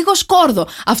λαδόξιδο με λίγο σκόρδο.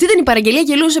 Αυτή ήταν η παραγγελία,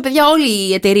 γελούσε, παιδιά, όλη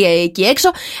η εταιρεία εκεί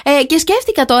έξω. Και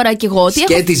σκέφτηκα τώρα κι εγώ.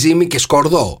 Σκέτη, ζύμη και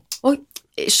σκόρδο.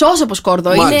 Σως από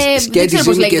σκόρδο. Είναι. Δεν ξέρω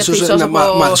πώς λέγεται αυτή η σως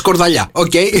από. Σκορδαλιά.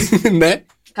 Οκ, ναι.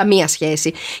 Καμία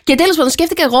σχέση. Και τέλος πάντων,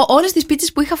 σκέφτηκα εγώ όλες τις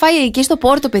πίτσες που είχα φάει εκεί στο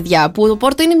Πόρτο, παιδιά. Που το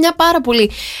Πόρτο είναι μια πάρα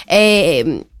πολύ.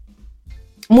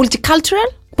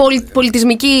 Multicultural.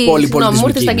 Πολιτισμική. Συγγνώμη, μου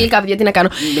ήρθε στα αγγλικά, παιδιά, τι να κάνω.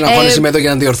 Να φωνήσει με εδώ για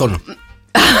να διορθώνω.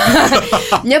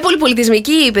 Μια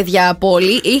πολυπολιτισμική, παιδιά,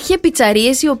 πόλη. Είχε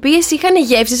πιτσαρίες οι οποίες είχαν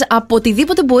γεύσεις από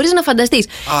οτιδήποτε μπορείς να φανταστείς.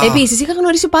 Επίσης, είχα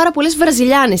γνωρίσει πάρα πολλές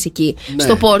Βραζιλιάνες εκεί,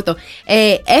 στο Πόρτο.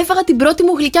 Έφαγα την πρώτη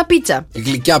μου γλυκιά πίτσα.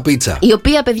 Γλυκιά πίτσα. Η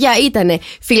οποία, παιδιά, ήταν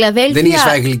Φιλαδέλφια. Δεν είχες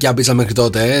φάει γλυκιά πίτσα μέχρι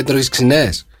τότε, τρώγεις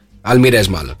ξινές. Αλμυρές,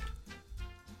 μάλλον.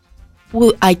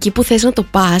 που εκεί που θες να το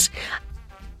πας,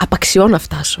 απαξιώ να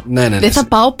φτάσω. Ναι. Δεν θα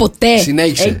πάω ποτέ.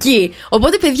 Συνέχισε. Εκεί.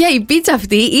 Οπότε, παιδιά, η πίτσα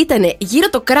αυτή ήταν γύρω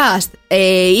το κράστ.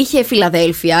 Είχε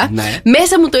Φιλαδέλφια. Ναι.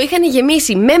 Μέσα μου το είχαν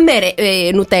γεμίσει με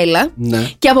νουτέλα. Ναι.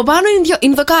 Και από πάνω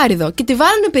Ινδοκάριδο. Και τη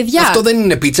βάλανε, παιδιά. Αυτό δεν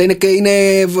είναι πίτσα,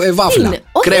 είναι βάφλα.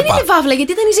 Όχι, κρέπα. δεν είναι βάφλα,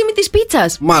 γιατί ήταν η ζύμη της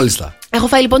πίτσας. Μάλιστα. Έχω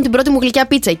φάει λοιπόν την πρώτη μου γλυκιά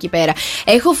πίτσα εκεί πέρα.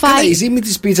 Έχω φάει. Καλά, η ζύμη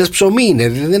της πίτσας ψωμί είναι,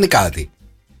 δεν είναι κάτι.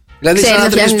 Δηλαδή, Ξέρεις σαν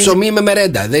να να τρώεις ψωμί με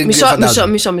μερέντα.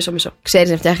 Μισό. Ξέρεις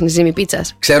να φτιάχνεις ζύμη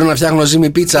πίτσας? Ξέρω να φτιάχνω ζύμη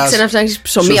πίτσας. Ξέρω να φτιάχνεις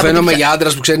ψωμί. Σου φαίνομαι για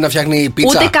άντρας που ξέρει να φτιάχνει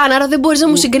πίτσα. Ούτε καν, άρα δεν μπορείς να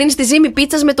μου συγκρίνεις τη ζύμη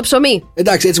πίτσας με το ψωμί.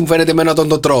 Εντάξει, έτσι μου φαίνεται εμένα όταν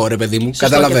το τρώω, ρε παιδί μου.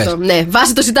 Καταλαβες. Ναι,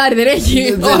 βάσει το σιτάρι δεν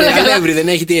έχει. Δεν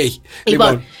έχει, τι έχει.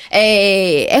 Λοιπόν,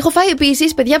 έχω φάει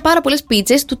επίσης, παιδιά, πάρα πολλές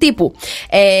πίτσες του τύπου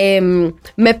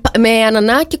με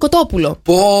ανανά και κοτόπουλο.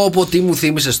 Πω, τι μου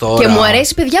θύμισες τώρα. Και μου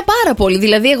αρέσει, παιδιά, πάρα πολύ.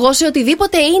 Δηλαδή, εγώ σε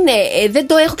οτιδήποτε είναι, δεν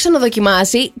το έχω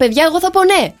ξαναδοκιμάσει. Παιδιά, εγώ θα πω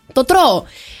ναι, το τρώω.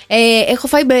 Έχω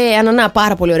φάει με ανανά,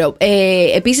 πάρα πολύ ωραίο.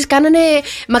 Επίσης, κάνανε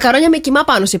μακαρόνια με κιμά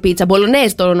πάνω σε πίτσα.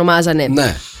 Μπολονέζ το ονομάζανε.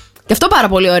 Ναι. Και αυτό πάρα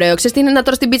πολύ ωραίο. Ξέρεις τι είναι να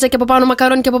τρως την πίτσα και από πάνω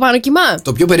μακαρόνι και από πάνω κιμά?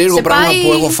 Το πιο περίεργο πράγμα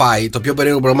που έχω φάει, το πιο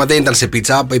περίεργο πράγμα δεν ήταν σε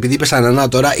πίτσα, επειδή είπες ανανά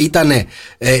τώρα, ήταν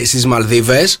στις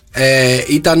Μαλδίβες.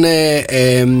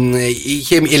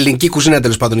 Είχε ελληνική κουζίνα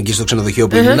τέλος πάντων εκεί στο ξενοδοχείο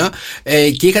που ήμουνα.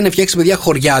 Και είχαν φτιάξει, παιδιά,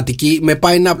 χωριάτικη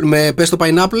με πες το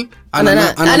pineapple.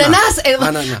 Ανανάς.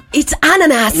 It's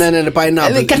ananas. Ναι,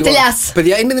 pineapple. Καρτελιάς.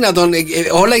 Παιδιά, είναι δυνατόν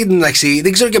όλα για την αξία,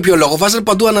 δεν ξέρω για ποιο λόγο, βάζανε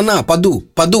παντού ανανά.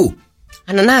 Παντού.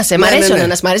 Ανανάς, μ' αρέσει ο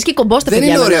ανανάς, μ' αρέσει και η κομπόστα. Δεν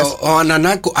είναι ωραίο.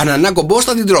 Ανανά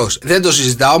κομπόστα την τρως. Δεν το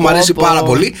συζητάω, μ' αρέσει πάρα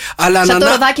πολύ. Αλλά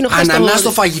ανανά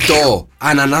στο φαγητό.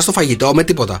 Ανανά στο φαγητό με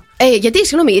τίποτα. Γιατί,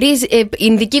 συγγνώμη,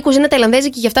 Ινδική κουζίνα,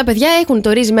 ταϊλανδέζικη και αυτά, παιδιά, έχουν το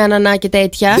ρύζι με ανανά και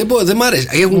τέτοια. Δεν μ' αρέσει.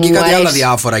 Έχουν και κάτι άλλα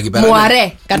διάφορα εκεί πέρα. Μου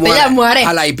αρέσει. Καρτελιά μου αρέσει.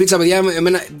 Αλλά η πίτσα, παιδιά,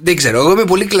 εμένα δεν ξέρω. Εγώ είμαι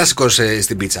πολύ κλασικός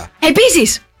στην πίτσα.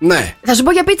 Επίσης. Ναι. Θα σου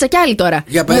πω για πίτσα κι άλλη τώρα.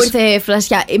 Για πες. Μου ήρθε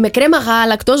φλασιά. Με κρέμα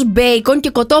γάλακτος, μπέικον και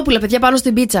κοτόπουλα, παιδιά, πάνω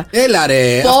στην πίτσα. Έλα ρε,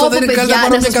 αυτό δεν είναι καλά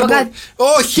πάνω μια καρπό.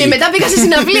 Όχι. Και μετά πήγα σε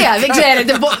συναυλία. Δεν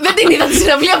ξέρετε. Δεν την είδα τη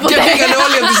συναυλία ποτέ. Και πήγανε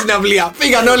όλοι από τη συναυλία.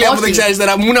 Πήγαν όλοι από δεν ξέρεις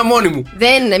τώρα. Ήμουνα μόνη μου.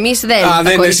 Εμείς δεν.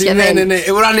 Ναι.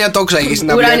 Ουράνια τόξα είχε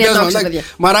συναυλία.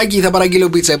 Μαράκι, θα παραγγείλω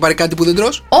πίτσα. Υπάρχει κάτι που δεν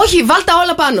τρως? Όχι, βάλτα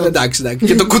όλα πάνω. Εντάξει.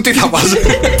 Και το κουτί θα βάζω.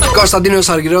 Κωνσταντίνος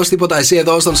Αργυρός, τίποτα εσύ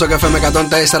εδώ στον Sok FM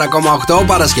 104,8.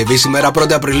 Παρασκευή σήμερα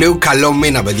 1η Απριλίου. Καλό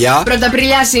μήνα, παιδιά. 1η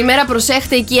Απριλιά σήμερα,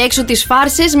 προσέχτε εκεί έξω τις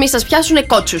φάρσες, μη σας πιάσουνε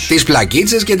κότσους. Τις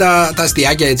πλακίτσες και τα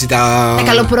αστιάκια έτσι. Τα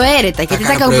καλοπροαίρετα. Γιατί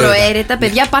τα καλοπροαίρετα,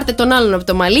 παιδιά, πάρτε τον άλλον από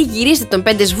το μαλλί, γυρίστε τον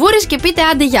 5 σβούρες και πείτε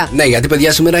άντε γεια. Ναι, γιατί,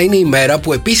 παιδιά, σήμερα είναι η μέρα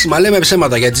που επίσημα λέμε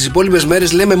ψέματα. Για τις υπόλοιπες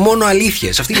μέρες λέμε μόνο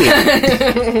αλήθειες.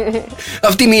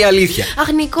 Αυτή είναι η αλήθεια.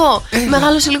 Αχ, Νικό,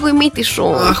 μεγάλωσε λίγο η μύτη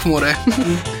σου. Αχ, μωρέ.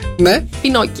 Ναι.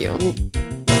 Πινόκιο.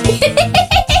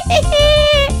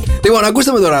 Λοιπόν,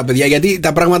 ακούστε με τώρα, παιδιά, γιατί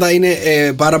τα πράγματα είναι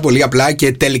πάρα πολύ απλά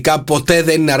και τελικά ποτέ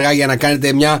δεν είναι αργά για να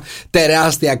κάνετε μια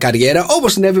τεράστια καριέρα.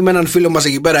 Όπως συνέβη με έναν φίλο μας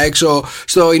εκεί πέρα έξω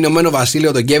στο Ηνωμένο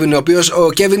Βασίλειο, τον Κέβιν,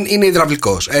 ο Κέβιν είναι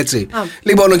υδραυλικός, έτσι.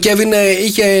 Λοιπόν, ο Κέβιν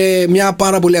είχε μια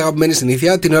πάρα πολύ αγαπημένη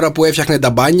συνήθεια την ώρα που έφτιαχνε τα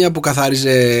μπάνια, που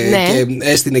καθάριζε και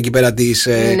έστεινε εκεί πέρα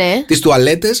τις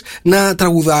τουαλέτες, να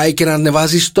τραγουδάει και να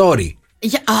ανεβάζει story.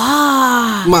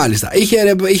 Μάλιστα.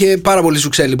 Είχε πάρα πολύ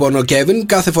σουξέ λοιπόν ο Κέβιν.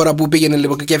 Κάθε φορά που πήγαινε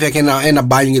λοιπόν και έφτιαχνε ένα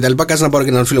μπάνιο κτλ. Κάτσε να πάρω και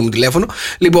έναν φίλο μου τηλέφωνο.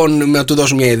 Λοιπόν, να του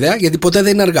δώσω μια ιδέα, γιατί ποτέ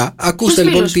δεν είναι αργά. Ακούστε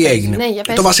λοιπόν τι έγινε.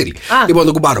 Το Βασίλη. Λοιπόν,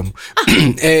 τον κουμπάρο μου.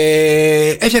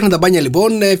 Έφτιαχνε τα μπάνια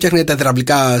λοιπόν, έφτιαχνε τα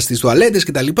υδραυλικά στις τουαλέτες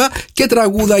κτλ. Και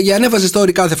τραγούδαγε, ανέβαζε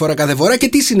story κάθε φορά. Και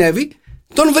τι συνέβη?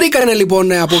 Τον βρήκανε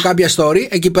λοιπόν από κάποια story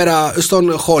εκεί πέρα στο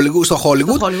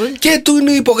Hollywood και του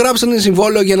υπογράψανε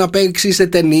συμβόλαιο για να παίξει σε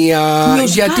ταινία.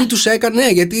 Γιατί τους έκανε,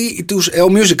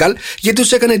 ο musical, γιατί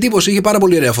τους έκανε εντύπωση, είχε πάρα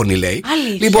πολύ ωραία φωνή, λέει.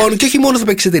 Αλήθεια. Λοιπόν, και όχι μόνο θα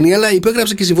παίξει σε ταινία, αλλά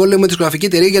υπέγραψε και συμβόλαιο με τη δισκογραφική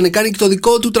εταιρεία για να κάνει και το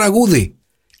δικό του τραγούδι.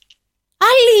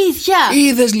 Αλήθεια!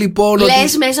 Είδες λοιπόν.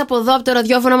 Λες μέσα από εδώ από το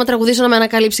ραδιόφωνο να τραγουδήσω να με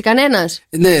ανακαλύψει κανένας?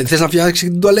 Ναι, θες να φτιάξεις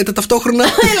την τουαλέτα ταυτόχρονα?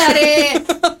 Έλα ρε!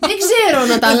 Δεν ξέρω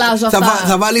να τα αλλάζω αυτά.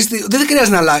 Θα βάλεις, δεν χρειάζεται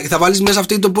να αλλάξει. Θα βάλεις μέσα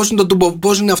αυτή το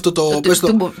πώς είναι αυτό το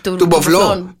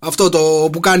τουμποφλό. Αυτό το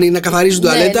που κάνει να καθαρίζει την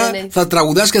τουαλέτα. Θα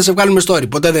τραγουδάς και θα σε βγάλουμε story.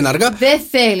 Ποτέ δεν είναι αργά. Δεν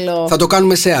θέλω. Θα το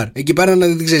κάνουμε share. Εκεί πέρα να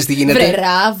δεν ξέρεις τι γίνεται. Βρε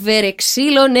ράβερε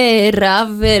ξύλωνε.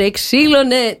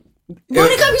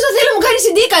 Μπορεί κάποιος να θέλει να μου κάνει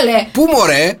συντίκαλε. Πού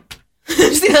μωρέ?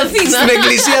 Στην Αθήνα. Στην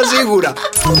εκκλησία σίγουρα.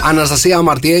 Αναστασία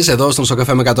Αμαρτίες εδώ στον Sok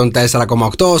FM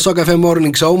 104,8. Sok FM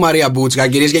Morning Show. Μαρία Μπούτσκα,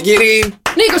 κυρίες και κύριοι.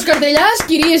 Νίκος Καρτελιάς,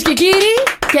 κυρίες και κύριοι.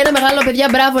 Και ένα μεγάλο, παιδιά,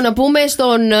 μπράβο να πούμε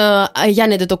στον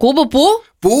Γιάννη Αντετοκούμπο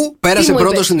που πέρασε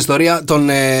πρώτος στην ιστορία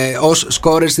ως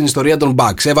σκόρερ στην ιστορία των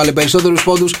Bucks. Έβαλε περισσότερους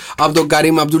πόντους από τον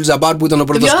Καρίμ Αμπτούλ Τζαμπάρ που ήταν ο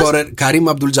πρώτος σκόρερ. Καρίμ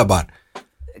Αμπτούλ Τζαμπάρ.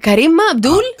 Καρίμα,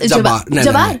 Αμπτούλ,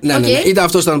 Τζαμπάρ. Ναι. Ήταν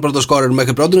αυτό ήταν πρώτο σκόρερ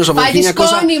μέχρι πρώτη. Από το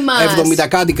 1970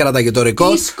 κάτι κρατάγε το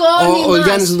ρεκόρ. Ο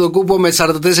Γιάννης Αντετοκούνμπο με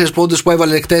 44 πόντους που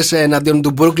έβαλε χτες εναντίον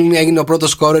του Brooklyn έγινε ο πρώτος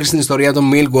σκόρερ στην ιστορία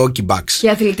των Milwaukee Bucks. Και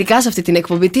αθλητικά σε αυτή την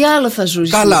εκπομπή, τι άλλο θα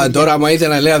ζούσε. Καλά, τώρα άμα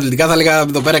ήθελα να λέω αθλητικά θα έλεγα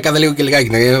εδώ πέρα κάθε λίγο και λιγάκι.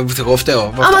 Εγώ φταίω.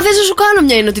 Άμα θες να σου κάνω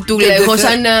μια ενωτιτούλα, εγώ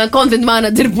σαν content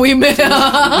manager που είμαι.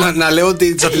 Να λέω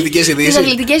τις αθλητικές ειδήσεις. Τις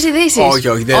αθλητικές ειδήσεις. Όχι,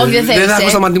 δεν θα έχω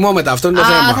σταματημό μετά. Αυτό είναι το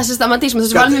θέμα. Θα σε σταματήσουμε, θα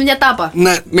σου βάλουμε μια τάπα.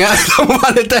 Ναι, θα μου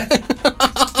βάλετε.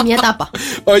 Μια τάπα.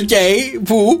 Οκ,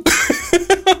 πού?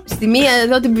 Στη μία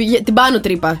εδώ την πάνω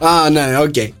τρύπα. Α, ναι,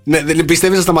 οκ. Δεν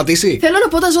πιστεύεις να σταματήσει? Θέλω να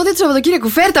πω τα ζώδια του Σαββατοκύριακου.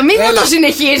 Φέρτα, μην το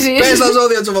συνεχίζεις. Πες τα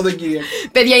ζώδια του Σαββατοκύριακου.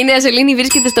 Παιδιά, η Νέα Σελήνη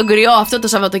βρίσκεται στον κρυό αυτό το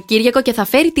Σαββατοκύριακο και θα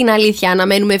φέρει την αλήθεια.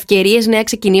 Αναμένουμε ευκαιρίες, νέα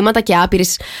ξεκινήματα και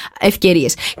άπειρες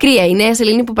ευκαιρίες. Κρύα, η Νέα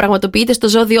Σελήνη που πραγματοποιείται στο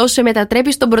ζώδιό σου σε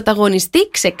μετατρέπει στον πρωταγωνιστή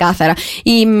ξεκάθαρα.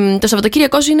 Το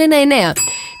Σαββατοκύριακό σου είναι ένα 9.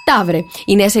 Ταύρε,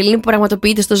 η Νέα Σελήνη που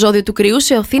πραγματοποιείται στο ζώδιο του κρυού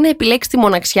σε οθεί να επιλέξει τη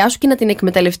μοναξιά σου και να την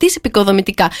εκμεταλλευτείς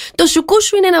επικοδομητικά. Το σουκού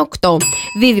σου είναι ένα 8.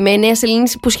 Δίδυμε, η Νέα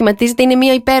Σελήνη που σχηματίζεται είναι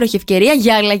μια υπέροχη ευκαιρία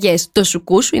για αλλαγές. Το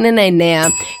σουκού σου είναι ένα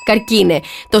 9. Καρκίνε,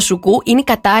 το σουκού είναι η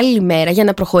κατάλληλη μέρα για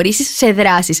να προχωρήσεις σε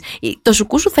δράσεις. Το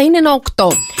σουκού σου θα είναι ένα 8.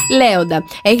 Λέοντα,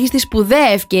 έχεις τη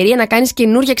σπουδαία ευκαιρία να κάνεις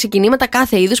καινούργια ξεκινήματα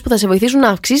κάθε είδους που θα σε βοηθήσουν να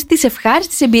αυξήσεις τις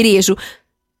ευχάριστες εμπειρίες σου.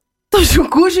 Το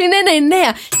σουκού σου είναι ένα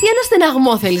 9. Τι ένα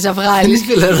στεναγμό θέλεις να βγάλεις?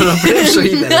 Θέλω να πρέψω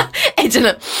ήθελα.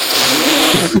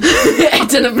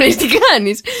 Έτσι να πρέπεις τι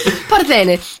κάνεις.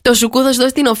 Παρθένε, το σουκού θα σου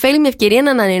δώσει την ωφέλιμη ευκαιρία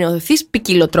να ανανεωθείς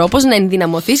ποικιλοτρόπως, να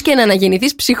ενδυναμωθείς και να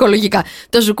αναγεννηθείς ψυχολογικά.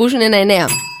 Το σουκού σου είναι ένα 9.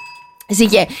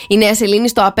 Ζυγέ, η Νέα Σελήνη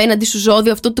στο απέναντι σου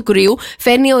ζώδιο αυτού του κρυού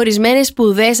φέρνει ορισμένες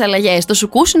σπουδαίες αλλαγές. Το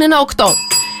σουκού σου είναι ένα 8.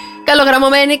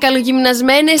 Καλογραμμωμένη,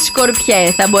 καλογυμνασμένη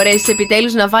Σκορπιέ, θα μπορέσεις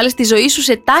επιτέλους να βάλεις τη ζωή σου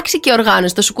σε τάξη και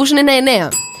οργάνωση. Το σουκού σου είναι ένα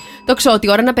 9. Το Ξώτη,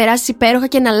 ώρα να περάσεις υπέροχα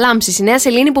και να λάμψεις. Η Νέα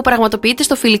Σελήνη που πραγματοποιείται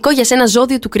στο φιλικό για σένα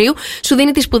ζώδιο του κρυού σου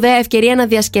δίνει τη σπουδαία ευκαιρία να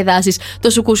διασκεδάσεις. Το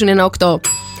σουκού σου είναι ένα 8.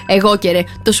 Εγώ και ρε,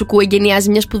 το σουκού εγκαινιάζει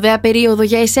μια σπουδαία περίοδο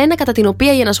για εσένα, κατά την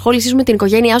οποία η ενασχόλησή σου με την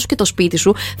οικογένειά σου και το σπίτι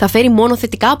σου θα φέρει μόνο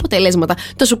θετικά αποτελέσματα.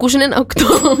 Το σουκού σου είναι ένα 8.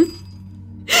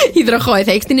 Υδροχόε,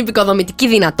 θα έχεις την επικοδομητική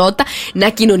δυνατότητα να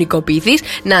κοινωνικοποιηθείς,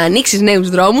 να ανοίξεις νέους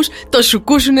δρόμους. Το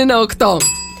σουκού σου είναι ένα 8.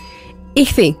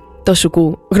 Ιχθύ, το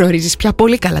σουκού γνωρίζεις πια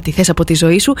πολύ καλά τι θες από τη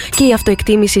ζωή σου και η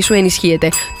αυτοεκτίμησή σου ενισχύεται.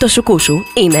 Το σουκού σου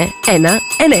είναι ένα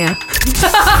 9.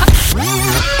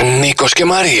 Νίκος και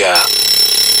Μαρία,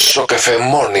 Sok FM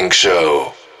Morning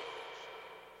Show.